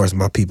of course,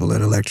 my people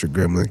in Electric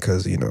Gremlin,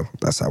 because,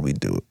 that's how we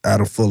do it.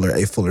 Adam Fuller,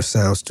 A Fuller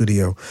Sound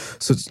Studio.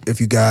 So if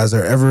you guys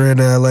are ever in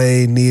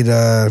LA, need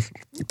a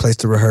place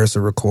to rehearse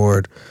or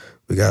record,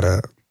 we got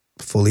a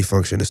fully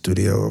functioning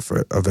studio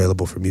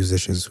available for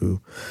musicians who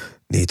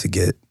need to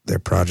get their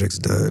projects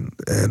done.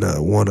 And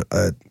one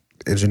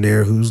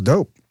engineer who's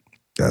dope.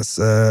 That's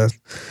I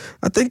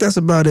think that's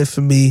about it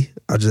for me.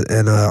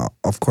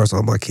 Of course,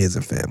 all my kids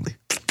and family.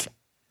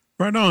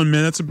 Right on,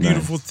 man. That's a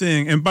beautiful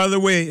thing. And by the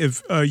way,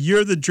 if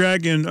You're the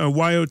Dragon,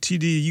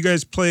 YOTD, you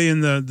guys play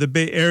in the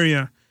Bay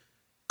Area,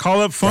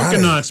 call up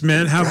Funkanauts,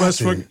 man. Have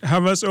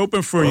us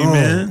open for you,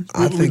 man.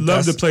 We'd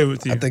love to play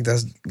with you. I think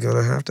that's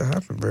gonna have to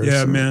happen very soon.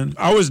 Yeah, man.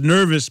 I was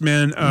nervous,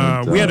 man.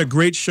 We had a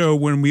great show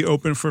when we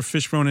opened for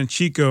Fishbone and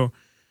Chico,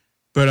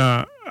 but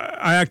I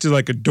acted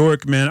like a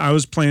dork, man. I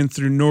was playing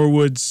through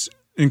Norwood's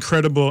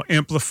incredible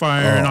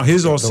amplifier and all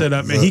his all set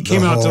up, man. He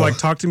came out to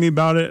talk to me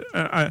about it.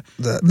 I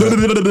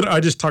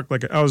just talked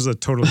like I was a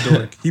total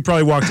dork. He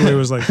probably walked away and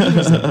was like,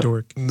 who's that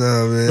dork?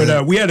 No, man.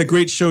 But we had a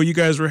great show. You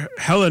guys were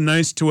hella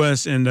nice to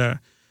us and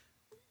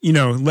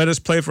let us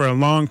play for a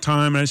long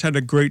time. I just had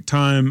a great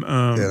time.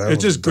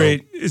 It's just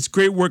great. It's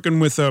great working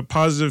with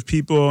positive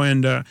people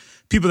and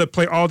people that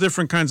play all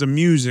different kinds of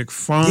music,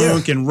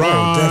 funk and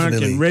rock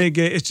and reggae.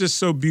 It's just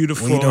so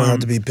beautiful. When you don't have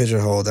to be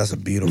pigeonholed, that's a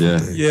beautiful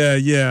thing.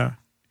 Yeah.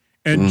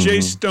 And Jay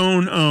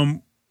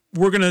Stone,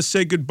 we're going to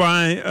say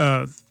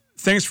goodbye.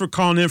 Thanks for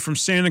calling in from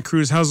Santa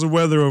Cruz. How's the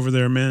weather over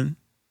there, man?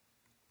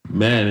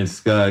 Man, it's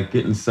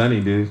getting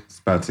sunny, dude. It's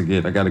about to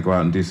I got to go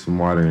out and do some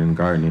watering and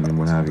gardening and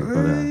what have you.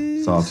 But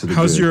it's all to the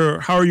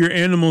good. How are your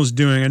animals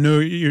doing? I know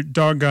your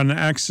dog got in an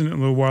accident a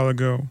little while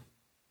ago.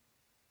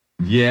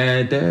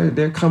 Yeah,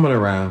 they're coming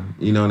around.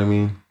 You know what I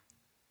mean?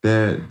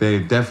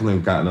 They've definitely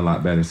gotten a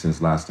lot better since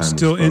last time.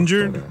 Still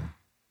injured? But,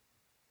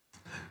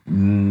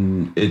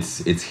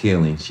 it's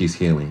healing. She's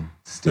healing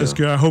still. That's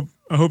good. I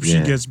hope she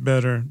gets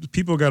better.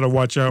 People got to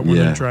watch out when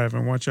they're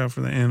driving. Watch out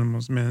for the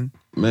animals, man.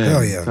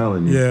 Hell yeah. I'm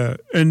telling you. Yeah.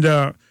 And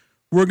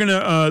we're going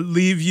to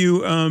leave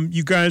you.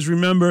 You guys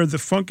remember the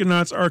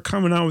Funkanauts are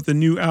coming out with a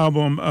new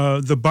album,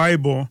 The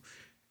Bible.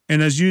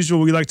 And as usual,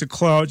 we like to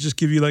just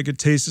give you like a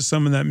taste of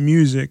some of that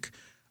music.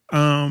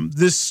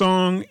 This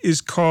song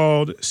is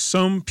called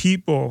Some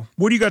People.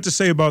 What do you got to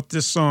say about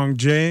this song,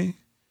 Jay?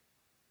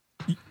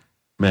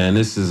 Man,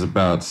 this is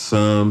about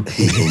some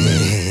people,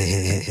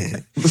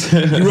 man.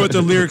 You wrote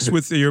the lyrics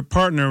with your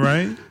partner,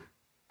 right?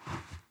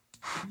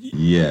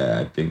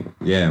 Yeah, I think,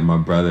 my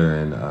brother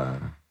and,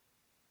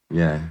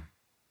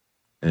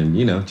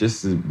 and,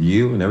 just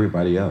you and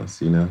everybody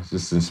else, it's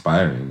just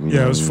inspiring.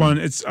 Yeah, it was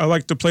fun. I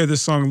like to play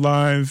this song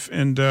live,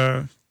 and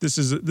this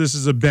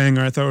is a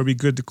banger. I thought it would be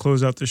good to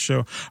close out the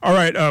show. All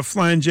right,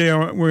 Flying J,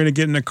 we're going to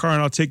get in the car,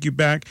 and I'll take you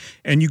back.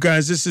 And you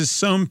guys, this is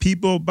Some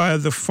People by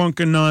the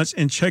Funkanauts,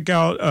 and check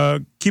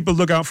out, keep a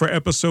lookout for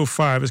episode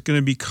 5. It's going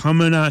to be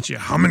coming at you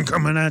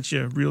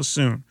real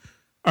soon.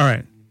 All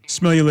right,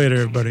 smell you later,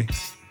 everybody.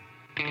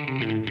 I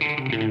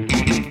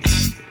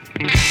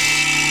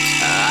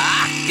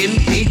can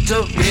be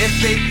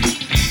terrific,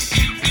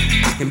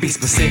 I can be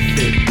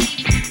specific.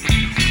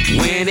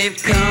 When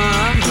it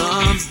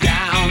comes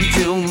down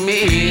to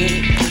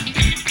me,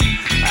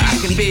 I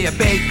can be a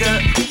baker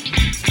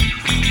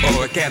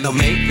or a candle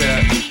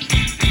maker.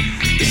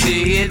 You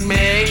see, it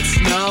makes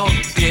no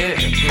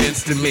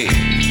difference to me.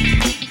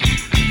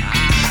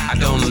 I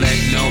don't let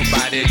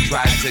nobody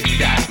try to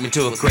guide me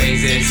to a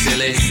crazy,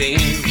 silly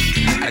scene.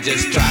 I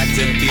just try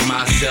to be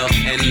myself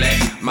and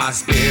let my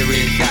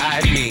spirit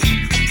guide me.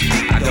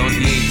 I don't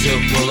need to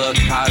pull a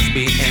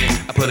Cosby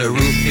and I put a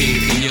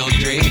roofie in your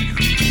drink.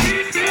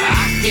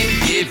 I can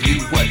give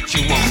you what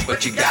you want,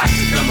 but you got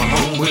to come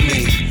home with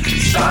me.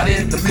 Start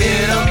in the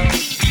middle,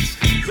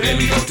 then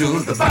go to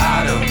the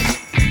bottom.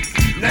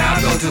 Now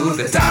go to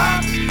the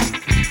top.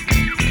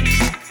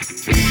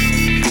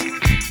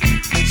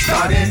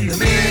 Start in the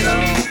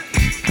middle,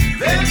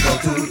 then go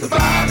to the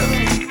bottom.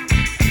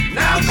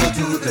 Now go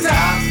to the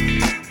top.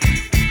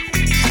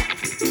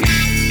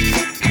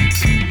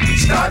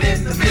 Start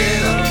in the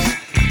middle,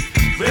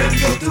 then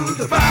go to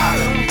the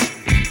bottom.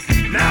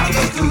 Now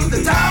go to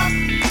the top.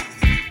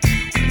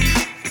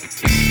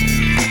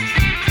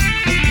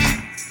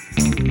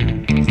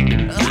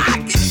 I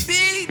can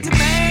be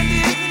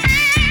demanding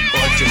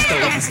or just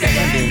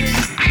overstanding.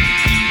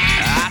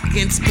 I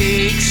can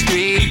speak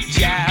street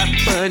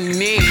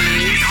Japanese.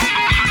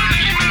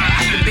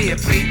 I can be a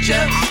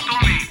preacher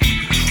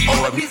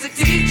or a music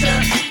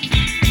teacher,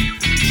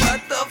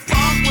 but the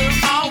funk will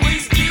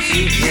always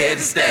be here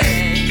to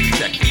stay.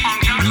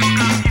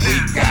 We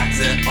got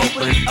to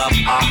open up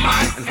our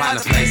minds and find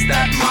a place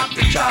that marked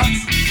the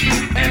charts,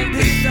 and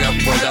pick up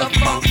where the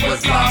funk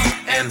was lost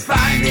and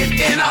find it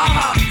in our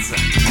hearts.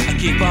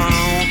 Keep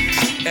on,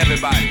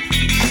 everybody.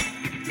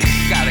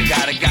 Gotta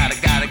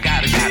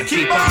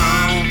keep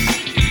on.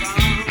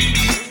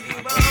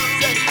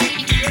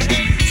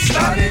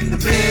 Start in the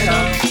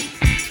middle,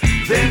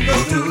 then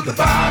go to the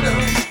bottom.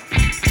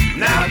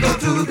 Now go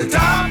to the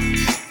top.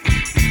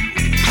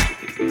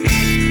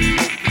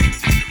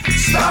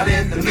 Start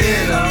in the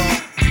middle,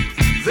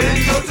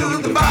 then go to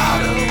the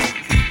bottom.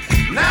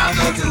 Now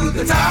go to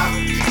the top.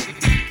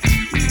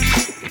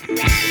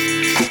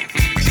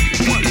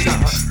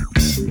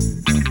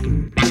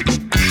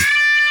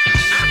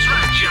 That's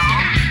right,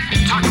 y'all.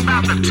 Talk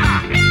about the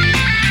top.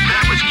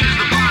 That which gives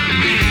the bottom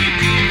meaning, you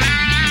dig?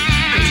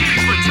 The T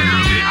for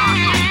terribly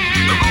awesome.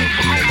 The O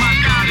for oh my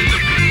God is a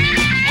P.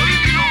 Well, if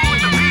you know what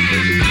the P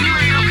is, you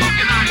ain't a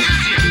fucking out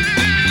just yet.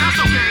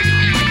 That's okay.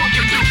 We won't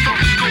get through from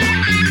school.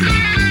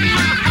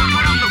 From the front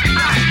right off the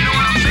back, you know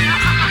what I'm saying?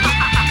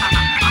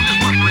 I'm just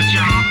working with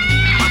y'all.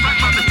 I talk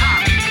about the top.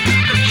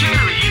 The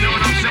cherry, you know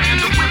what I'm saying?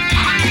 The whipped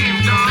cream,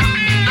 dog.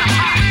 The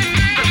hot,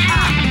 the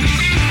top.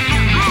 The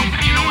roof,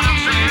 you know what I'm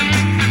saying?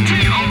 The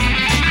T-O-P,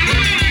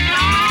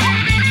 y'all.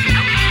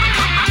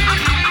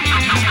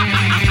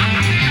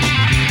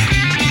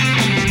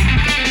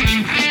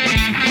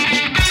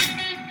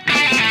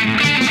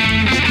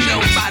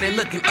 Nobody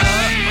looking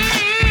up,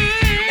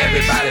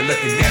 everybody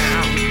looking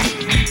down.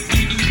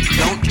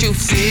 Don't you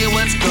see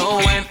what's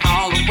going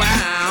all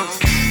around?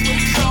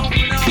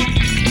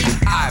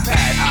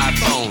 iPad,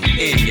 iPhone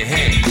in your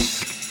hand.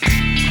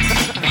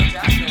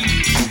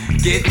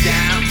 Get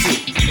down to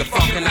the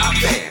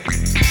Funkanauts band.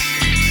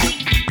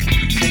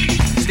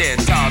 Stand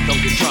tall,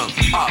 don't get drunk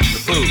off the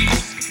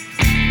booze.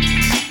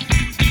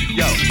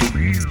 Yo,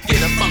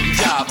 get a funky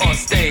job or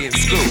stay in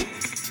school.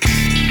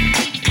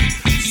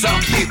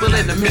 Some people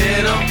in the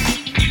middle,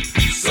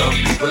 some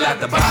people at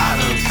the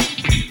bottom,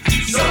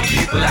 some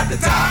people at the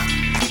top.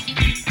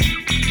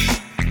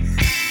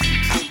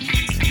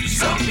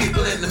 Some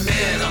people in the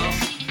middle,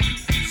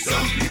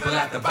 some people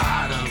at the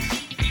bottom,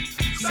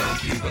 some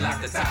people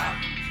at the top.